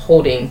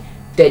 holding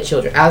dead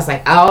children. I was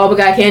like, oh my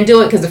God, I can't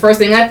do it, because the first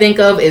thing I think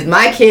of is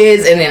my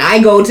kids, and then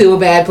I go to a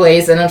bad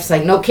place, and I'm just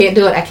like, no, can't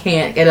do it, I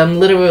can't. And I'm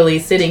literally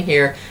sitting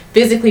here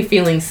physically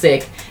feeling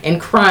sick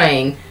and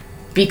crying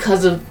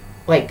because of,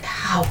 like,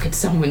 how could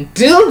someone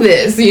do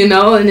this,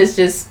 And it's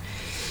just,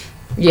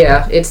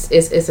 yeah, it's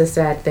a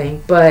sad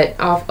thing. But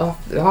off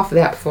of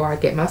that, before I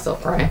get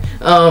myself crying,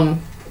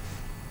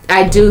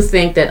 I do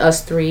think that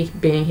us three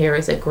being here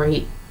is a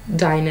great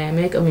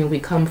dynamic. I mean, we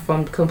come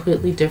from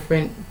completely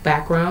different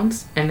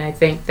backgrounds, and I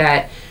think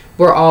that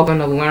we're all going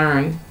to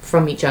learn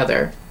from each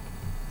other.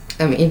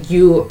 I mean,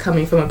 you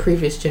coming from a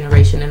previous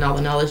generation and all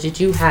the knowledge that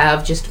you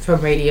have just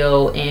from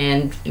radio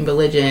and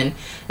religion,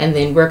 and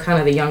then we're kind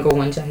of the younger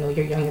ones. I know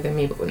you're younger than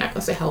me, but we're not going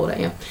to say how old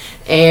I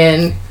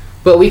am.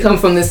 But we come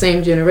from the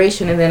same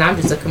generation, and then I'm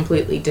just a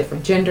completely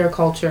different gender,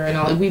 culture, and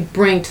all. We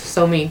bring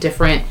so many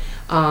different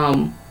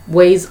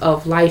ways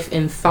of life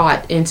and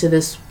thought into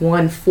this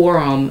one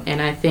forum,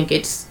 and I think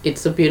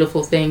it's a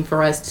beautiful thing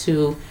for us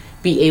to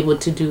be able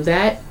to do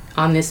that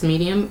on this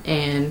medium,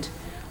 and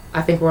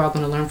I think we're all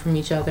going to learn from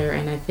each other,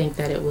 and I think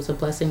that it was a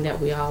blessing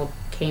that we all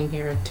came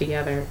here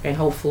together, and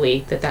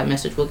hopefully that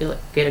message will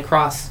get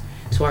across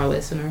to our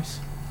listeners.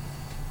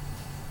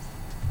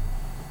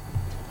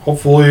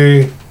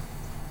 Hopefully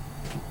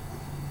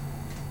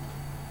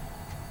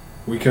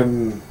we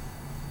can.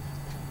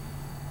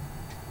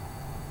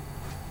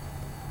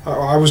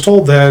 I was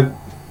told that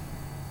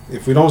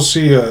if we don't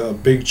see a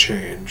big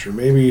change, or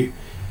maybe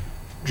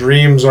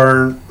dreams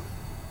aren't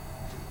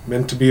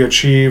meant to be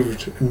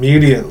achieved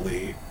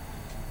immediately.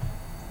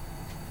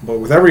 But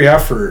with every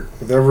effort,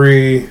 with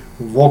every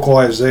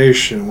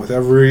vocalization, with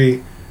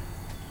every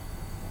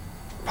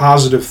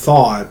positive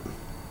thought,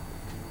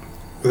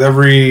 with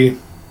every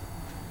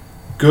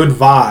good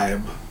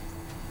vibe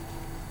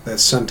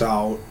that's sent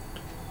out,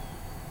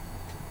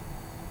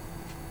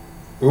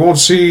 we won't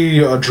see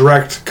a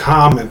direct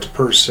comment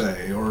per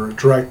se or a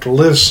direct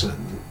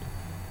listen,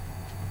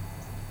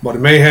 but it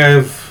may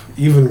have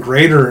even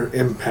greater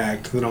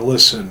impact than a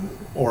listen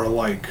or a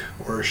like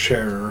or a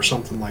share or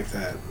something like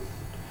that.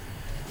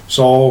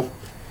 So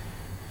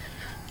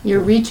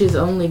your reach is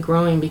only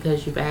growing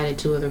because you've added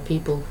to other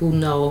people who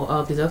know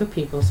of these other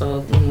people.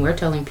 So when we're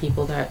telling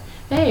people that,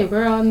 hey,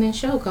 we're on this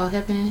show called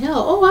Heaven and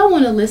Hell, oh, I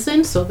want to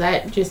listen, so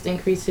that just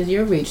increases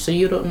your reach. So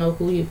you don't know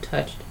who you've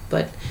touched,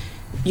 but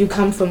you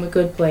come from a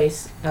good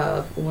place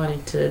of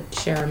wanting to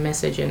share a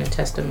message and a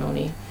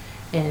testimony,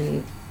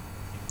 and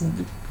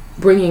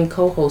bringing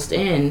co-host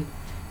in,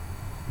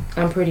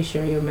 I'm pretty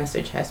sure your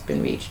message has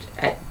been reached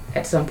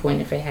at some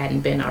point if it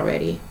hadn't been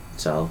already.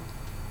 So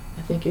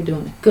I think you're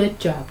doing a good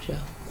job, Joe.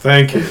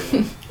 thank you.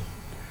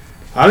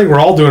 I think we're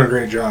all doing a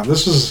great job.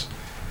 This is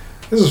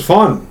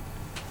fun.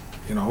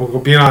 You know,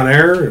 being on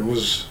air, it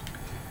was.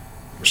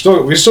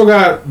 We still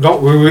got.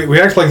 We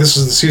act like this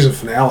is the season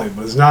finale,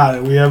 but it's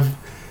not. We have.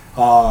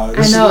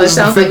 I know, it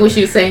sounds like we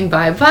should be saying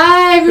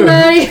bye-bye,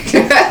 everybody.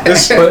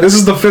 This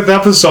is the 5th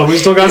episode. We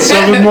still got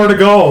 7 more to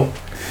go.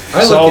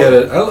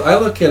 I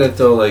look at it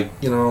though, like,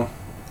 you know,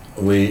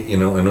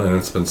 and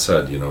it's been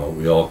said, you know,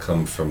 we all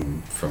come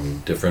from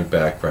different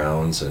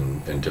backgrounds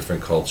and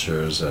different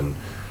cultures, and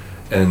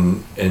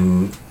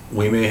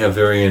we may have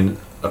varying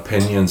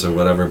opinions or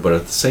whatever, but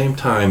at the same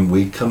time,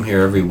 we come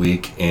here every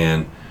week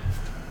and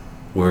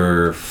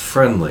we're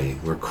friendly,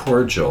 we're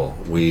cordial,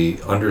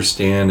 we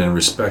understand and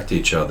respect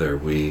each other,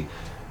 we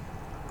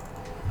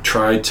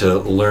try to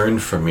learn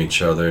from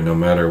each other no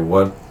matter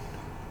what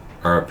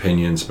our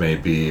opinions may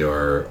be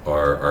or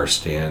our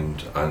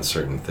stand on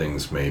certain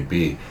things may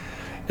be.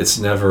 It's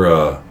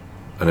never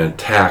an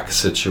attack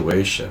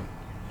situation,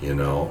 you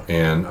know,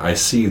 and I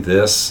see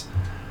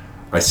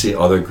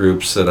other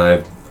groups that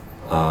I've,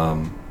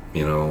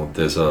 you know,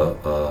 there's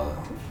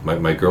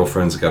my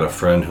girlfriend's got a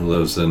friend who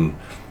lives in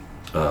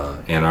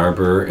Ann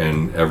Arbor,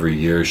 and every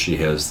year she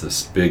has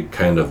this big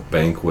kind of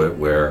banquet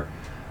where,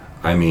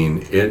 I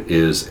mean, it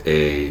is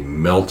a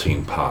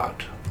melting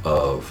pot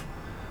of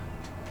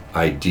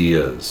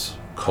ideas,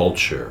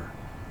 culture,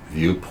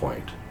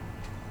 viewpoint,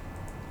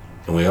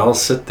 and we all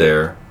sit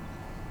there,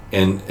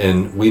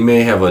 and we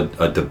may have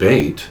a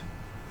debate,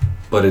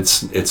 but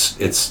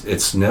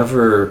it's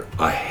never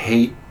a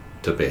hate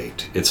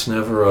debate. It's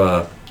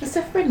never it's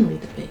a friendly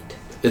debate.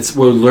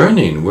 We're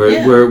learning.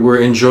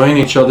 We're enjoying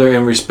each other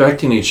and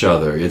respecting each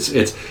other.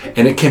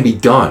 And it can be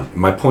done.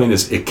 My point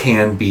is, it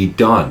can be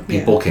done.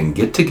 People can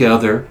get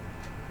together,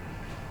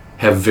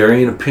 have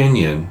varying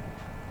opinion,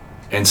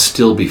 and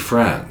still be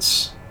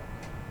friends.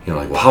 You know,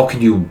 like, well, how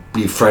can you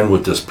be friend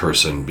with this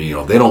person? You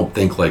know, they don't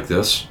think like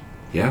this.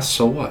 Yeah,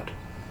 so what?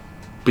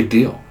 Big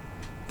deal.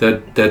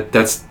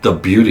 That's the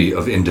beauty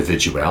of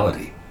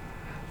individuality.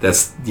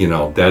 That's, you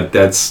know,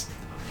 that's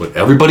what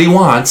everybody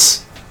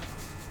wants.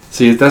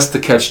 See, that's the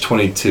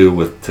catch-22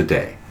 with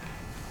today.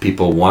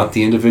 People want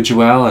the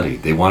individuality.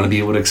 They want to be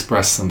able to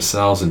express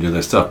themselves and do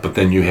their stuff. But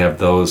then you have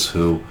those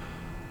who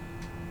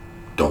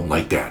don't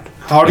like that.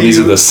 These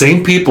are the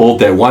same people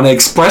that want to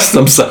express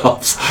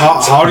themselves.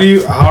 How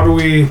do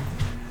we?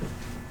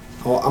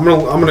 Well, I'm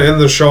gonna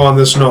end the show on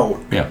this note.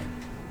 Yeah.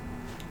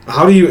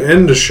 How do you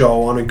end a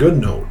show on a good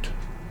note?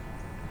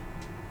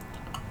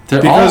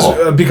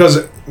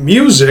 Because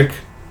music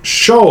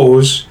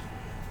shows,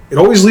 it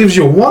always leaves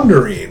you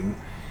wondering.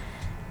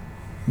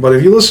 But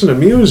if you listen to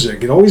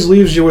music, it always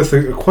leaves you with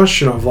a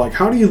question of, like,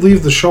 how do you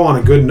leave the show on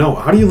a good note?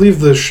 How do you leave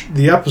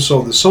the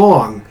episode, the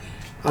song,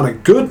 on a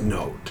good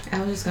note? I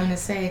was just going to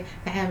say,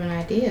 I have an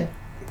idea.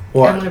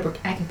 What?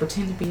 I can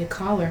pretend to be a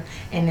caller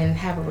and then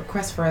have a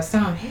request for a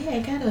song. Hey,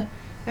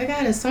 I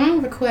got a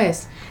song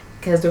request.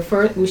 Because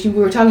we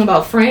were talking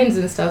about friends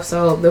and stuff,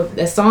 so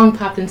the song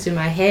popped into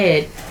my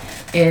head.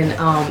 And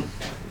I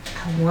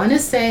want to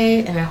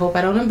say, and I hope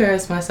I don't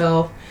embarrass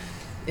myself,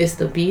 it's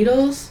the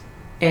Beatles,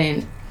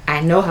 and I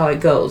know how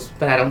it goes,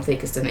 but I don't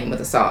think it's the name of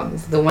the song.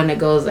 It's the one that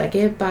goes, I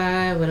get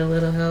by with a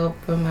little help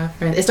from my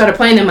friends. It started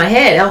playing in my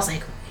head. I was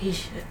like, we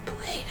should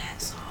play that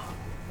song.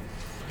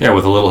 Yeah,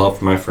 with a little help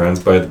from my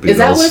friends by the Beatles. Is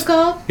that what it's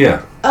called?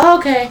 Yeah. Oh,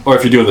 okay. Or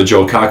if you're doing the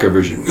Joe Cocker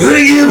version,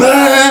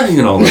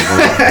 you know,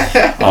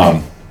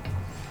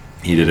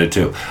 he did it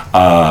too.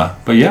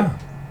 But yeah.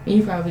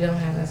 You probably don't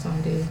have that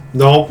song, do you?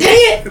 No. Dang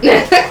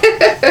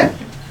it!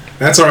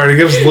 That's all right. It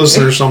gives the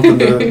listener something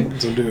to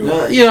do.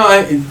 You know,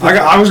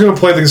 I was going to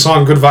play the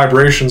song "Good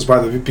Vibrations" by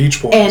the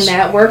Beach Boys, and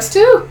that works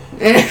too.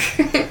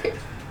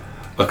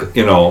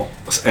 You know,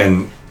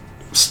 and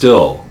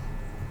still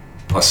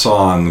a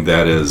song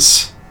that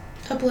is,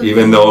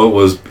 even though it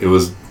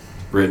was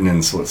written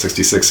in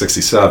 66,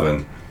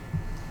 67,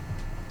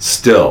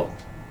 still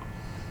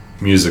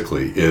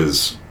musically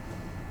is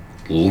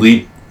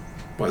leap.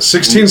 What,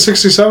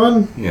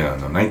 1667? Yeah,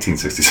 no,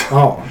 1967.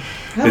 Oh,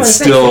 It's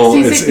still,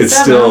 it's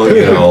still,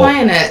 you know,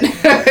 playing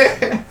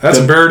it. that's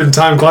a buried in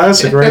time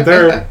classic right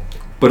there.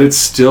 but it's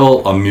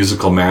still a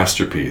musical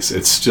masterpiece.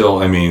 It's still,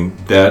 I mean,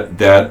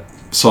 that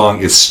song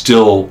is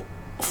still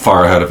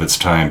far ahead of its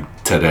time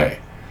today.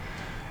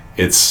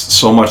 It's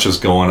so much is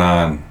going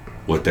on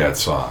with that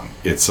song.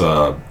 It's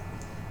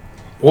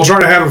We'll try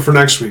to have it for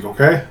next week,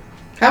 okay?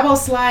 How about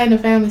Sly and the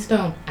Family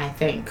Stone? I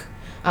think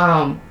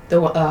You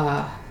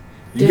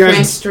different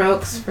guys-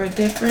 strokes for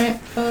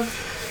different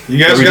folks. You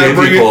guys Everyday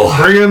got to people.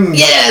 bring in.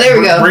 Yeah, there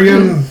we go. Bring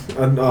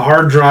in a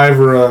hard drive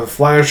or a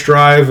flash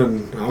drive,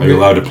 and are you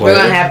allowed to play We're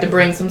gonna it? have to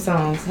bring some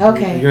songs.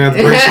 Okay. You're gonna have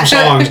to bring some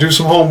songs, do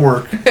some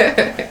homework.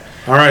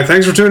 All right,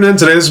 thanks for tuning in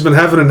today. This has been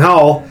Heaven and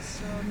Hell,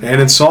 and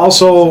it's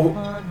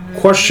also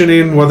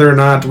questioning whether or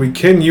not we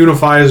can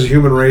unify as a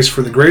human race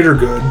for the greater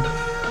good,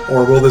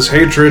 or will this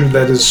hatred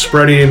that is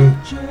spreading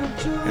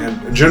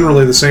at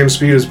generally the same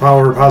speed as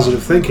power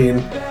positive thinking,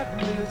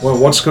 well,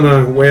 what's going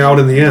to weigh out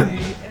in the end?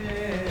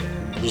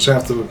 We'll just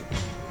have to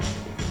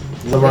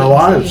live our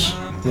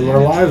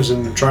lives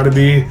and try to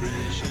be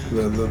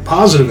the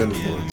positive influence.